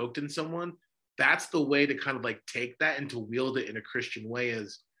Trump stoked in someone, that's the way to kind of like take that and to wield it in a Christian way.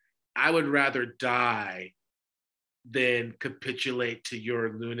 Is I would rather die than capitulate to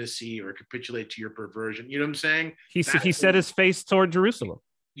your lunacy or capitulate to your perversion. You know what I'm saying? He set his face toward Jerusalem.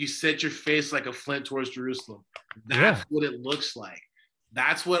 You set your face like a flint towards Jerusalem. That's what it looks like.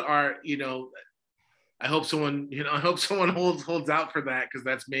 That's what our, you know, I hope someone holds out for that, because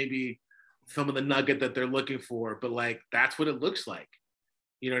that's maybe some of the nugget that they're looking for. But like, that's what it looks like.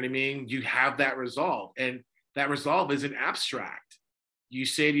 You know what I mean? You have that resolve, and that resolve isn't abstract. You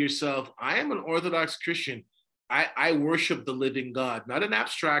say to yourself, I am an Orthodox Christian. I worship the living God, not an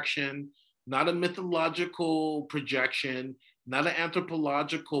abstraction, not a mythological projection, not an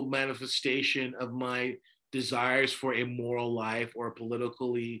anthropological manifestation of my desires for a moral life or a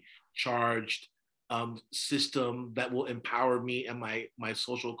politically charged system that will empower me and my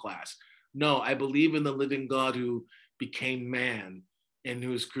social class. No, I believe in the living God who became man and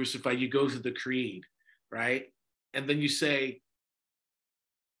who was crucified. You go through the creed, right? And then you say,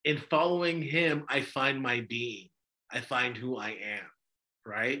 in following him, I find my being. I find who I am,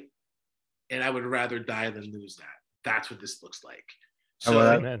 right? And I would rather die than lose that. That's what this looks like. So,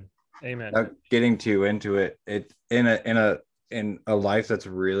 Amen. Getting too into it, in a life that's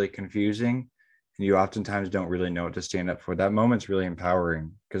really confusing, and you oftentimes don't really know what to stand up for. That moment's really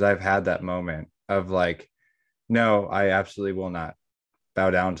empowering, because I've had that moment of like, no, I absolutely will not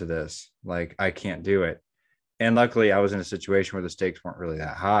bow down to this. Like, I can't do it. And luckily I was in a situation where the stakes weren't really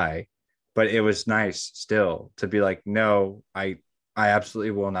that high, but it was nice still to be like, no, I absolutely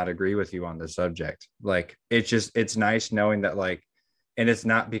will not agree with you on this subject. Like, it's nice knowing that, like, and it's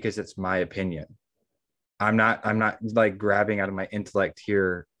not because it's my opinion. I'm not like grabbing out of my intellect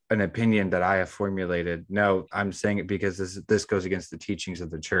here an opinion that I have formulated. No, I'm saying it because this goes against the teachings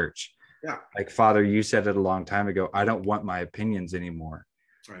of the church. Yeah. Like, Father, you said it a long time ago. I don't want my opinions anymore.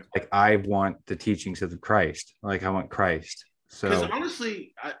 Right. Like, I want the teachings of Christ. Like, I want Christ. So, because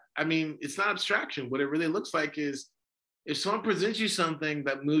honestly, I mean, it's not abstraction. What it really looks like is, if someone presents you something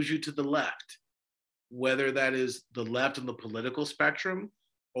that moves you to the left, whether that is the left on the political spectrum,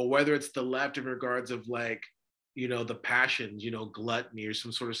 or whether it's the left in regards of, like, you know, the passions, you know, gluttony or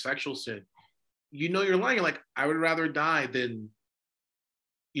some sort of sexual sin, you know, you're lying. You're like, I would rather die than,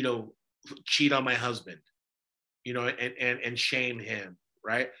 you know, cheat on my husband, you know, and shame him,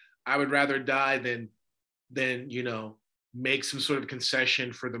 right? I would rather die than, you know, make some sort of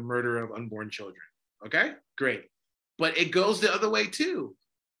concession for the murder of unborn children. Okay, great. But it goes the other way too.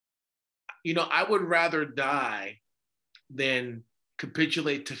 You know, I would rather die than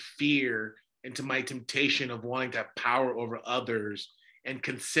capitulate to fear and to my temptation of wanting to have power over others and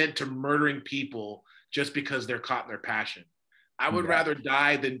consent to murdering people just because they're caught in their passion. I would rather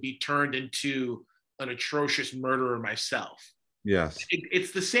die than be turned into an atrocious murderer myself. yes.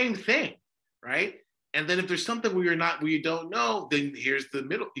 It's the same thing, right? And then if there's something where you don't know, then here's the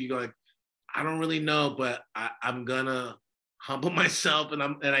middle. You go like, I don't really know, but I'm gonna humble myself, and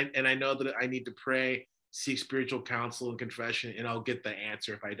I know that I need to pray, seek spiritual counsel and confession, and I'll get the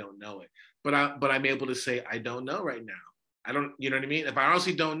answer if I don't know it. But I'm able to say, I don't know right now. I don't, you know what I mean? If I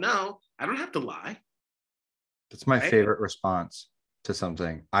honestly don't know, I don't have to lie. That's my favorite response to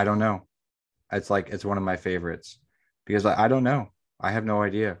something. I don't know. It's like, it's one of my favorites, because I don't know. I have no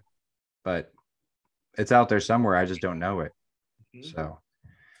idea, but it's out there somewhere. I just don't know it. Mm-hmm. So,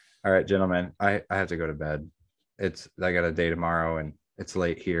 all right, gentlemen, I have to go to bed. I got a day tomorrow, and it's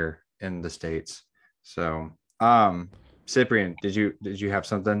late here in the States. So Cyprian, did you have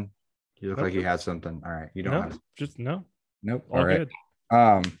something? You look like you had something. All right, you don't have just no. Nope. All right.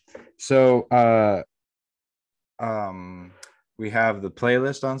 Good. So we have the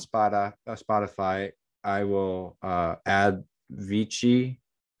playlist on Spotify. I will add Vici.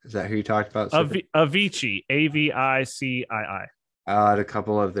 Is that who you talked about? Avicii, Avicii. I'll add a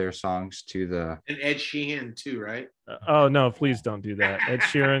couple of their songs to the. And Ed Sheeran too, right? Oh no, please don't do that. Ed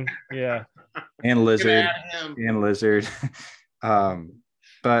Sheeran, yeah. And Lizard.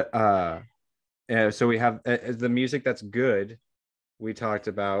 So we have the music that's good. We talked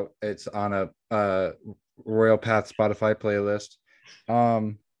about it's on a Royal Path Spotify playlist.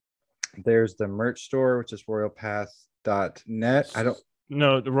 There's the merch store, which is royalpath.net.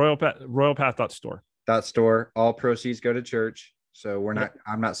 The royalpath.store. .store. All proceeds go to church. So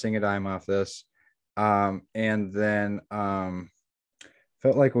I'm not seeing a dime off this. And then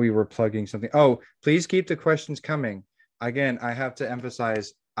felt like we were plugging something. Oh, please keep the questions coming. Again, I have to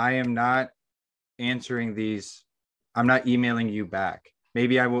emphasize, I am not answering these. I'm not emailing you back.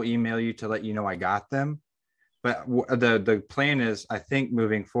 Maybe I will email you to let you know I got them. But the plan is, I think,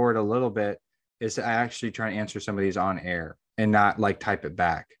 moving forward a little bit, is to actually try and answer some of these on air and not like type it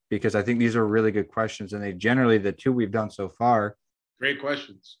back, because I think these are really good questions, and they generally, the two we've done so far, great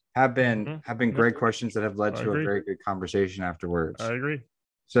questions, have been great questions that have led to a very good conversation afterwards. I agree.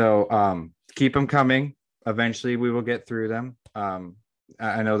 So keep them coming. Eventually we will get through them.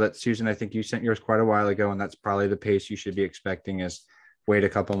 I know that Susan, I think you sent yours quite a while ago, and that's probably the pace you should be expecting, is wait a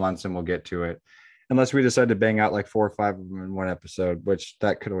couple months and we'll get to it. Unless we decide to bang out like 4 or 5 of them in one episode, which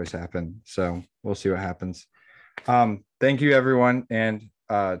that could always happen. So we'll see what happens. Thank you, everyone. And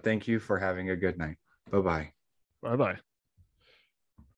thank you for having a good night. Bye-bye. Bye-bye.